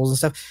collectibles and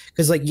stuff.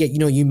 Because like,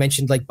 you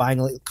mentioned like buying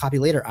a copy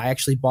later. I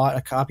actually bought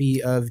a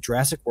copy of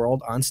Jurassic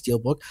World on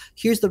Steelbook.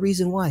 Here's the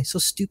reason why. So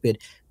stupid.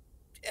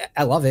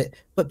 I love it,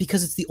 but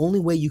because it's the only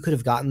way you could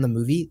have gotten the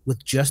movie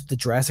with just the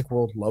Jurassic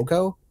World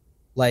logo.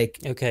 Like,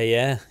 okay,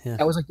 yeah.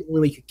 That was like the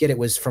only way you could get it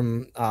was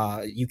from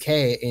UK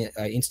in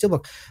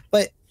Steelbook.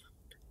 But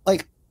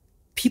like,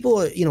 people,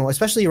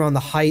 especially around the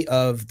height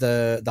of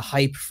the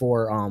hype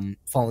for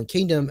Fallen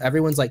Kingdom,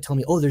 everyone's like telling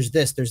me, oh, there's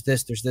this.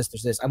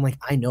 I'm like,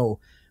 I know.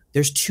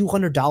 There's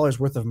 $200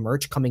 worth of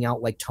merch coming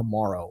out like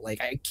tomorrow.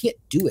 Like, I can't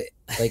do it.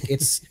 Like,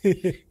 it's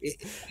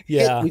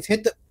we've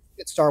hit the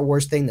Star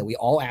Wars thing that we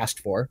all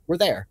asked for. We're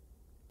there,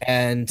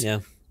 and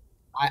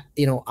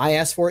I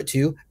asked for it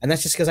too, and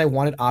that's just because I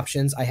wanted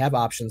options. I have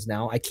options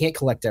now. I can't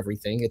collect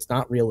everything. It's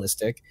not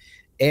realistic,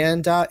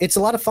 and it's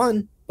a lot of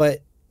fun. But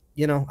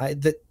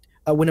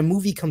when a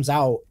movie comes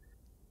out,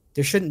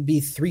 there shouldn't be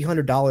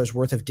 $300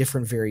 worth of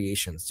different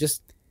variations.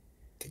 Just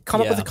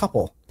come up with a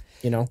couple.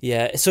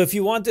 Yeah. So if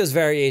you want those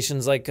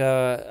variations, like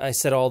I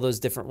said, all those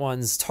different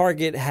ones,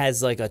 Target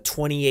has like a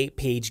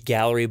 28-page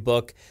gallery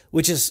book,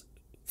 which is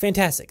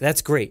fantastic.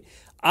 That's great.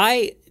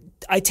 I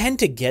tend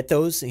to get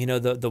those,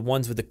 the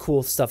ones with the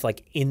cool stuff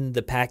like in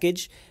the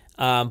package.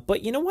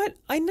 But you know what?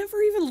 I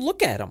never even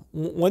look at them.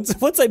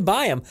 Once I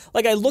buy them,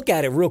 like I look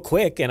at it real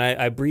quick and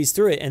I breeze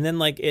through it, and then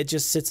like it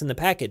just sits in the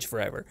package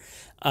forever.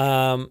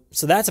 So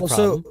that's a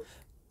problem. So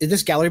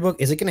this gallery book,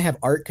 is it going to have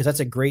art? Because that's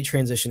a great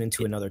transition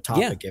into another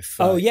topic.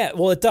 Yeah.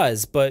 Well, it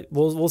does, but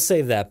we'll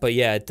save that. But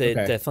yeah, it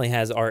definitely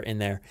has art in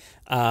there.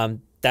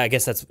 I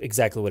guess that's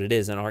exactly what it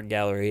is, an art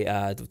gallery,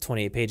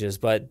 28 pages.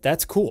 But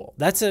that's cool.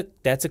 That's a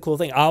cool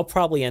thing. I'll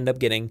probably end up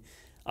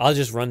I'll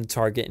just run to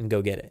Target and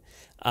go get it.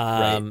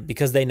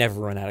 Because they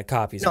never run out of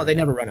copies. No, they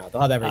never run out.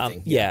 They'll have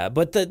everything. Yeah,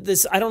 but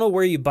this, I don't know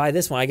where you buy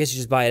this one. I guess you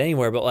just buy it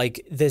anywhere. But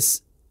like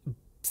this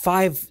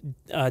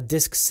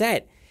 5-disc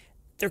set,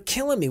 they're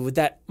killing me with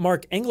that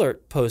Mark Englert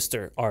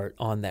poster art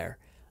on there.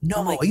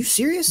 No, are you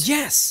serious?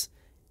 Yes,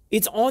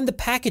 it's on the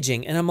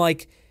packaging, and I'm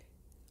like,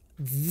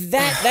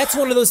 that's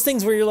one of those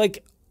things where you're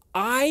like,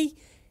 I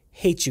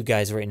hate you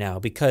guys right now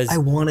because I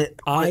want it.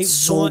 I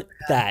want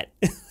that.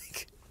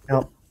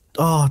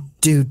 Oh,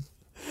 dude.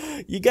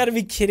 You got to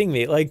be kidding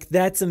me. Like,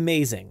 that's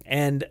amazing.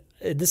 And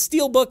the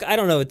Steelbook, I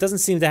don't know. It doesn't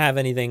seem to have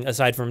anything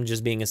aside from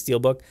just being a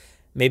Steelbook.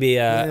 Maybe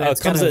it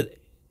comes with...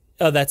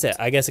 Oh, that's it.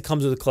 I guess it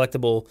comes with a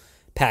collectible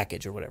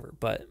package or whatever.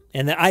 But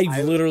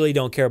I literally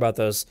don't care about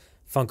those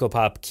Funko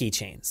Pop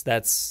keychains.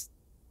 That's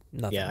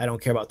nothing. Yeah, I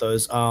don't care about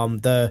those.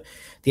 The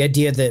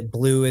idea that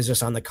blue is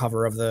just on the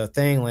cover of the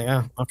thing,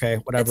 like, okay,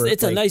 whatever.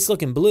 It's like, a nice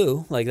looking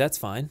blue. Like, that's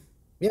fine.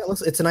 Yeah,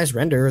 it's a nice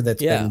render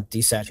that's been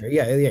desaturated.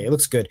 Yeah, it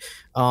looks good.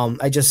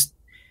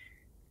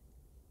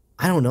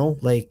 I don't know,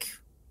 like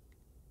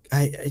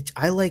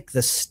I like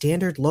the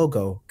standard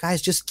logo.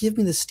 Guys, just give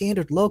me the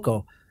standard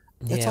logo.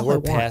 That's all we're I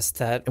want. past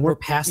that. And we're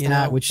past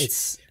that, which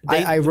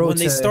I wrote when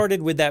they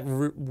started with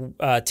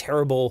that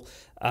terrible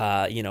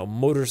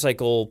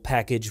motorcycle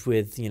package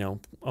with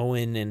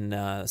Owen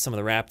and some of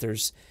the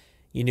Raptors.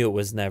 You knew it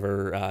was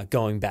never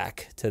going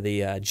back to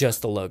the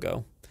just the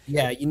logo.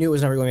 Yeah, you knew it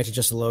was never going to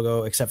just the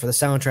logo, except for the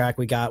soundtrack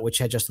we got, which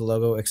had just the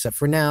logo. Except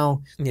for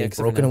now, they've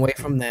broken away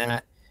from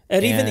that.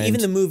 And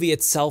even the movie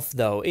itself,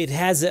 though, it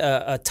has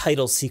a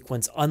title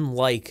sequence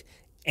unlike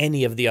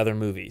any of the other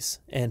movies.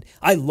 And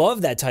I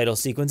love that title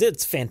sequence.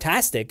 It's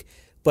fantastic,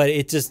 but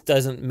it just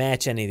doesn't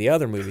match any of the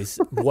other movies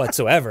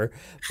whatsoever.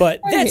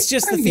 But that's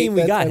just the theme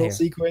we got here.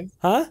 Sequence.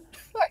 Huh?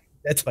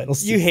 That title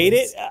sequence. You hate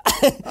it?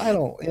 I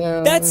don't.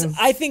 Yeah.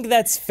 I think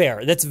that's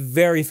fair. That's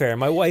very fair.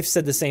 My wife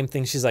said the same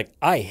thing. She's like,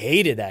 I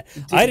hated that.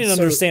 I didn't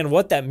understand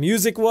what that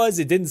music was.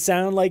 It didn't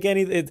sound like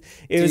anything.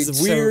 It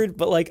was weird,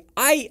 but like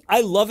I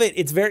love it.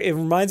 It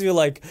reminds me of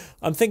like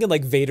I'm thinking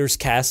like Vader's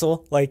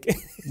castle. Like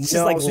it's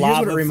just like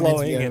lava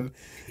flowing.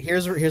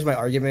 Here's my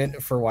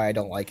argument for why I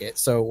don't like it.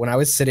 So when I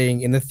was sitting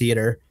in the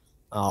theater,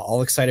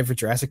 all excited for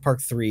Jurassic Park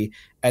 3,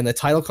 and the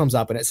title comes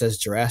up and it says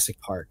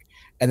Jurassic Park.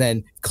 And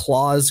then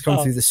claws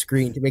come through the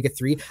screen to make it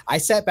 3. I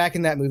sat back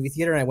in that movie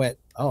theater and I went,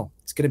 oh,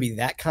 it's going to be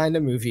that kind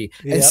of movie.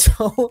 Yep. And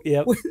so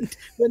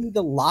when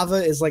the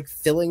lava is like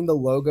filling the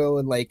logo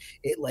and like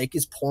it like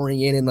is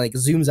pouring in and like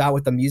zooms out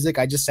with the music,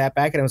 I just sat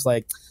back and I was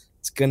like,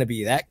 it's going to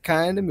be that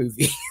kind of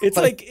movie.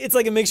 It's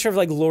like a mixture of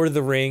like Lord of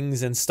the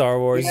Rings and Star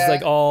Wars. Yeah. It's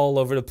like all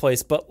over the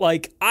place. But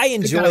like I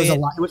enjoy it. It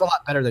was a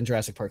lot better than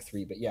Jurassic Park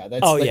 3. But yeah,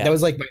 that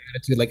was like my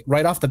attitude. Like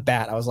right off the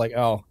bat, I was like,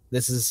 oh,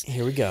 this is...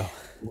 Here we go.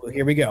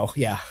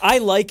 Yeah. I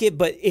like it,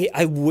 but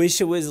I wish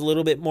it was a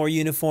little bit more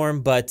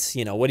uniform. But,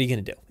 what are you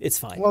going to do? It's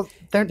fine. Well,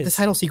 the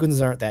title sequences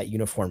aren't that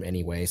uniform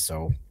anyway,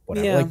 so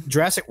whatever. Yeah. Like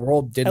Jurassic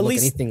World didn't look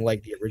anything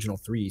like the original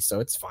 3, so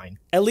it's fine.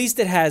 At least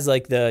it has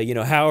like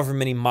the, however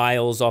many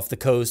miles off the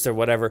coast or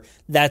whatever.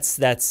 That's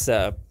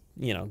good.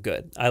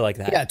 I like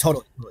that. Yeah,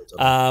 totally.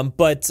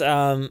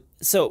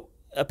 So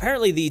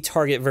apparently the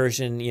Target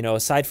version,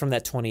 aside from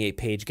that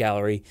 28-page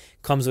gallery,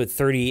 comes with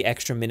 30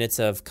 extra minutes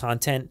of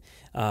content.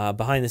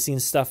 Behind the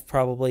scenes stuff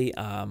probably.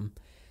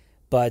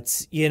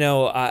 But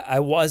I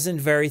wasn't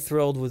very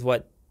thrilled with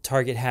what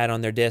Target had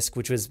on their disc,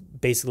 which was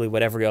basically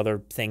what every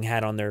other thing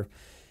had on their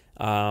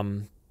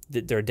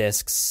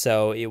discs.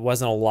 So it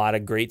wasn't a lot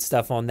of great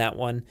stuff on that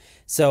one.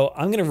 So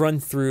I'm going to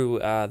run through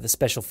the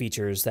special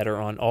features that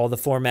are on all the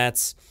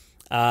formats.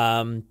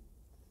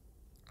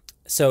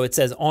 So it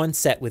says on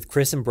set with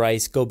Chris and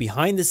Bryce, go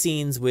behind the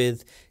scenes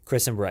with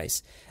Chris and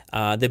Bryce.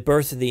 The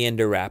birth of the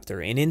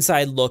Indoraptor, an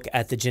inside look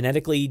at the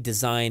genetically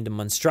designed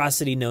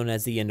monstrosity known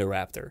as the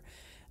Indoraptor.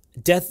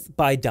 Death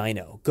by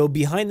Dino, go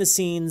behind the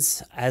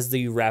scenes as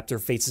the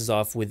raptor faces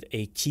off with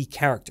a key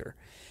character.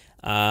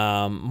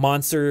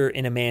 Monster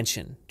in a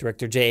Mansion,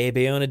 director J.A.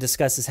 Bayona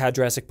discusses how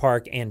Jurassic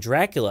Park and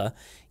Dracula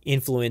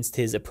influenced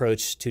his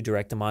approach to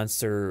direct a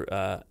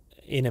monster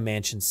in a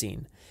mansion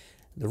scene.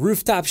 The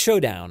Rooftop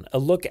Showdown, a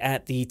look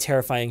at the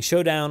terrifying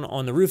showdown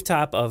on the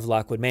rooftop of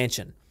Lockwood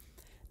Mansion.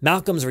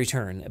 Malcolm's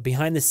Return,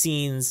 behind the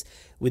scenes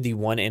with the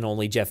one and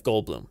only Jeff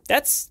Goldblum.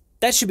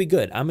 That should be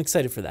good. I'm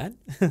excited for that.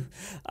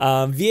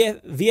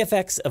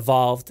 VFX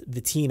Evolved,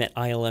 the team at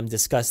ILM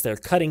discussed their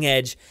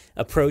cutting-edge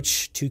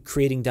approach to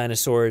creating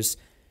dinosaurs.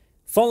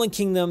 Fallen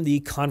Kingdom, the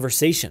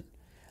conversation.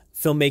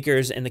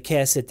 Filmmakers and the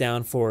cast sit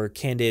down for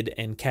candid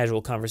and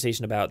casual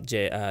conversation about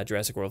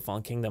Jurassic World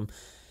Fallen Kingdom.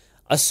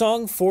 A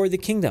Song for the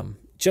Kingdom.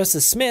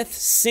 Justice Smith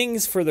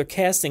sings for the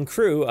cast and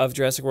crew of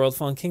Jurassic World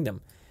Fallen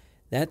Kingdom.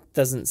 That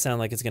doesn't sound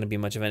like it's going to be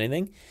much of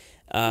anything.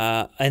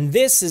 And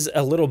this is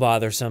a little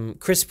bothersome.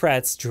 Chris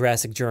Pratt's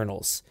Jurassic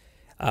Journals,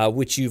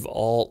 which you've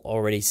all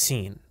already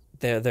seen.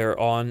 They're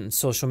on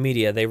social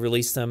media. They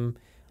released them,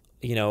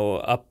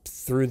 up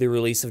through the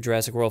release of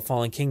Jurassic World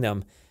Fallen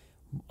Kingdom.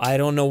 I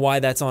don't know why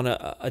that's on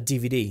a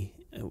DVD,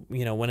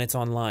 when it's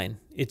online.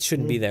 It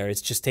shouldn't be there. It's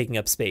just taking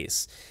up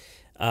space.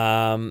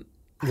 The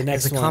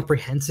next one,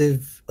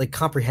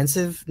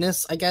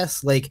 comprehensiveness, I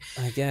guess. I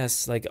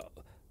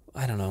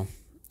don't know.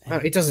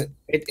 It doesn't.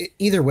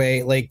 Either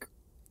way,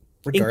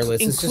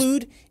 regardless,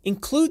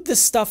 include the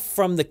stuff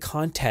from the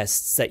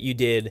contests that you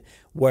did,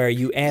 where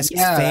you asked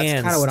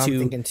fans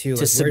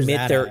to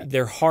submit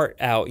their heart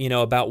out,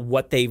 about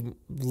what they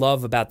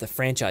love about the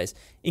franchise.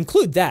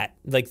 Include that.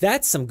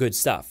 That's some good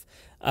stuff.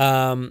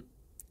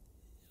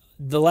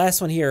 the last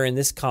one here in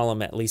this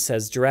column at least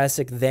says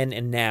Jurassic Then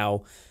and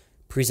Now,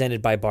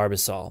 presented by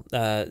Barbasol.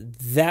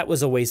 That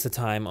was a waste of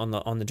time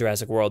on the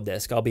Jurassic World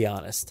disc, I'll be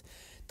honest.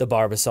 The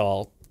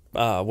Barbasol,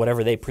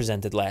 whatever they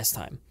presented last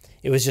time.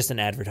 It was just an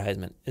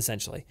advertisement,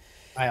 essentially.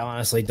 I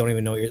honestly don't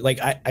even know what you're like.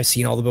 I've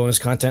seen all the bonus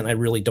content. I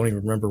really don't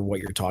even remember what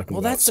you're talking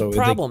about. Well, that's the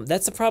problem.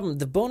 That's the problem.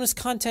 The bonus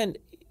content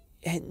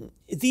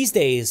these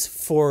days,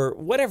 for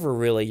whatever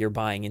really you're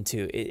buying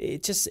into,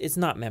 it's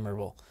not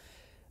memorable.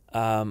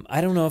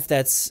 I don't know if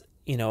that's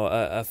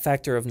a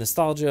factor of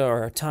nostalgia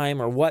or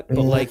time or what,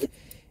 but like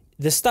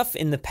the stuff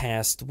in the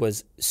past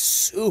was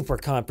super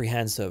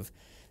comprehensive.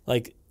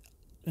 Like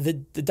the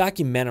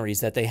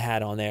documentaries that they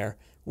had on there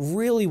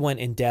really went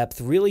in depth,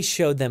 really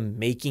showed them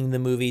making the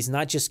movies,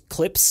 not just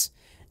clips.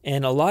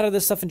 And a lot of the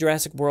stuff in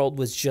Jurassic World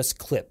was just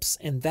clips,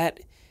 and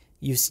that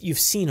you've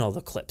seen all the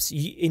clips,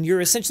 and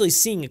you're essentially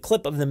seeing a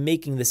clip of them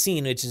making the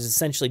scene, which is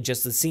essentially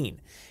just the scene.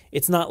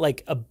 It's not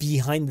like a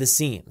behind the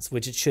scenes,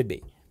 which it should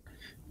be.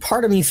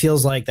 Part of me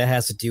feels like that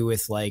has to do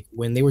with like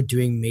when they were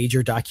doing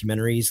major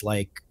documentaries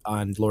like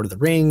on Lord of the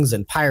Rings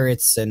and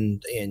Pirates,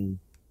 and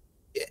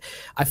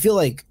I feel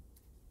like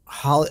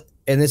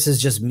and this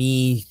is just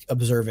me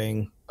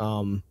observing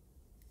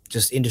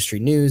just industry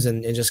news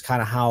and just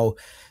kind of how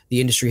the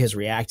industry has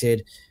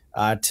reacted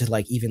to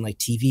like even like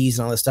TVs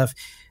and all this stuff.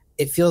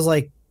 It feels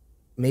like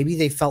maybe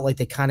they felt like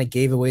they kind of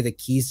gave away the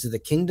keys to the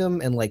kingdom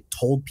and like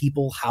told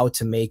people how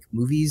to make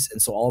movies.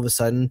 And so all of a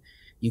sudden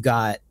you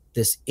got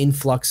this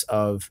influx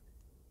of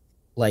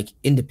like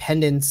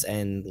independence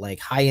and like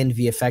high-end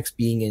VFX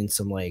being in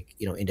some like,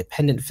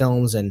 independent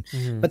films. And,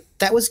 but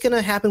that was going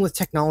to happen with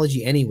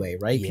technology anyway,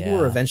 right? Yeah. People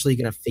were eventually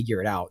going to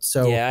figure it out.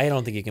 So yeah, I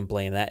don't think you can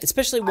blame that,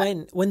 especially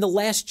when The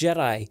Last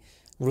Jedi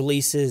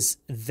releases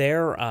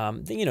their,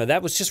 that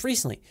was just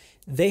recently.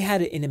 They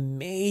had an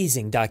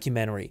amazing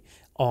documentary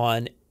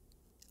on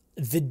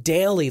the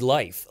daily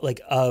life,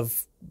 like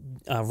of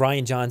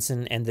Rian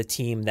Johnson and the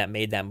team that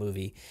made that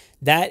movie.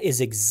 That is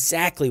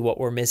exactly what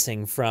we're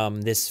missing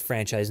from this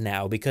franchise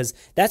now, because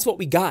that's what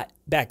we got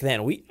back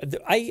then.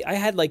 I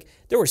had like,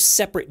 there were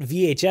separate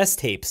VHS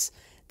tapes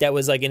that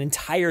was like an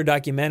entire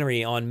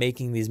documentary on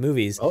making these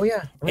movies. Oh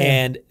yeah.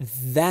 And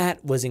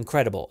that was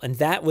incredible. And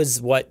that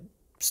was what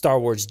Star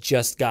Wars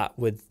just got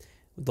with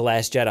The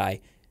Last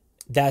Jedi.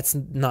 That's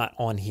not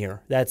on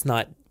here. That's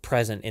not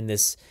present in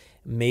this.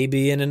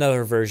 Maybe in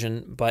another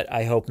version, but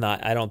I hope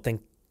not. I don't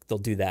think they'll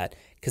do that,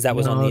 because that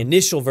was on the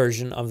initial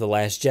version of The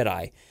Last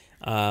Jedi.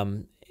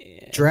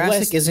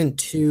 Jurassic isn't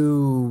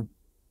too...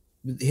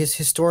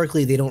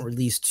 Historically, they don't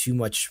release too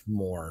much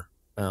more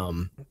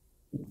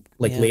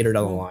later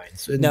down the line.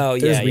 So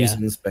there's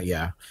reasons, but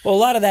yeah. Well, a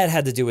lot of that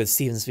had to do with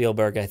Steven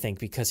Spielberg, I think,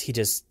 because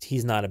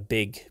he's not a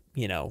big,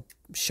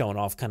 showing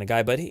off kind of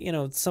guy, but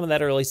some of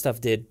that early stuff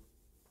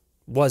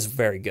was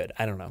very good.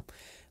 I don't know.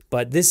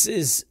 But this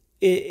is...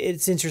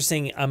 It's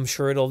interesting. I'm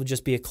sure it'll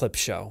just be a clip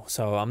show.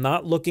 So I'm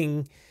not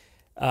looking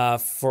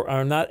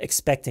I'm not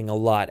expecting a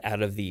lot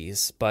out of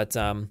these. But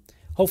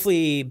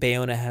hopefully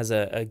Bayona has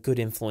a good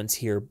influence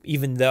here,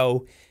 even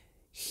though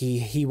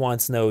he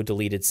wants no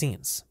deleted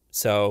scenes.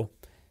 So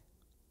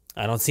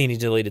I don't see any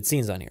deleted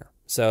scenes on here.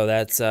 So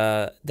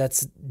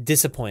that's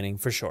disappointing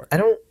for sure. I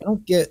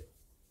don't get...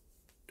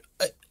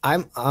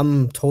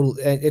 I'm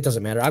totally... It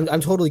doesn't matter.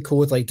 I'm totally cool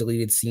with like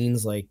deleted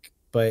scenes, like...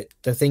 But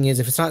the thing is,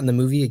 if it's not in the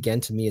movie,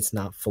 again, to me, it's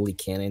not fully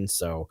canon.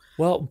 So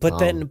but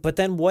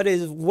then what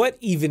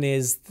even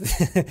is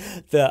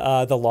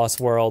the Lost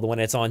World when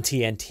it's on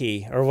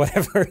TNT or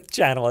whatever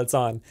channel it's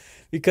on?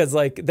 Because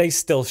like they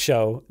still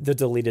show the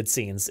deleted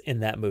scenes in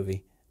that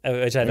movie,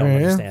 which I don't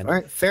understand. All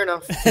right, fair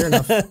enough.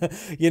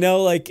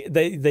 Like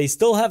they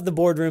still have the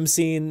boardroom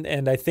scene,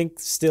 and I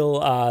think still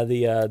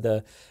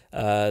the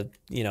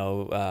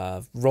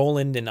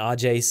Roland and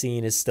Ajay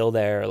scene is still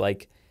there,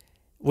 like.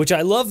 Which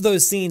I love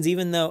those scenes,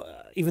 even though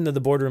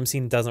the boardroom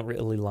scene doesn't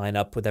really line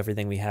up with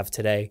everything we have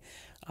today.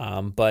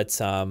 But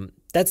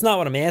that's not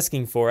what I'm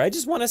asking for. I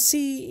just want to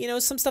see,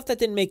 some stuff that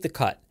didn't make the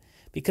cut,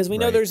 because we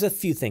know there's a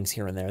few things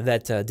here and there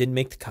that didn't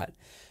make the cut.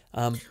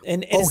 And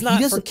it's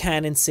not for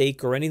canon's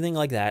sake or anything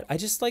like that. I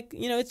just like,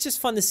 it's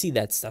just fun to see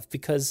that stuff,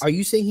 because. Are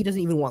you saying he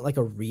doesn't even want like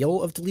a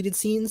reel of deleted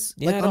scenes?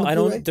 Yeah, like, I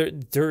don't.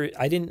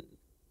 I didn't.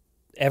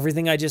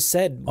 Everything I just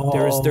said.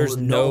 There's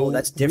no.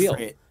 That's different.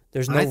 Reel.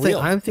 There's no reel.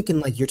 I'm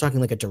thinking like you're talking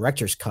like a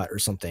director's cut or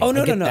something. Oh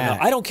no.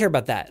 I don't care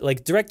about that.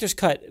 Like director's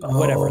cut,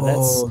 whatever.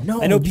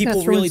 I know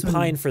people really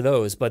pine for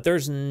those, but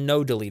there's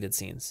no deleted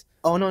scenes.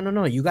 Oh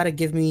no. You got to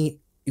give me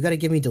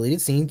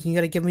deleted scenes. You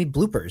got to give me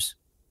bloopers.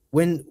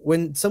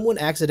 When someone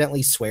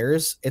accidentally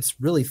swears, it's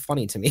really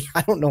funny to me.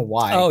 I don't know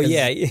why. Oh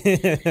yeah,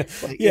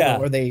 yeah.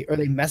 Or they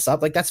mess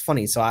up. Like that's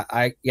funny. So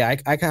I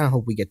kind of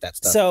hope we get that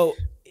stuff. So.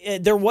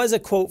 There was a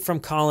quote from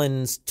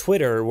Colin's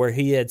Twitter where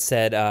he had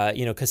said,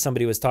 because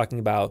somebody was talking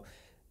about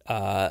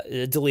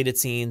deleted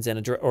scenes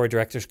or a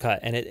director's cut,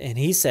 and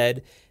he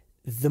said,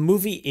 the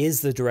movie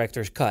is the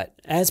director's cut.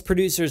 As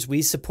producers,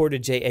 we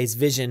supported J.A.'s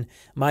vision.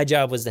 My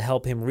job was to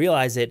help him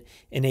realize it,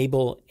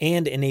 enable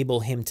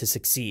him to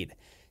succeed.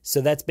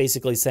 So that's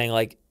basically saying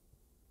like,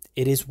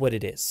 it is what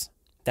it is.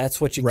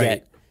 That's what you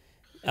Right.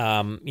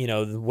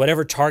 get.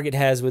 Whatever Target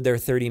has with their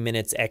 30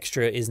 minutes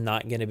extra is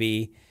not going to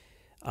be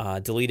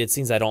deleted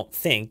scenes, I don't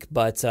think.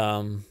 But,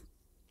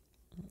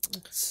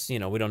 we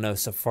don't know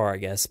so far, I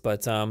guess.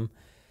 But,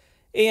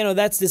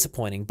 that's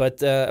disappointing.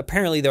 But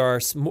apparently there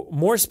are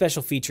more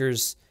special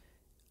features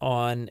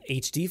on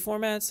HD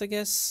formats, I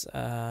guess.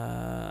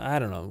 I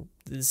don't know.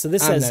 So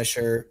this I'm says, not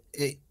sure.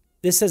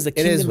 this says the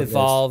kingdom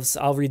evolves.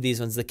 I'll read these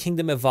ones. The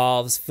kingdom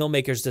evolves.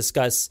 Filmmakers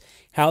discuss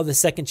how the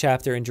second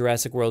chapter in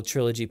Jurassic World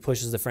trilogy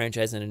pushes the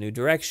franchise in a new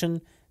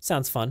direction.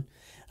 Sounds fun.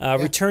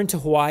 Return to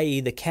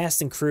Hawaii. The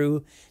cast and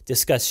crew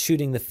discuss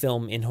shooting the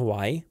film in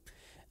Hawaii.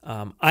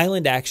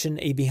 Island action,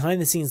 a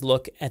behind-the-scenes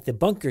look at the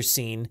bunker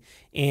scene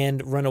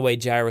and runaway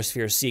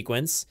gyrosphere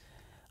sequence.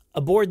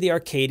 Aboard the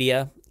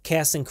Arcadia,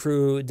 cast and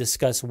crew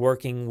discuss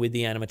working with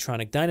the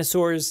animatronic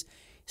dinosaurs.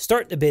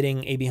 Start the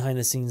bidding, a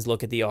behind-the-scenes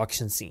look at the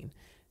auction scene.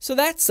 So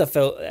that stuff,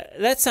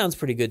 that sounds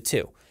pretty good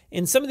too.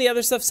 And some of the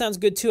other stuff sounds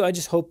good too. I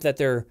just hope that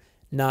they're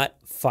not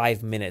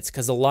 5 minutes,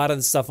 because a lot of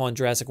the stuff on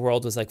Jurassic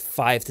World was like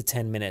 5 to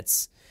 10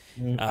 minutes.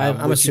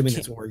 I'm assuming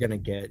that's what we're going to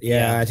get.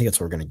 Yeah, I think that's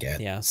what we're going to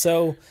get. Yeah,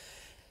 so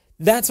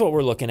that's what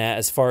we're looking at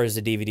as far as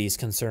the DVD is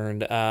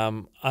concerned.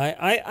 I'm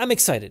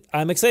excited.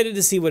 I'm excited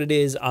to see what it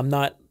is. I'm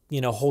not,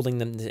 holding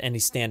them to any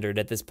standard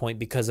at this point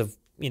because of,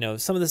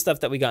 some of the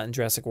stuff that we got in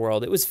Jurassic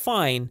World. It was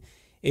fine.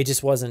 It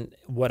just wasn't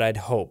what I'd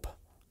hope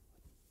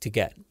to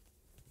get.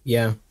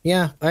 Yeah,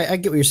 I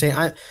get what you're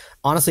saying.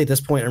 Honestly, at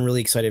this point, I'm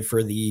really excited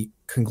for the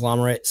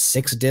conglomerate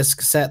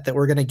 6-disc set that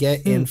we're going to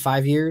get in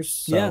 5 years.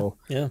 So,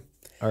 yeah,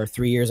 or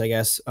 3 years, I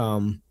guess.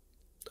 I'm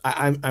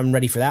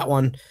ready for that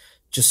one,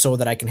 just so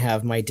that I can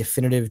have my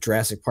definitive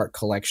Jurassic Park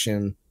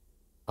collection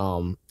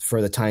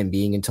for the time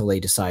being until they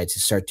decide to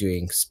start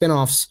doing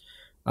spinoffs.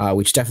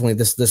 Which definitely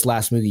this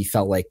last movie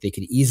felt like they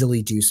could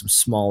easily do some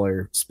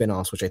smaller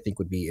spinoffs, which I think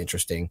would be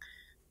interesting.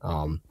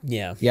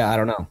 Yeah, I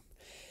don't know.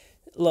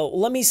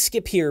 Let me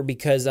skip here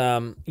because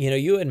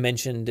you had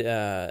mentioned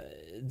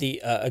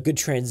a good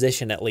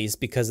transition, at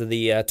least because of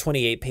the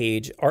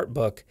 28-page art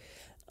book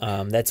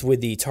that's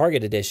with the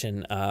Target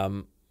edition.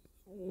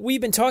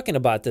 We've been talking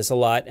about this a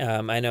lot.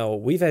 I know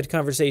we've had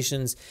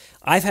conversations.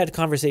 I've had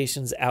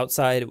conversations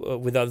outside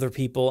with other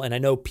people, and I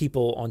know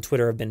people on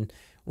Twitter have been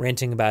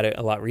ranting about it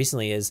a lot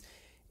recently.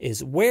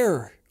 Is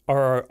where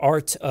are our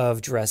Art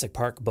of Jurassic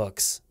Park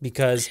books?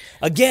 Because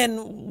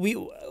again,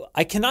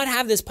 I cannot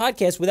have this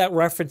podcast without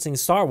referencing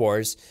Star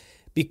Wars,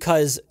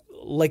 because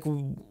like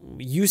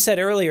you said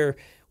earlier,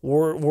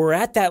 we're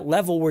at that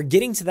level. We're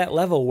getting to that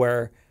level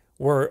where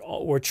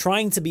we're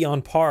trying to be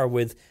on par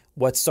with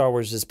what Star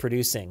Wars is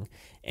producing,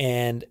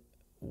 and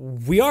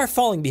we are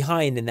falling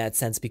behind in that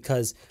sense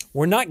because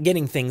we're not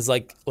getting things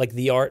like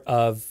the art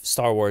of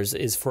Star Wars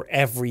is for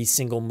every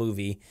single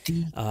movie,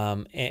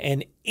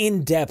 an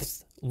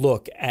in-depth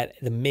look at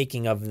the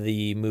making of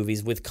the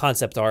movies with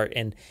concept art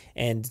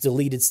and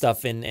deleted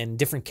stuff and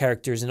different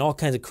characters and all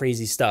kinds of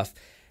crazy stuff.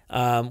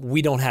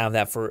 We don't have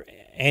that for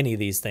any of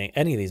these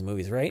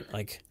movies, right?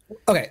 Like,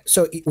 okay,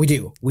 so we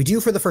do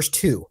for the first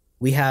two.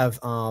 We have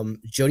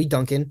Jodie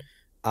Duncan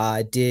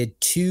did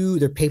 2.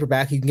 They're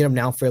paperback. You can get them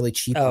now fairly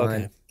cheap on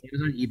Amazon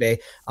and eBay.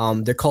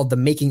 They're called The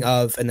Making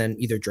of, and then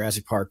either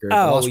Jurassic Park or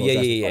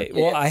yeah.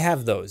 Well, I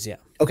have those. Yeah.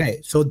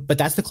 Okay, so but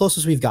that's the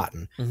closest we've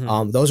gotten.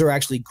 Those are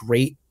actually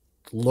great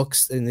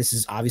looks, and this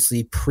is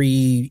obviously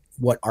pre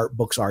what art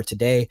books are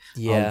today.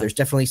 Yeah, there's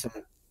definitely some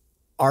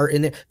art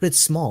in there, but it's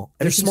small.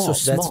 They're small.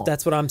 So small.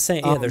 That's what I'm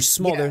saying. Yeah, they're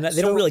small. Yeah,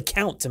 they don't really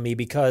count to me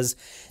because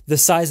the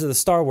size of the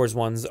Star Wars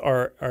ones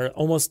are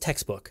almost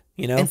textbook.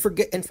 And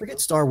forget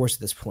Star Wars at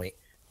this point.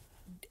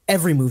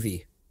 Every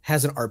movie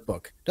has an art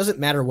book. Doesn't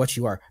matter what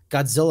you are.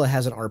 Godzilla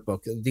has an art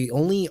book. The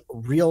only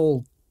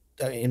real,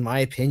 in my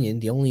opinion,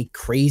 the only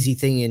crazy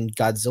thing in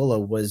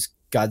Godzilla was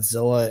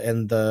Godzilla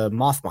and the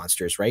Moth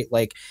monsters, right?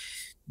 Like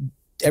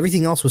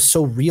everything else was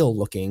so real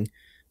looking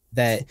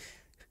that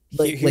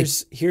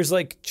here's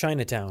like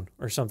Chinatown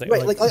or something.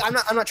 Right. Like I'm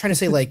not trying to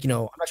say I'm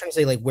not trying to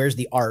say where's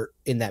the art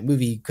in that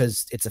movie,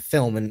 because it's a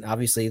film and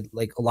obviously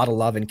like a lot of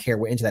love and care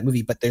went into that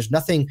movie, but there's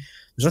nothing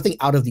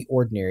out of the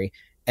ordinary.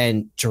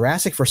 And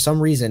Jurassic, for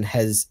some reason,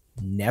 has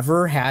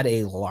never had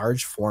a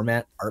large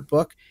format art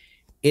book.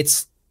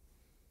 It's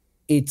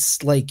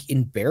like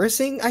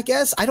embarrassing, I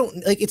guess. I don't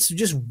like. It's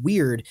just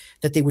weird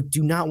that they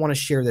do not want to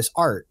share this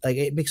art. Like,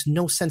 it makes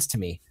no sense to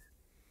me.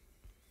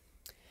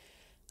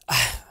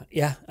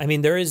 Yeah, I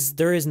mean, there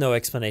is no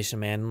explanation,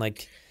 man.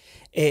 Like,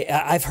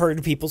 I've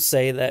heard people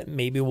say that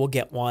maybe we'll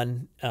get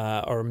one,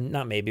 or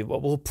not maybe,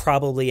 but we'll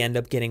probably end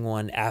up getting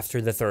one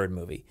after the third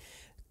movie.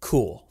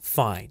 Cool,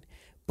 fine.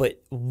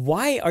 But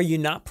why are you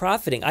not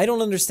profiting? I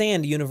don't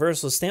understand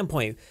Universal's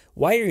standpoint.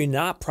 Why are you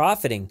not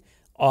profiting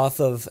off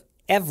of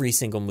every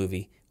single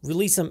movie?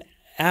 Release them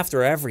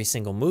after every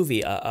single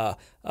movie. A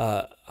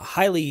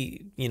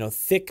highly,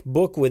 thick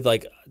book with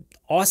like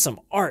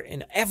awesome art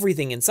and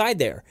everything inside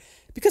there.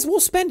 Because we'll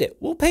spend it.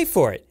 We'll pay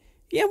for it.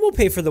 Yeah, we'll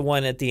pay for the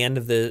one at the end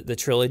of the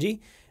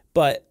trilogy.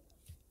 But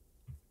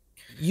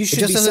you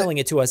should be selling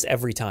it to us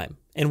every time.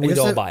 And we'd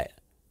all buy it.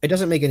 It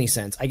doesn't make any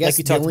sense. I guess like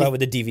you talked about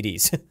with the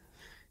DVDs.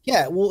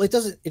 Yeah, well, it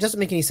doesn't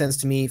make any sense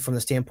to me from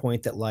the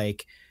standpoint that,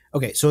 like,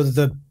 okay, so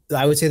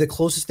I would say the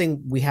closest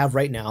thing we have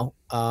right now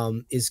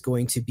is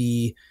going to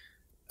be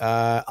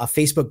a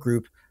Facebook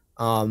group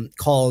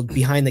called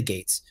Behind the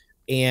Gates,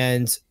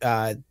 and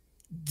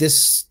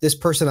this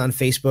person on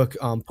Facebook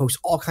posts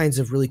all kinds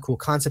of really cool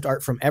concept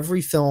art from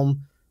every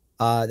film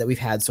that we've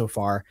had so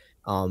far,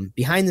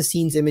 behind the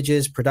scenes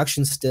images,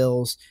 production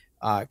stills,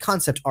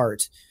 concept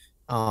art,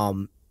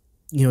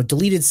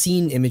 deleted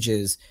scene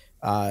images,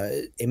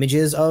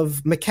 images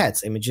of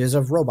maquettes, images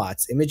of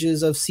robots,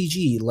 images of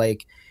CG.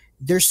 Like,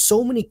 there's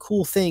so many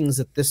cool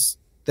things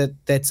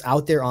that's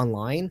out there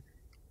online.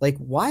 Like,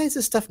 why is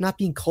this stuff not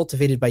being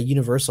cultivated by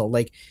Universal?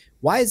 Like,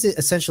 why is it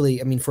essentially,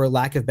 I mean, for a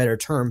lack of better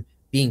term,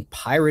 being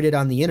pirated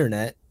on the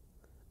internet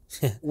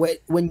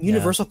when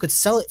Universal could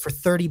sell it for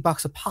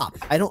 $30 a pop?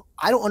 I don't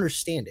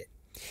understand it.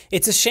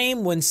 It's a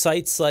shame when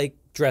sites like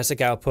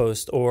Jurassic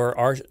Outpost or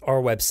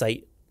our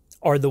website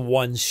are the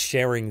ones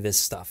sharing this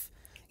stuff.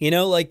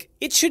 Like,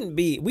 it shouldn't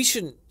be. We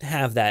shouldn't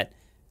have that.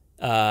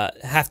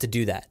 Have to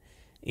do that.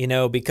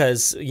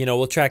 Because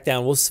we'll track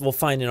down. We'll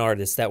find an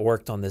artist that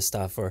worked on this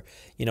stuff, or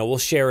we'll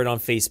share it on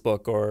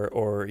Facebook,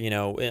 or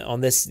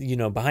on this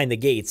Behind the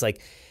Gates.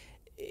 Like,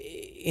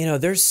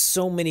 there's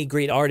so many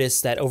great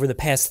artists that over the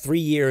past 3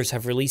 years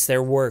have released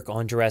their work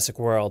on Jurassic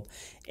World,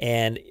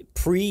 and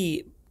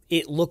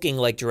it looking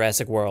like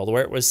Jurassic World,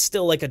 where it was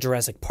still like a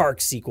Jurassic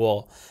Park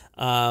sequel,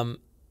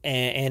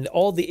 and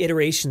all the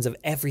iterations of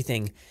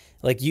everything.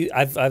 Like,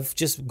 I've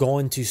just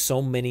gone to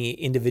so many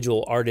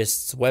individual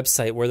artists'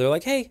 website where they're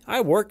like, "Hey,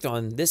 I worked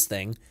on this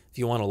thing. If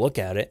you want to look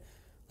at it,"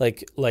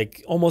 like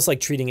almost like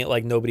treating it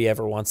like nobody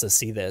ever wants to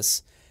see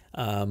this.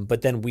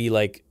 But then we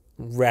like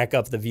rack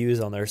up the views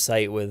on their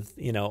site with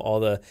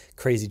all the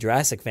crazy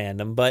Jurassic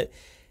fandom. But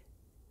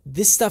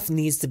this stuff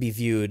needs to be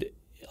viewed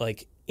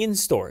like in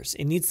stores.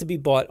 It needs to be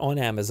bought on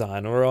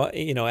Amazon or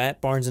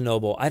at Barnes and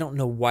Noble. I don't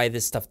know why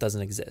this stuff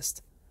doesn't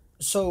exist.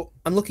 So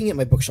I'm looking at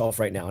my bookshelf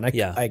right now, and I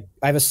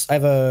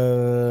have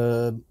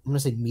a I'm gonna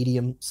say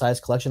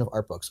medium-sized collection of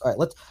art books. All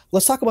right,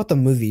 let's talk about the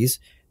movies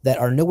that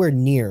are nowhere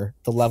near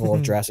the level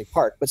of Jurassic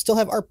Park, but still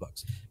have art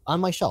books on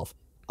my shelf.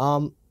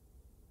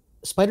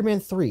 Spider-Man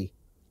 3,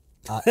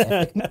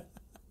 Epic,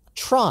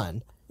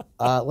 Tron.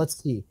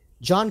 Let's see,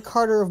 John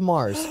Carter of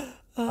Mars,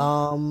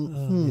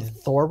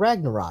 Thor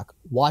Ragnarok,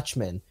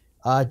 Watchmen,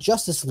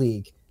 Justice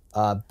League,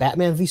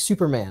 Batman v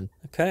Superman.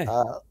 Okay,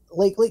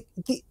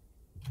 the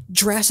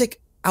Jurassic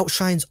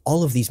outshines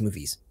all of these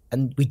movies,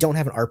 and we don't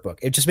have an art book.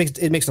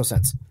 It makes no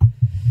sense.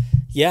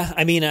 Yeah,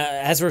 I mean,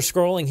 as we're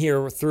scrolling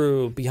here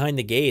through Behind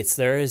the Gates,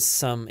 there is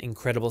some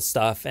incredible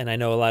stuff, and I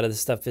know a lot of the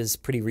stuff is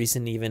pretty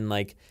recent, even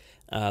like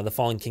the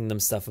Fallen Kingdom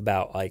stuff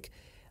about like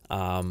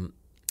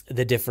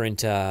the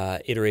different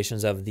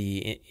iterations of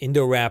the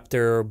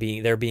Indoraptor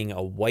being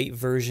a white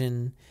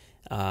version,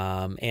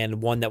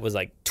 and one that was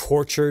like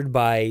tortured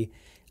by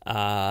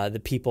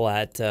the people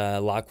at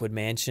Lockwood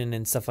Mansion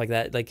and stuff like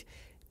that. Like,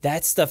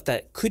 that's stuff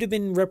that could have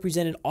been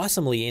represented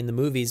awesomely in the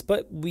movies,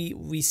 but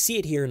we see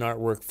it here in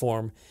artwork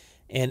form,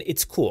 and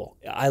it's cool.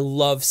 I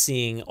love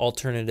seeing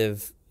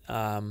alternative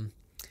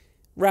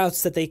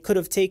routes that they could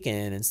have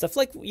taken and stuff.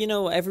 Like,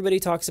 everybody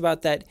talks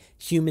about that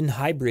human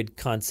hybrid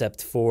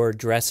concept for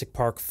Jurassic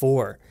Park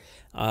 4,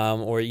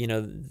 or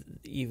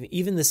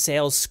even the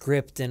sales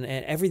script and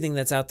everything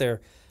that's out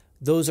there.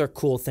 Those are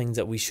cool things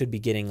that we should be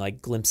getting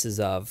like glimpses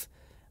of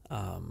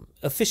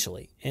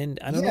officially, and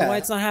I don't know why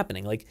it's not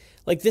happening.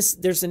 Like this,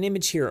 there's an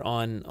image here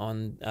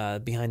on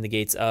Behind the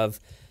Gates of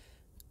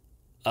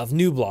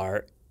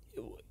Nublar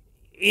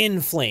in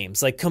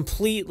flames, like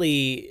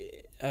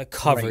completely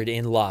covered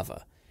in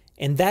lava,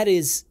 and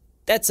that's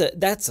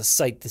a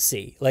sight to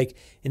see. Like,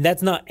 and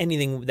that's not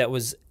anything that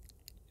was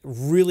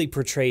really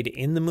portrayed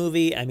in the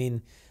movie. I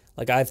mean,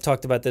 like, I've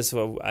talked about this.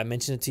 I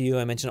mentioned it to you.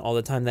 I mention it all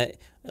the time that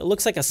it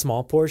looks like a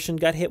small portion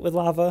got hit with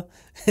lava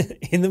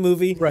in the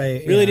movie.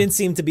 Right. Really didn't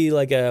seem to be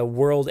like a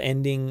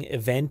world-ending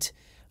event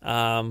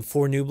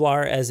for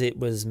Nublar as it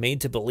was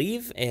made to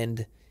believe.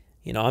 And,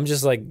 I'm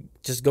just like,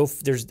 just go.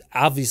 There's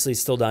obviously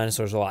still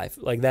dinosaurs alive.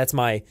 Like, that's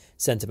my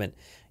sentiment,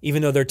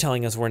 even though they're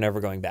telling us we're never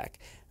going back.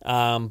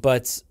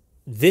 But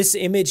this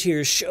image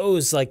here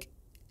shows like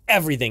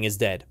everything is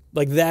dead.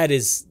 Like,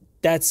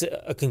 that's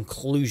a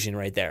conclusion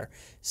right there.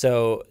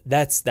 So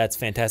that's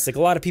fantastic.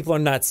 A lot of people are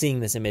not seeing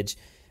this image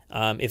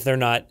if they're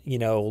not,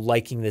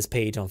 liking this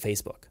page on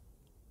Facebook.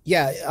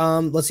 Yeah.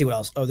 Let's see what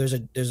else. Oh, there's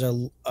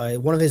a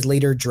one of his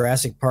later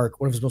Jurassic Park,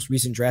 one of his most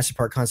recent Jurassic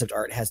Park concept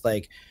art has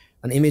like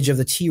an image of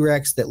the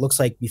T-Rex that looks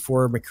like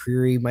before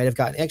McCreary might have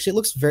gotten. Actually, it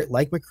looks very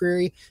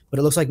like0McCreary, but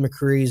it looks like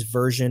McCreary's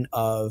version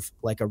of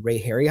like a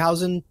Ray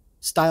Harryhausen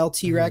style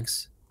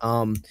T-Rex.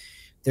 Mm-hmm.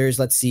 There's,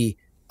 let's see,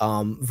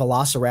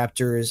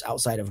 velociraptors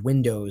outside of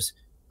windows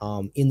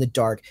in the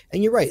dark.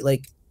 And you're right,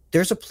 like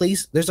there's a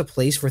place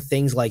for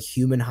things like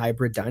human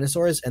hybrid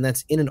dinosaurs, and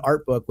that's in an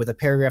art book with a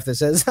paragraph that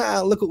says,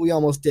 look what we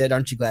almost did,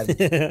 aren't you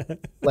glad?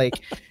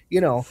 Like,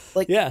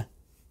 yeah,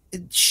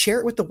 share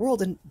it with the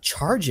world and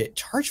charge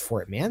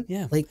for it, man.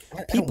 Yeah, like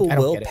people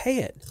will pay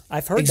it.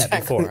 I've heard that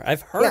before.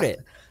 I've heard it.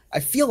 I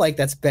feel like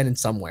that's been in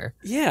somewhere.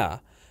 Yeah.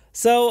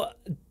 So,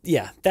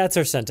 yeah, that's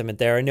our sentiment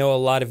there. I know a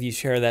lot of you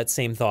share that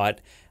same thought,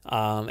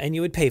 and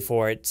you would pay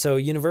for it. So,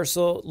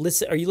 Universal,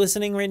 are you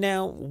listening right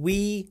now?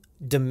 We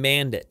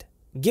demand it.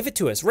 Give it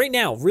to us right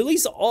now.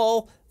 Release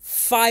all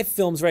 5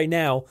 films right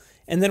now,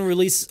 and then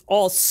release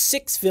all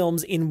 6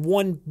 films in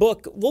one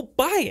book. We'll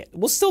buy it.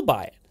 We'll still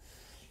buy it.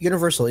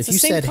 Universal, if you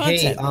said,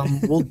 content.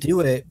 hey, we'll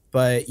do it,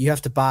 but you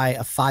have to buy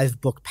a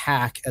 5-book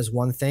pack as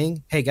one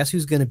thing. Hey, guess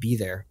who's going to be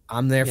there?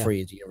 I'm there for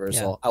you,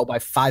 Universal. Yeah. I'll buy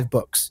 5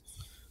 books.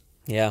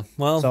 Yeah,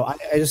 well. So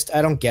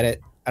I don't get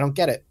it. I don't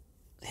get it.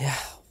 Yeah,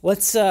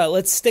 let's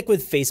stick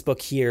with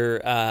Facebook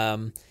here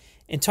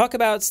and talk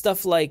about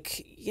stuff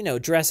like,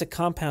 Jurassic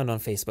Compound on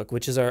Facebook,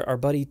 which is our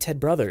buddy Ted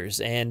Brothers,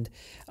 and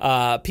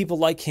people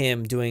like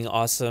him doing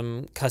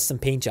awesome custom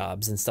paint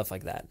jobs and stuff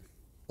like that.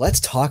 Let's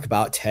talk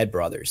about Ted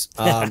Brothers.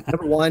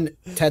 Number one,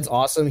 Ted's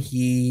awesome.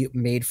 He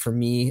made for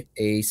me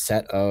a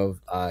set of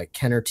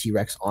Kenner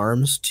T-Rex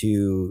arms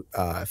to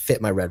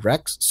fit my Red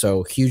Rex.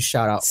 So huge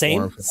shout out for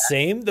him for that.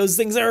 Same. Those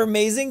things are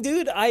amazing,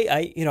 dude.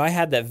 I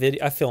had that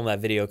video. I filmed that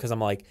video because I'm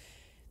like,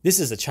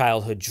 this is a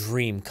childhood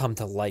dream come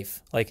to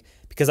life. Like,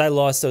 because I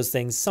lost those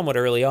things somewhat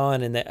early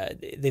on, and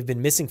they've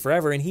been missing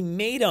forever. And he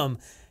made them.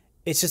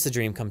 It's just a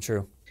dream come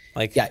true.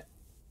 Like, yeah,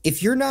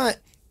 if you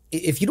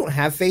don't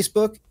have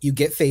Facebook, you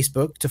get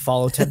Facebook to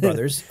follow Ted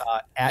Brothers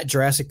at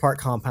Jurassic Park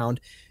Compound.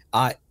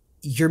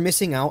 You're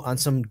missing out on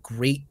some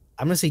great,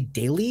 I'm going to say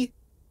daily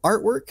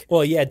artwork.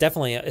 Well, yeah,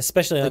 definitely.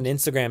 Especially on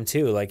Instagram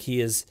too. Like he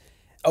is.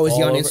 Oh, is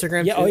he on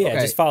Instagram yeah, too? Oh yeah. Okay.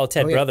 Just follow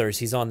Ted Brothers.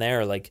 He's on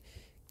there like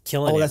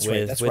killing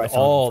it with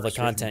all the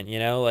content,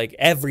 like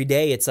every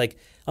day. It's like,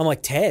 I'm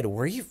like, Ted,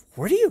 where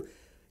do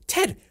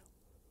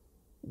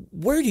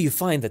you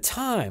find the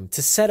time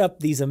to set up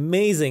these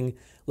amazing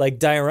like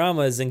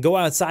dioramas and go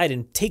outside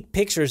and take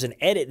pictures and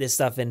edit this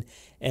stuff and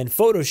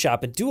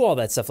Photoshop and do all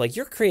that stuff? Like,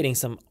 you're creating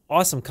some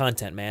awesome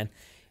content, man.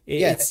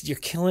 You're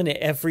killing it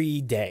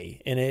every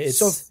day, and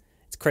it's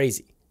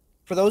crazy.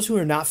 For those who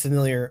are not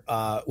familiar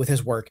with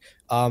his work,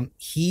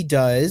 he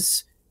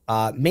does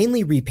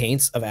mainly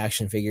repaints of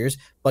action figures,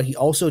 but he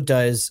also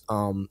does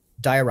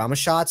diorama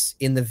shots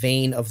in the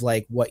vein of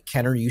like what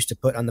Kenner used to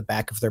put on the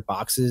back of their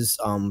boxes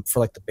for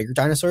like the bigger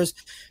dinosaurs.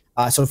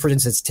 So for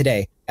instance,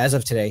 as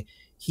of today,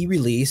 he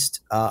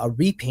released a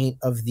repaint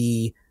of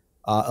the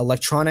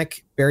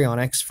electronic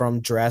baryonyx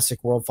from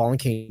Jurassic World Fallen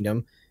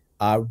Kingdom,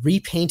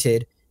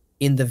 repainted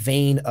in the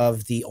vein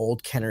of the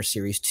old Kenner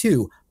Series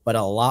 2, but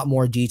a lot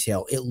more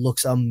detail. It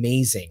looks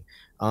amazing.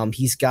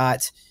 He's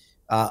got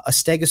a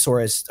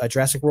Stegosaurus, a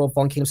Jurassic World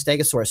Fallen Kingdom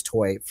Stegosaurus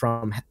toy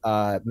from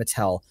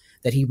Mattel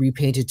that he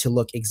repainted to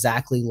look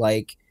exactly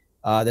like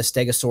the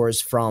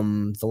Stegosaurs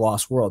from The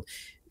Lost World.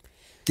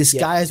 This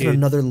guy is on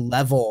another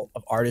level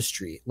of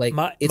artistry. Like,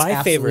 it's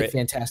absolutely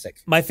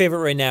fantastic. My favorite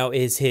right now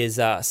is his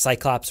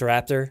Cyclops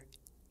Raptor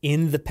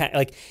in the pack.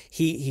 Like,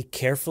 he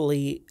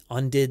carefully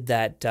undid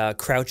that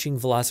crouching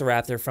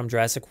Velociraptor from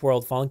Jurassic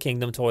World Fallen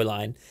Kingdom toy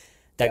line.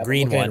 That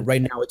green one.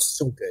 Right now, it's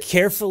so good.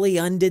 Carefully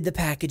undid the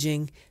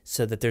packaging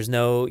so that there's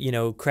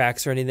no,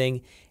 cracks or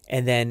anything,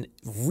 and then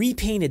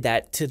repainted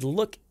that to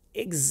look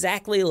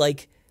exactly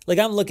like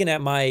I'm looking at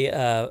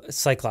my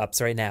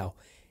Cyclops right now.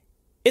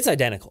 It's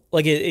identical.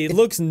 Like, it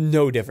looks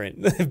no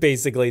different,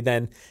 basically,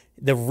 than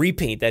the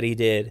repaint that he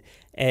did.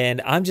 And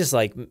I'm just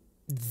like,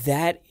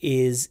 that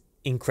is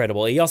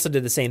incredible. He also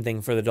did the same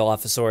thing for the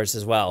Dilophosaurus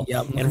as well.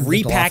 Yep, and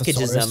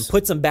repackages them,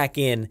 puts them back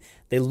in.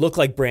 They look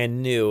like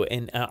brand new.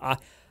 And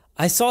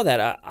I saw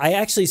that. I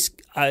actually,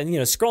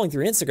 scrolling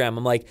through Instagram,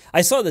 I'm like,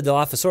 I saw the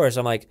Dilophosaurus.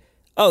 I'm like,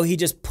 oh, he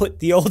just put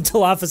the old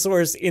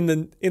Dilophosaurus in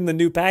the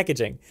new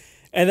packaging.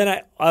 And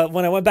then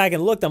when I went back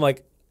and looked, I'm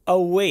like,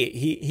 oh wait,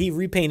 he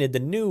repainted the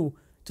new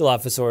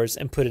Dilophosaurus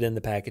and put it in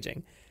the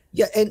packaging.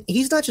 Yeah, and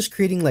he's not just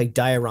creating like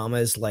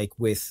dioramas like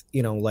with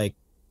he's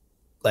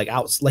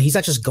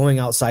not just going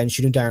outside and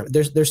shooting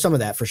dioramas. There's some of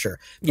that for sure.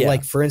 But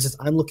like, for instance,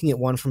 I'm looking at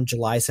one from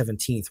July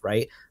 17th,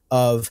 right,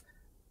 of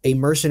a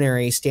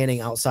mercenary standing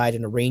outside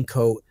in a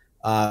raincoat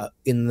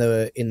in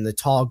the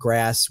tall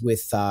grass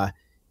with the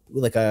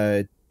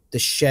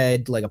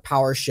shed, like a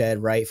power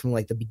shed, right, from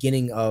like the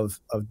beginning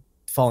of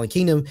Fallen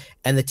Kingdom,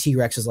 and the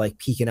T-Rex is like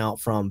peeking out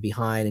from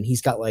behind, and he's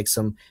got like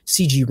some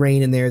CG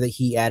rain in there that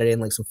he added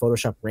in, like some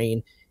Photoshop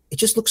rain. It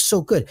just looks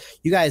so good.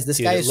 You guys, this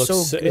guy is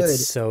so good.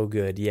 It's so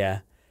good, yeah.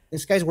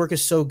 This guy's work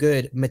is so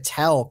good.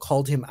 Mattel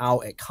called him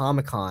out at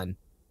Comic-Con,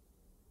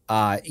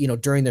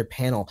 during their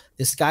panel.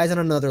 This guy's on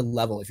another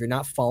level. If you're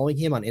not following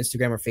him on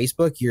Instagram or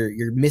Facebook,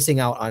 you're missing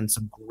out on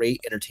some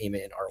great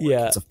entertainment and artwork.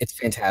 Yeah. It's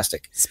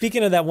fantastic.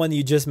 Speaking of that one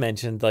you just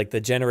mentioned, like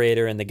the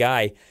generator and the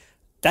guy,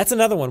 that's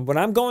another one. When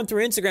I'm going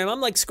through Instagram, I'm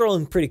like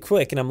scrolling pretty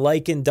quick and I'm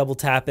liking, double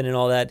tapping and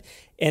all that.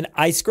 And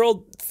I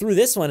scrolled through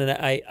this one and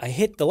I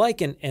hit the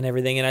like and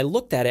everything. And I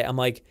looked at it. I'm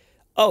like,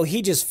 oh,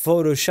 he just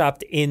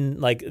Photoshopped in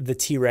like the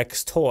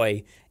T-Rex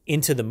toy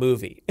into the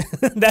movie.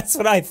 That's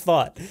what I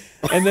thought.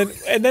 And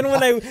then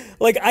when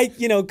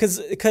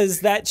because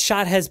that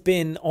shot has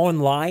been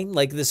online,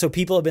 like so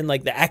people have been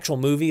like the actual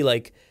movie,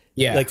 like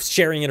Yeah. like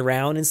sharing it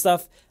around and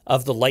stuff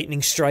of the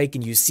lightning strike,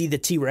 and you see the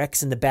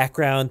T-Rex in the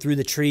background through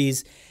the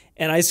trees.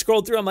 And I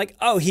scrolled through, I'm like,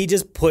 oh, he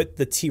just put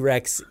the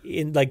T-Rex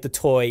in, like the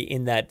toy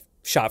in that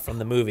shot from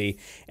the movie.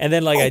 And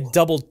then I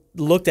double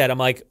looked at it, I'm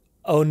like,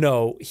 oh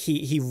no,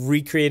 he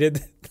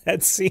recreated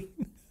that scene.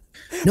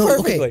 No,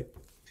 perfectly. okay.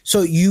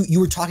 So you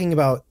were talking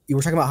about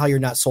how you're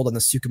not sold on the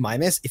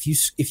Suchomimus.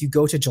 If you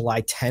go to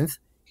July 10th,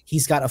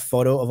 he's got a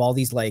photo of all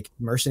these like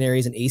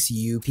mercenaries and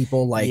ACU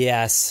people, like,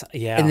 yes,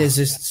 yeah, and there's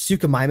this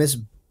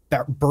Suchomimus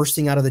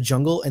bursting out of the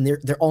jungle, and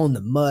they're all in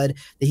the mud.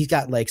 He's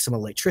got like some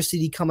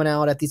electricity coming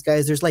out at these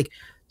guys.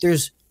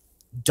 There's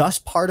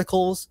dust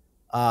particles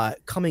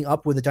coming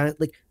up with a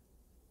giant, like,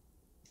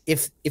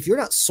 if you're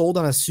not sold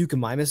on a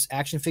Suchomimus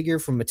action figure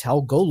from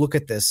Mattel, go look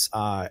at this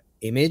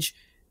image.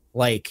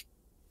 Like,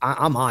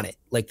 I'm on it.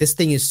 Like, this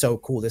thing is so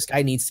cool. This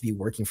guy needs to be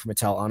working for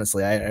Mattel.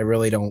 Honestly, I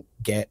really don't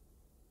get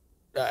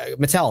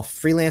Mattel,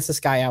 freelance this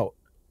guy out.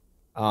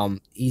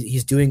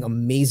 He's doing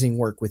amazing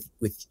work with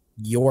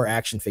your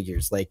action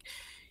figures. Like,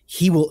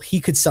 he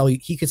could sell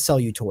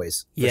you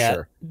toys for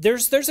sure.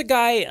 There's a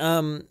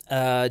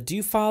guy. Do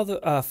you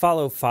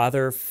follow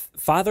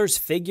Father's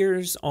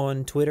Figures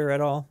on Twitter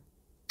at all?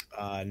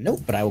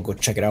 Nope, but I will go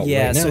check it out.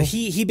 Yeah, right now. so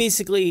he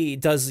basically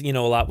does a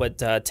lot what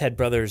Ted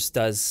Brothers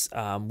does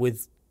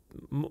with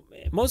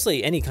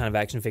mostly any kind of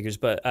action figures,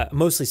 but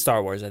mostly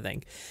Star Wars, I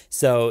think.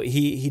 So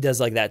he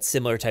does like that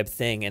similar type of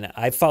thing, and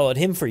I followed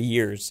him for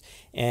years,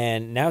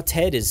 and now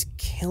Ted is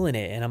killing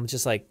it, and I'm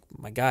just like,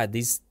 my God,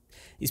 these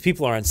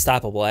people are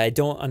unstoppable. I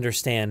don't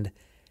understand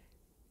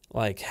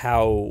like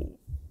how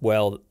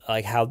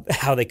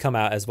they come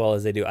out as well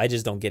as they do. I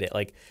just don't get it.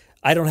 Like,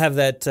 I don't have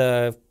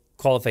that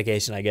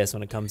qualification, I guess,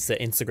 when it comes to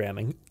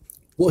Instagramming.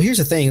 Well, here's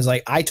the thing: is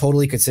like, I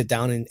totally could sit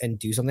down and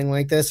do something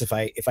like this if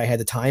I had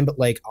the time. But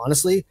like,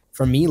 honestly,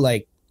 for me,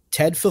 like,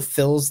 Ted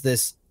fulfills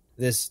this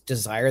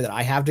desire that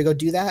I have to go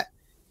do that,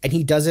 and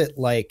he does it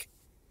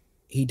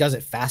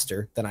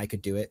faster than I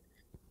could do it,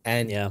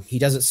 and he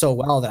does it so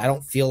well that I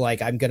don't feel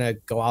like I'm gonna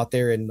go out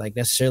there and like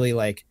necessarily,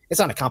 like, it's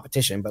not a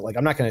competition, but like,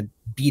 I'm not gonna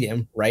beat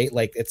him, right?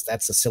 Like,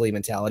 that's a silly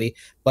mentality,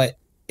 but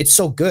it's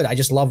so good. I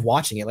just love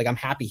watching it. Like, I'm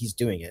happy he's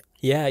doing it.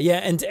 Yeah,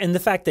 and the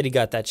fact that he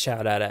got that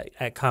shout out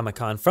at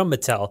Comic-Con from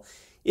Mattel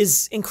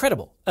is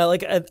incredible.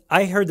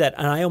 I heard that,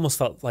 and I almost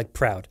felt like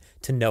proud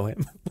to know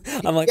him.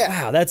 I'm like,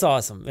 wow, that's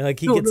awesome. Like,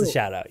 he gets a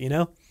shout out, you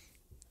know?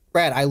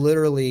 Brad, I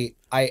literally,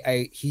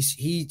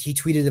 he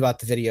tweeted about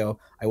the video.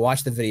 I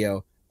watched the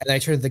video, and I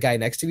turned to the guy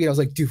next to me, and I was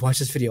like, dude, watch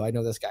this video. I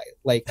know this guy.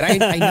 Like,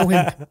 and I know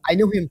him. I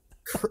know him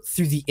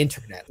through the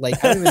internet.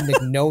 Like, I don't even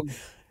like, know.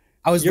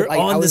 You're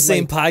on the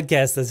same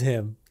podcast as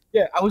him.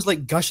 Yeah, I was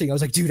like gushing. I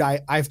was like, dude,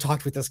 I've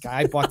talked with this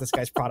guy. I bought this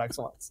guy's products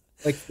once.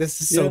 Like, this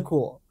is so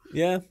cool.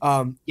 Yeah.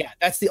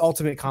 That's the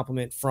ultimate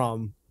compliment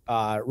from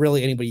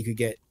really anybody you could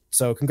get.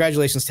 So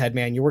congratulations, Ted,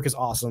 man. Your work is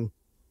awesome.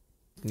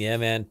 Yeah,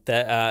 man.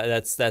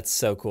 That's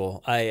so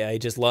cool. I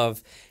just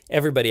love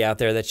everybody out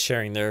there that's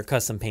sharing their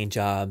custom paint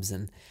jobs,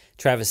 and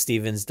Travis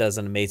Stevens does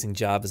an amazing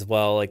job as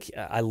well. Like,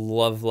 I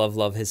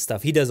love his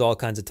stuff. He does all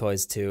kinds of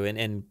toys too,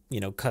 and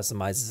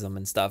customizes them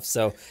and stuff.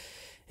 So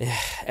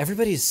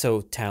everybody is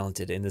so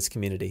talented in this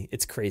community.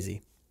 It's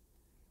crazy.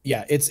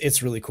 Yeah,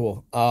 it's really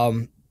cool.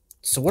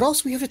 So what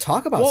else do we have to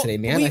talk about today,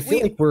 man? I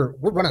feel like we're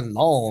running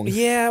long.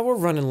 Yeah, we're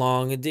running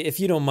long. If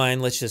you don't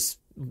mind, let's just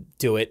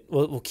do it.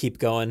 We'll keep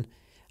going.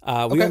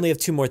 We only have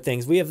two more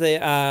things. We have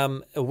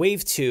the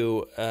Wave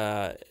 2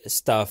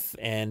 stuff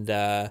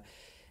and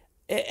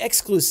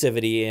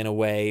exclusivity in a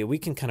way. We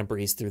can kind of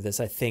breeze through this,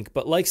 I think.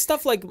 But like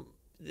stuff like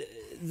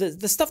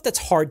the stuff that's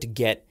hard to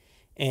get,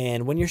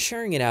 and when you're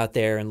sharing it out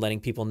there and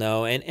letting people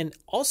know, and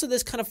also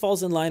this kind of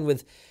falls in line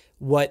with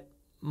what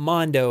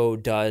Mondo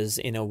does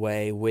in a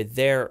way with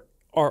their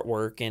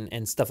artwork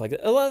and stuff like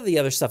that. A lot of the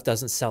other stuff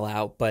doesn't sell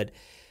out, but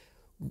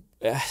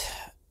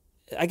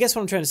I guess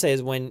what I'm trying to say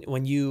is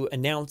when you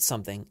announce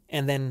something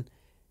and then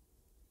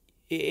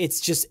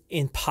it's just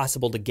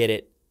impossible to get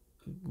it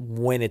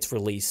when it's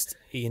released.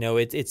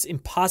 It's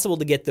impossible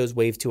to get those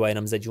Wave 2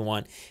 items that you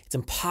want. It's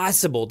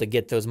impossible to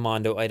get those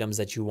Mondo items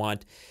that you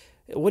want.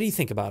 What do you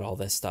think about all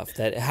this stuff,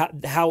 that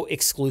how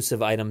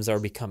exclusive items are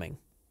becoming?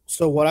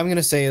 So what I'm going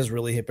to say is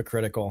really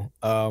hypocritical.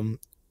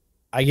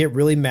 I get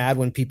really mad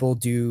when people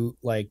do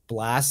like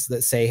blasts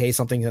that say, hey,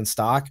 something's in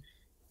stock,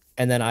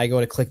 and then I go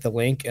to click the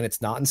link and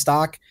it's not in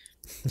stock.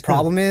 The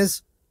problem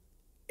is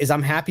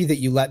I'm happy that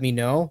you let me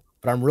know,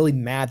 but I'm really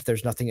mad that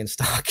there's nothing in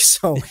stock.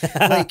 So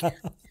like,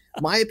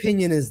 my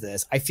opinion is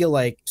this. I feel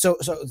like so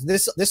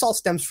this all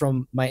stems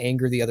from my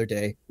anger the other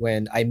day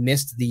when I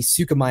missed the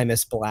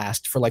Suchomimus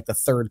blast for like the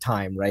third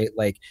time, right?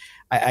 Like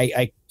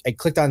I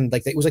clicked on,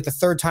 like, it was like the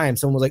third time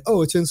someone was like,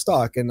 oh, it's in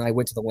stock, and I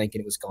went to the link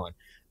and it was gone.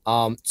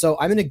 So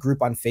I'm in a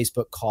group on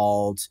Facebook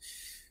called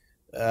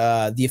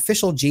the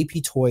official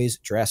JP Toys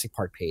Jurassic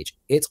Park page.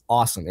 It's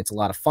awesome. It's a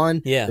lot of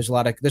fun. Yeah. There's a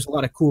lot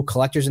of cool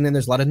collectors in there.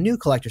 There's a lot of new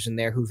collectors in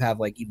there who have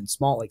like even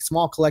small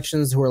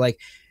collections who are like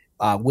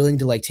willing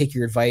to like take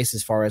your advice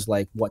as far as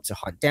like what to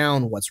hunt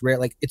down, what's rare.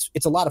 Like,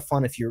 it's a lot of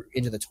fun if you're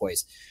into the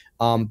toys.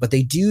 But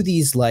they do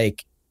these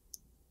like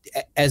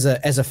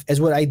as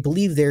what I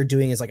believe they're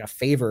doing is like a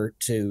favor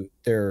to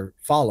their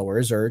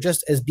followers, or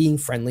just as being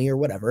friendly or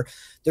whatever.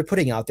 They're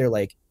putting out there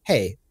like,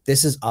 hey,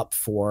 this is up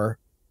for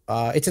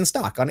it's in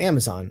stock on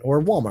Amazon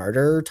or Walmart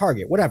or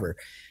Target, whatever.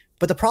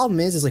 But the problem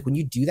is like when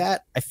you do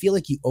that, I feel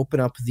like you kind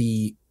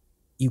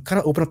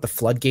of open up the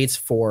floodgates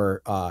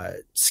for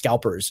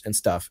scalpers and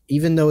stuff,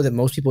 even though that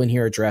most people in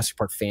here are Jurassic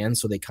Park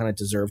fans, so they kind of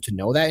deserve to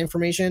know that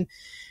information.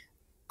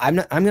 I'm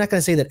not going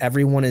to say that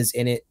everyone is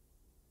in it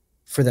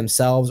for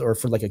themselves or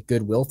for like a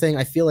goodwill thing.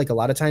 I feel like a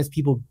lot of times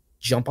people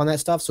jump on that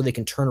stuff so they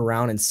can turn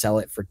around and sell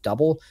it for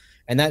double.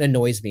 And that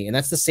annoys me. And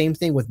that's the same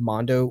thing with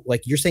Mondo.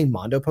 Like you're saying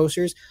Mondo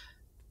posters.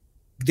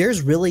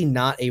 There's really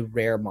not a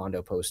rare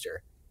Mondo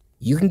poster.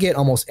 You can get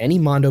almost any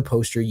Mondo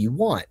poster you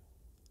want.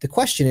 The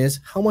question is,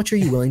 how much are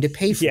you willing to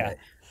pay for it?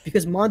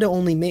 Because Mondo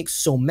only makes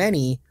so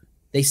many.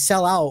 They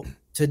sell out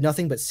to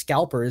nothing but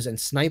scalpers and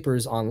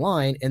snipers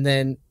online. And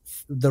then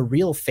the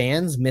real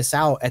fans miss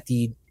out at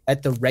the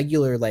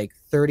regular like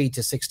 $30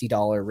 to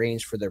 $60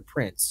 range for their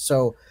prints.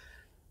 So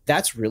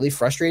that's really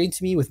frustrating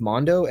to me with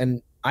Mondo.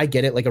 And I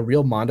get it. Like a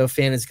real Mondo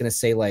fan is going to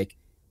say like,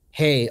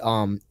 hey,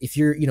 if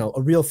you're,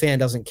 a real fan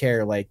doesn't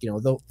care, like,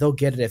 they'll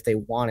get it if they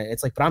want it.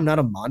 It's like, but I'm not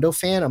a Mondo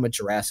fan. I'm a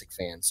Jurassic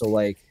fan. So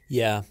like,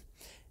 yeah,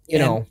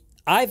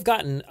 I've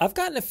gotten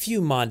a few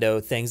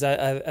Mondo things.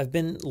 I've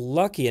been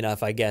lucky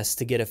enough, I guess,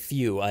 to get a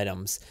few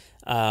items.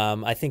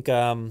 I think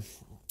one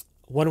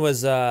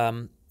was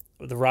the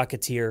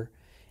Rocketeer,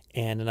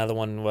 and another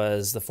one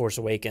was The Force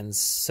Awakens.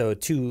 So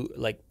two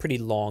like pretty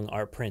long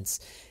art prints.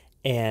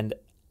 And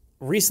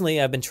recently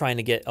I've been trying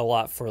to get a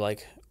lot for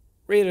like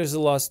Raiders of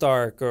the Lost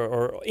Ark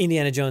or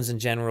Indiana Jones in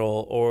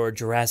general or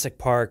Jurassic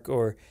Park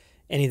or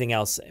anything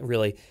else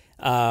really.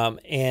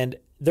 And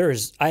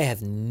I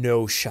have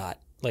no shot.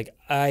 Like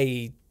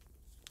I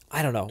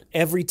don't know.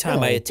 Every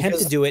time I attempt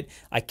to do it,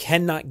 I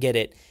cannot get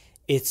it.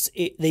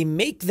 They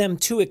make them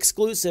too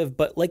exclusive,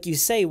 but like you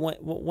say,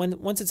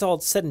 once it's all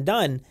said and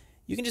done,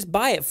 you can just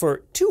buy it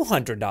for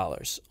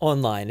 $200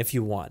 online if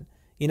you want.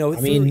 Through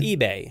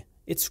eBay.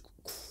 It's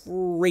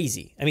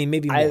crazy. I mean,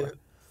 maybe more.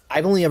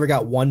 I've only ever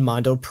got one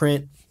Mondo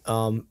print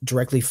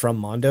directly from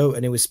Mondo,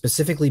 and it was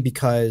specifically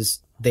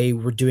because they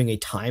were doing a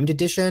timed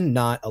edition,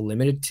 not a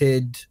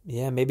limited.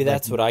 Yeah, maybe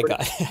that's what I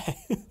got.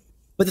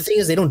 But the thing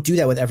is, they don't do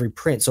that with every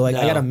print. So like,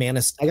 I got a Man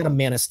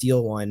of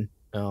Steel one.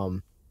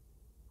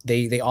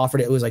 They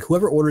offered it. It was like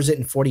whoever orders it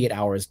in 48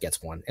 hours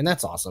gets one, and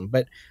that's awesome.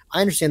 But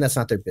I understand that's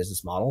not their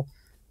business model.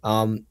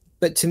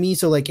 But to me,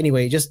 so like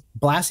anyway, just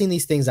blasting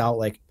these things out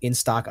like in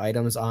stock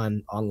items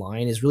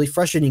online is really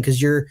frustrating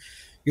because you're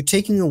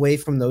taking away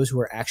from those who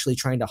are actually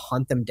trying to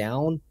hunt them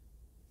down,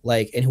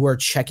 like, and who are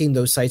checking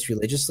those sites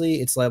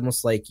religiously. It's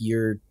almost like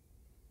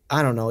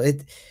I don't know.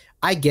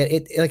 I get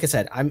it. Like I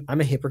said, I'm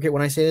a hypocrite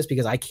when I say this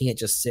because I can't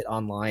just sit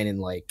online and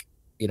like,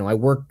 I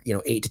work,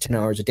 8 to 10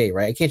 hours a day,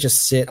 right? I can't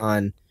just sit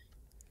online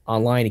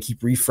and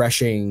keep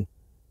refreshing,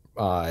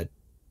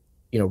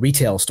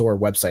 retail store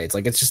websites.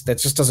 Like that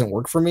just doesn't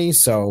work for me.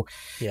 So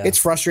It's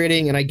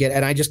frustrating, and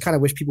I just kind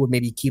of wish people would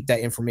maybe keep that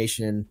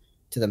information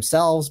to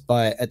themselves.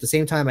 But at the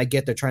same time, I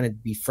get they're trying to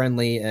be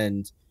friendly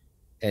and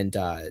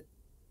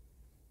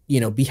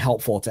be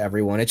helpful to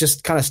everyone. It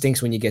just kind of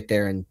stinks when you get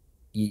there and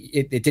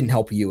it didn't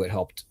help you. It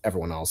helped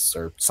everyone else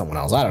or someone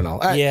else. I don't know.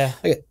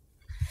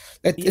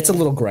 It's a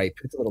little gripe.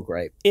 It's a little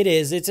gripe. It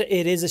is. It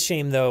is a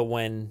shame though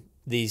when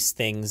these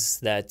things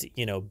that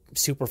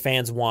super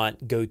fans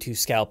want go to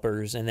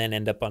scalpers and then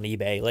end up on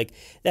eBay. Like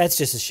that's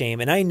just a shame.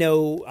 And I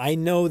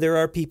know there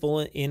are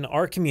people in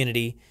our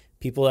community,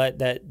 people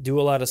that do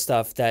a lot of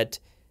stuff that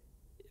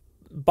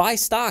buy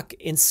stock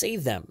and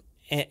save them,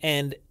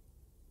 and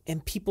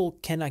people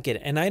cannot get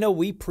it. And I know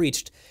we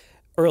preached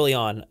early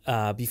on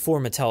before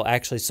Mattel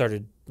actually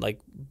started like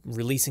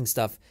releasing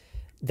stuff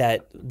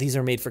that these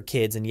are made for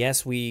kids. And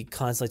yes, we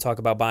constantly talk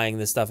about buying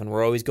this stuff and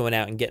we're always going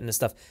out and getting this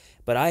stuff.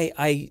 But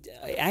I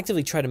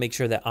actively try to make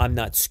sure that I'm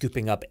not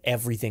scooping up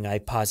everything I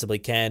possibly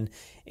can.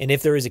 And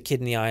if there is a kid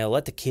in the aisle,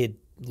 let the kid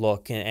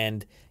look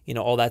and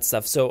all that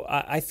stuff. So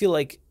I feel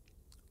like,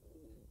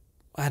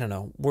 I don't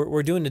know,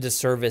 we're doing a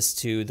disservice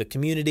to the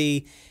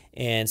community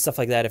and stuff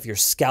like that. If you're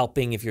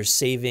scalping, if you're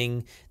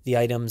saving the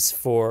items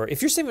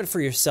if you're saving it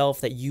for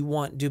yourself that you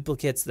want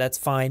duplicates, that's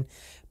fine.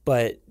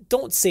 But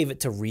don't save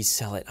it to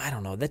resell it. I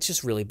don't know. That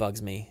just really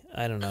bugs me.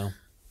 I don't know.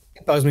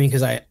 It bugs me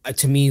because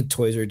to me,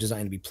 toys are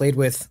designed to be played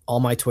with. All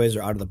my toys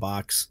are out of the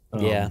box.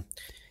 And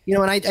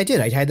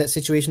I had that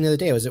situation the other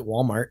day. I was at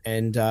Walmart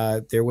and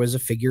there was a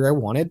figure I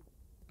wanted,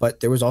 but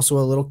there was also a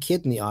little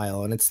kid in the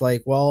aisle. And it's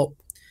like, well,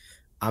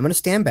 I'm going to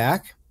stand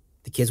back.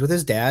 The kid's with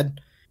his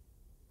dad.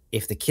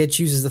 If the kid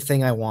chooses the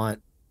thing I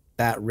want,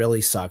 that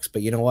really sucks.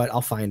 But you know what?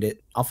 I'll find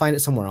it. I'll find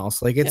it somewhere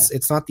else. Like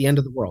it's not the end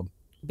of the world.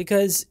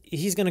 Because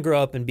he's going to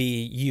grow up and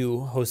be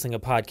you hosting a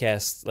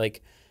podcast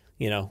like,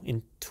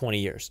 in 20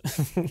 years.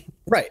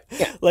 Right.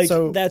 Yeah. Like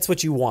that's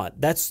what you want.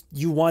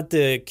 You want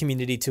the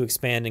community to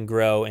expand and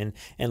grow. And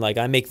like,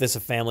 I make this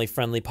a family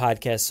friendly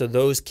podcast. So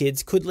those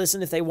kids could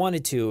listen if they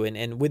wanted to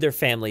and with their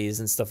families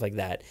and stuff like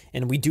that.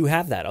 And we do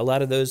have that. A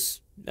lot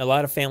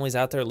of families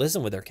out there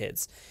listen with their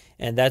kids.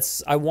 And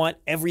I want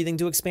everything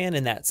to expand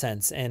in that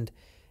sense. And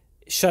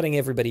shutting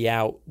everybody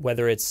out,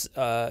 whether it's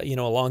a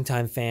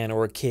longtime fan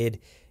or a kid,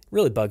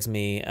 really bugs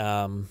me.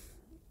 I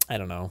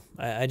don't know.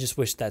 I just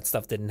wish that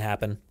stuff didn't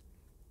happen.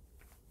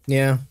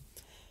 Yeah.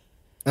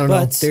 I don't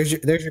know. There's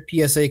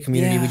your PSA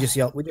community. Yeah.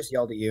 We just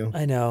yelled at you.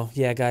 I know.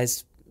 Yeah,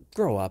 guys,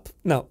 grow up.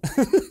 No.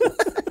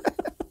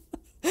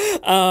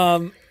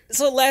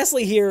 So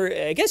lastly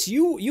here, I guess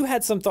you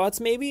had some thoughts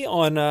maybe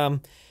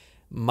on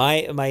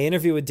my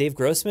interview with Dave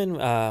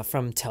Grossman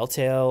from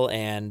Telltale,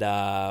 and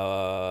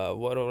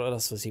what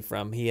else was he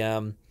from? He's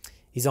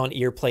on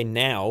Earplay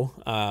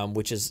now,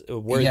 which is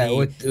where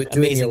with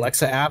doing the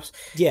Alexa apps.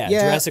 Yeah,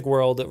 Jurassic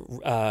World.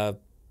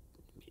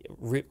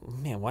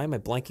 Man, why am I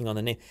blanking on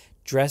the name?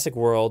 Jurassic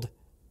World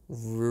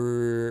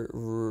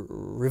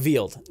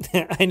Revealed.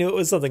 I knew it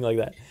was something like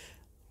that.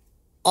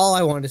 All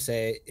I wanted to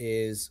say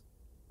is,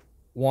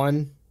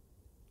 one,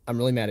 I'm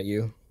really mad at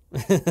you,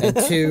 and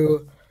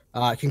two,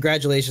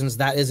 congratulations.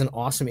 That is an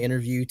awesome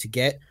interview to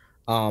get.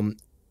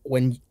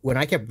 When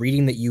I kept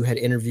reading that you had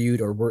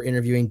interviewed or were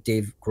interviewing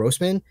Dave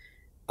Grossman,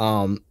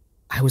 I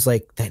was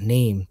like, that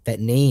name,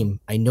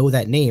 I know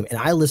that name. And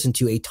I listened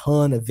to a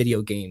ton of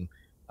video game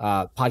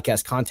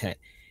podcast content,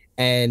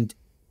 and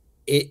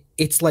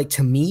it's like,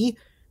 to me,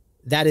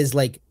 that is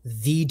like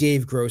the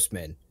Dave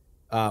Grossman.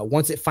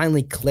 Once it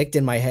finally clicked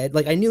in my head,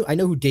 like I know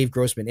who Dave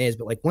Grossman is,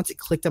 but like once it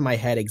clicked in my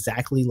head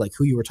exactly like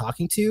who you were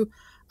talking to,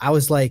 I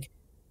was like,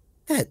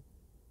 I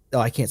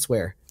can't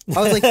swear.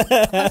 I was like,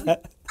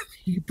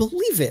 you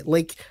believe it?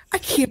 Like, I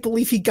can't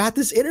believe he got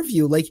this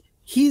interview. Like,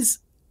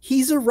 he's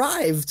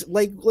arrived.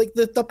 Like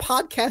the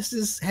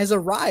podcast has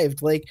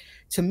arrived. Like,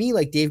 to me,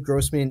 like Dave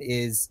Grossman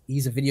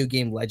he's a video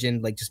game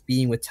legend, like just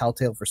being with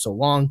Telltale for so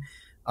long.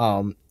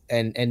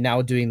 And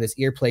now doing this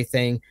Earplay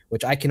thing,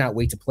 which I cannot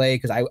wait to play,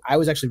 because I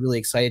was actually really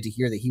excited to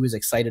hear that he was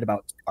excited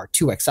about our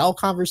 2XL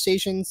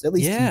conversations. At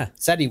least he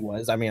said he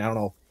was. I mean, I don't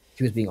know if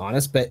he was being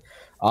honest, but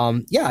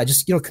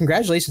just,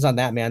 congratulations on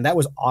that, man. That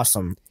was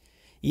awesome.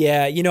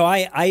 Yeah,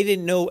 I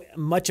didn't know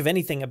much of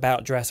anything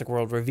about Jurassic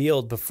World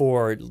Revealed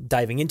before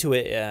diving into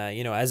it,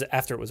 as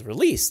after it was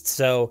released.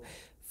 So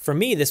for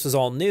me, this was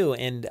all new,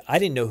 and I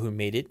didn't know who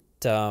made it.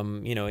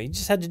 You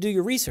just had to do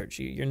your research.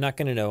 You're not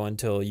going to know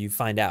until you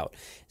find out.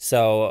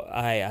 So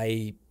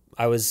I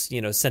was,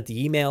 sent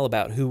the email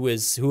about who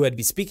I'd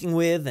be speaking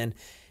with, and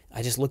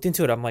I just looked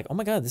into it. I'm like, oh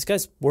my God, this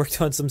guy's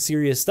worked on some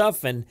serious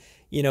stuff, and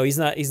he's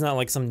not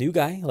like some new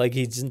guy. Like,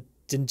 he didn't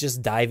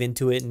just dive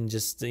into it and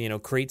just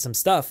create some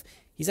stuff.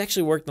 He's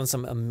actually worked on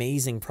some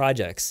amazing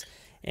projects,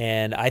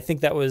 and I think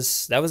that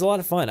was a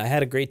lot of fun. I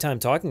had a great time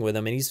talking with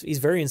him, and he's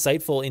very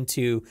insightful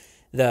into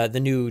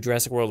the new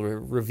Jurassic World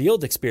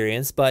Revealed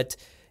experience, but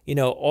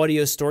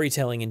audio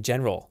storytelling in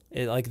general,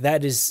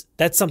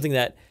 that's something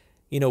that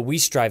we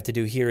strive to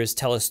do here, is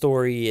tell a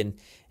story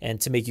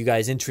and to make you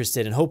guys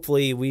interested, and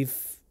hopefully we've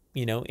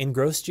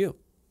engrossed you.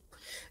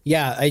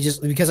 Yeah,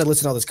 because I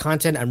listen to all this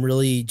content, I'm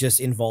really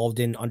just involved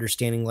in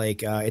understanding,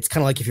 like, it's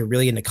kind of like if you're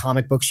really into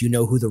comic books,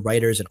 who the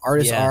writers and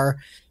artists are.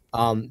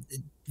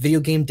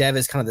 Video game dev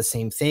is kind of the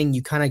same thing.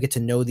 You kind of get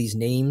to know these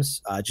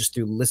names just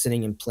through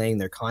listening and playing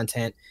their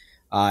content.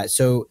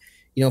 So,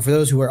 for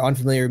those who are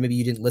unfamiliar, maybe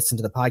you didn't listen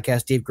to the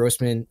podcast, Dave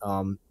Grossman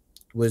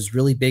was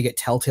really big at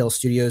Telltale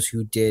Studios,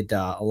 who did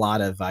a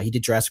lot of, he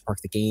did Jurassic Park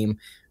the game.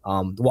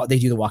 They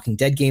do the Walking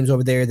Dead games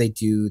over there.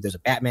 There's a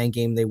Batman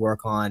game they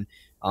work on.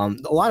 A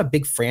lot of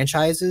big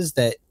franchises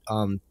that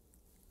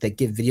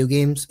get video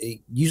games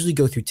usually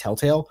go through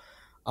Telltale.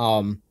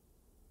 I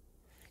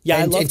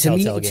love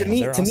Telltale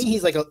games. To me,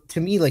 he's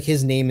like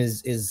his name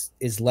is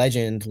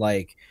legend.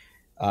 Like,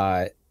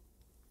 like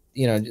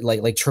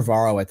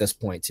Trevorrow at this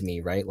point to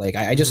me, right? Like,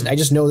 I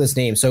just know this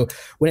name. So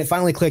when it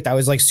finally clicked, I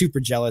was like super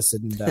jealous,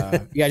 and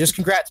just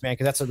congrats, man,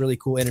 because that's a really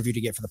cool interview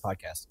to get for the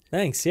podcast.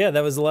 Thanks. Yeah,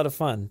 that was a lot of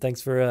fun. Thanks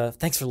for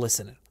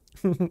listening.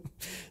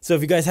 So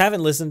if you guys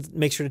haven't listened,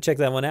 make sure to check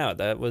that one out.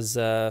 That was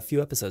a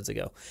few episodes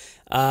ago.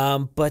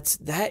 But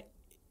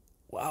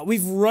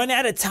we've run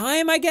out of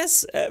time, I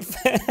guess,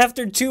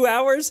 after 2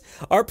 hours.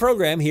 Our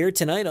program here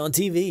tonight on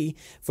TV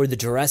for the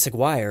Jurassic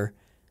Wire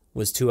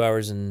was 2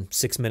 hours and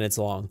 6 minutes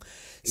long.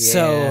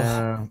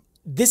 Yeah. So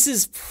this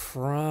is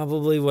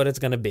probably what it's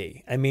going to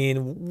be. I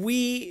mean,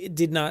 we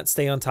did not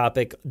stay on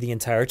topic the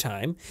entire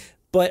time,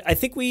 but I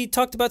think we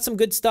talked about some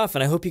good stuff,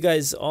 and I hope you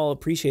guys all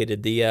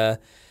appreciated the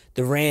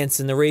rants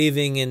and the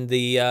raving and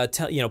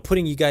the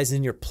putting you guys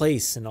in your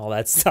place and all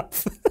that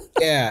stuff.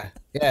 yeah,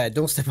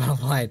 don't step out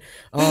of line.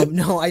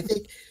 No, I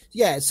think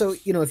so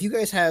if you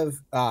guys have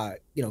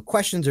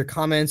questions or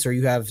comments, or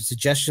you have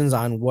suggestions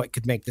on what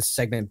could make this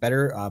segment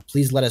better,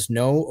 please let us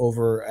know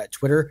over at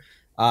Twitter,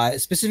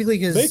 specifically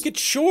because make it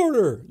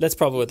shorter. That's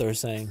probably what they're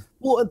saying.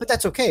 Well, but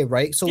that's okay,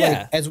 right? So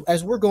like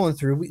as we're going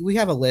through, we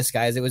have a list,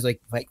 guys. It was like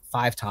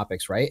 5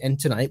 topics, right? And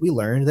tonight we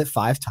learned that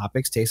 5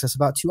 topics takes us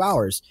about 2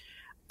 hours.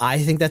 I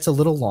think that's a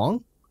little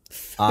long.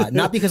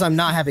 Not because I'm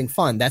not having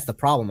fun. That's the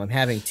problem. I'm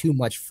having too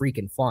much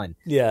freaking fun.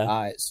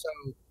 Yeah.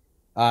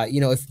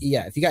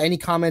 If you got any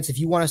comments, if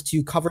you want us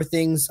to cover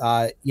things,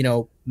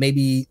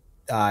 maybe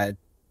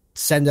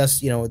send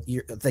us,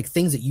 like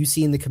things that you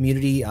see in the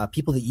community,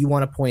 people that you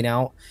want to point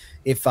out.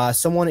 If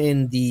someone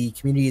in the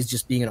community is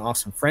just being an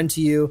awesome friend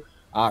to you,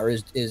 or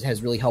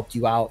has really helped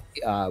you out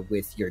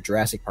with your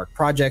Jurassic Park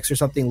projects or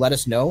something, let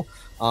us know.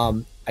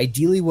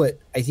 Ideally, what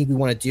I think we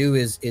want to do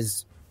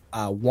is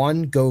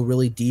one, go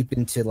really deep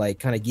into like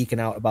kind of geeking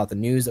out about the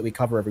news that we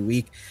cover every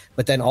week,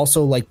 but then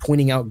also like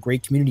pointing out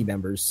great community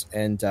members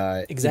and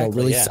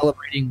really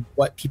celebrating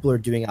what people are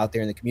doing out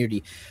there in the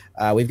community.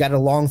 We've got a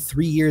long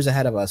 3 years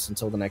ahead of us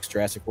until the next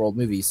Jurassic World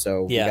movie,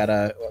 so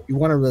we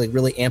want to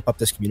really amp up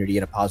this community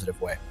in a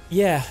positive way.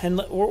 Yeah, and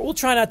we'll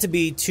try not to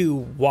be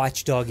too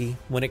watchdoggy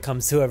when it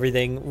comes to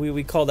everything.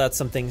 We called out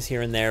some things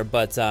here and there,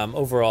 but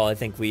overall, I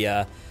think we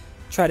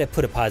try to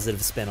put a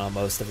positive spin on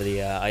most of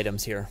the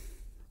items here.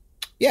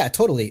 Yeah,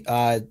 totally.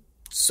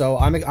 So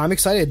I'm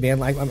excited,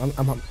 man.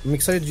 I'm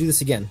excited to do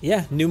this again.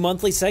 Yeah, new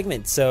monthly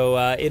segment. So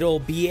it'll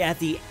be at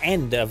the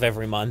end of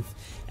every month,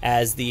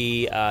 as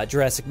the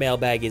Jurassic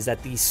Mailbag is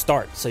at the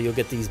start. So you'll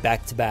get these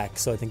back to back.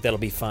 So I think that'll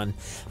be fun.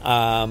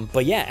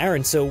 But yeah,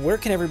 Aaron. So where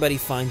can everybody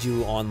find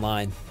you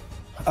online?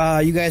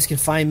 You guys can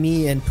find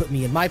me and put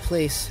me in my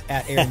place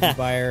at Aaron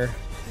Dubire.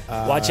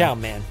 Watch out,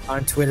 man.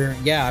 On Twitter.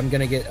 Yeah, I'm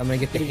gonna get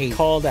the hate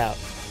called out.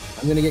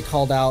 I'm going to get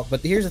called out.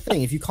 But here's the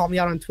thing. If you call me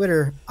out on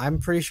Twitter, I'm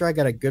pretty sure I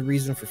got a good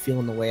reason for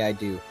feeling the way I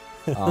do.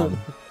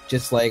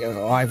 Just like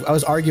I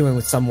was arguing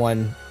with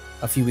someone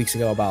a few weeks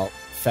ago about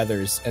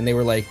feathers, and they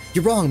were like,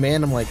 "You're wrong,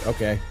 man." I'm like,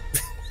 okay.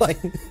 Like,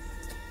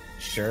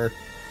 sure.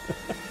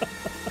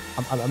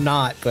 I'm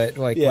not, but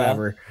like,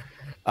 whatever.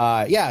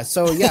 So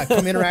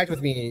come interact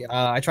with me.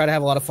 I try to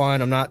have a lot of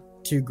fun. I'm not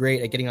too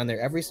great at getting on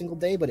there every single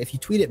day, but if you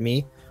tweet at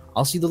me,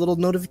 I'll see the little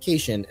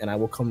notification, and I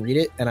will come read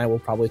it, and I will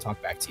probably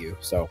talk back to you.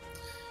 So.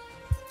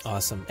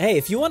 Awesome. Hey,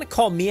 if you want to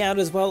call me out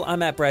as well,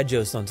 I'm at Brad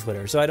Jost on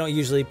Twitter. So I don't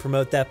usually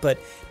promote that, but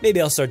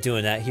maybe I'll start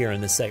doing that here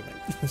in this segment.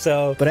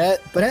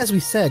 But as we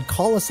said,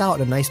 call us out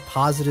in a nice,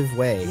 positive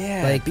way.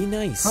 Yeah, like, be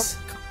nice.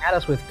 Come at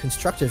us with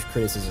constructive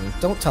criticism.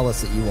 Don't tell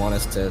us that you want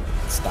us to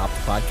stop the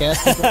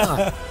podcast. It's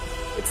not.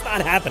 It's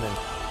not happening.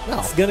 No.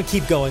 It's going to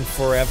keep going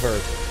forever.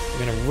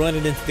 We're going to run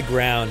it into the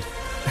ground.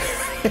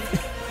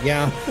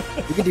 Yeah,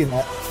 we can do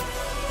that.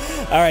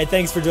 All right,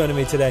 thanks for joining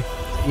me today.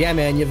 Yeah,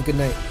 man, you have a good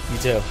night. You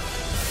too.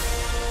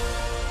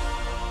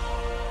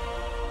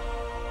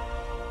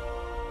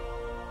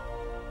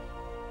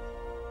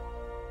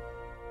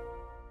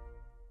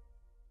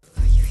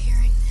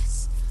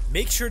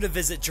 Make sure to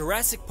visit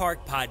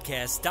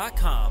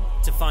JurassicParkPodcast.com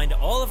to find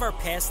all of our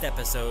past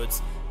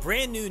episodes,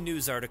 brand new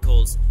news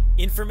articles,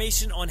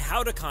 information on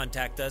how to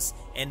contact us,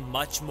 and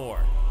much more.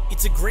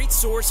 It's a great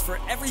source for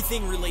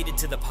everything related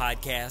to the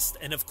podcast,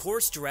 and of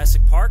course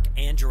Jurassic Park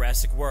and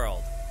Jurassic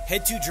World.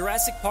 Head to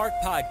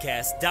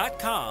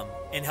JurassicParkPodcast.com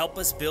and help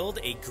us build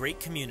a great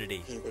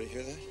community. Anybody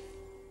hear that?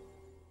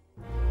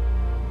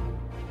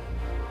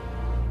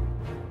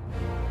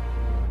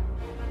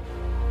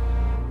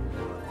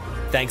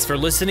 Thanks for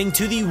listening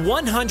to the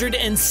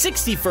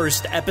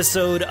 161st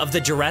episode of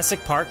the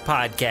Jurassic Park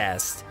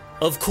Podcast.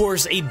 Of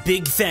course, a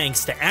big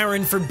thanks to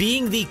Aaron for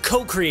being the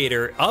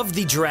co-creator of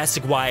the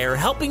Jurassic Wire,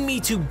 helping me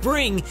to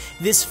bring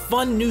this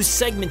fun new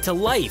segment to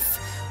life.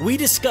 We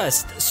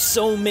discussed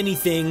so many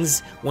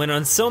things, went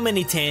on so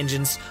many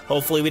tangents.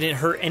 Hopefully we didn't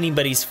hurt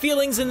anybody's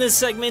feelings in this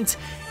segment.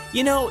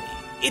 You know,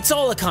 it's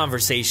all a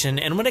conversation,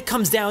 and when it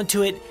comes down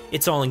to it,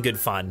 it's all in good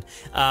fun.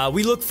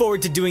 We look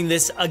forward to doing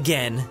this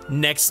again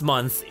next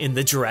month in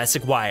the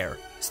Jurassic Wire.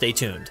 Stay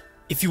tuned.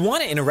 If you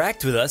want to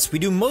interact with us, we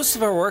do most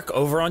of our work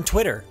over on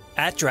Twitter,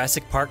 at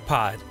Jurassic Park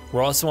Pod.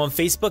 We're also on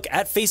Facebook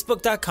at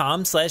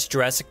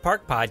facebook.com/Jurassic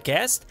Park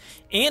Podcast,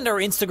 and our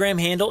Instagram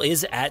handle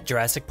is at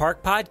Jurassic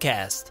Park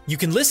Podcast. You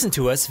can listen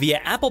to us via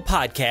Apple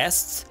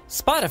Podcasts,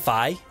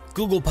 Spotify,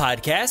 Google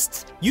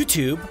Podcasts,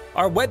 YouTube,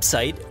 our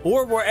website,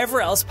 or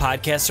wherever else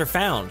podcasts are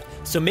found.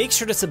 So make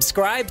sure to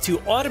subscribe to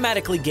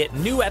automatically get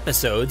new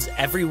episodes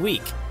every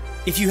week.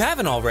 If you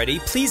haven't already,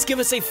 please give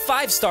us a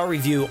 5-star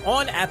review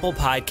on Apple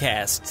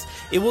Podcasts.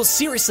 It will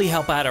seriously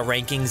help out our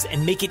rankings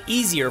and make it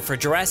easier for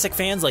Jurassic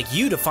fans like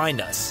you to find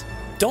us.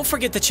 Don't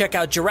forget to check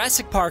out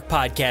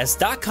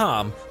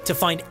JurassicParkPodcast.com to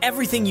find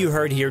everything you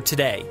heard here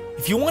today.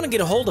 If you want to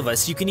get a hold of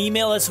us, you can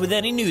email us with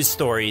any news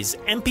stories,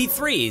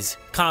 MP3s,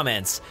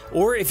 comments,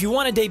 or if you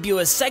want to debut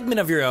a segment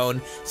of your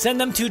own, send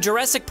them to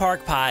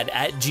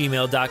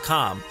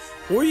JurassicParkPod@gmail.com.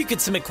 Or you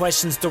could submit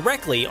questions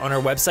directly on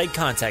our website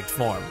contact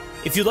form.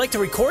 If you'd like to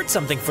record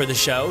something for the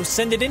show,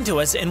 send it in to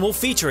us and we'll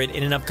feature it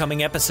in an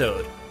upcoming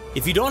episode.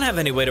 If you don't have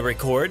any way to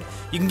record,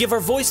 you can give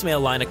our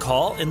voicemail line a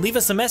call and leave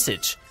us a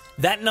message.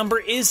 That number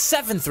is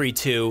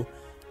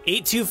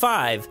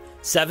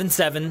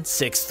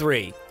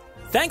 732-825-7763.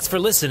 Thanks for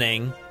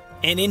listening,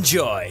 and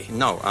enjoy.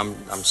 No, I'm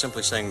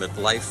simply saying that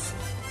life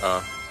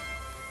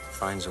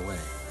finds a way.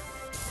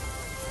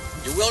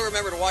 You will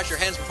remember to wash your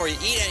hands before you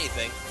eat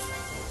anything.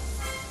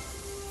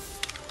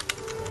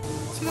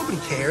 See, nobody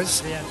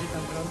cares.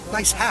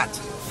 Nice hat.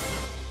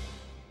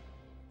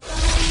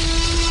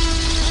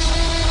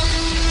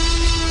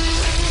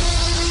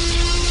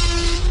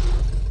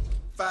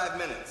 5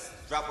 minutes.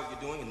 Drop what you're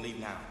doing and leave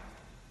now.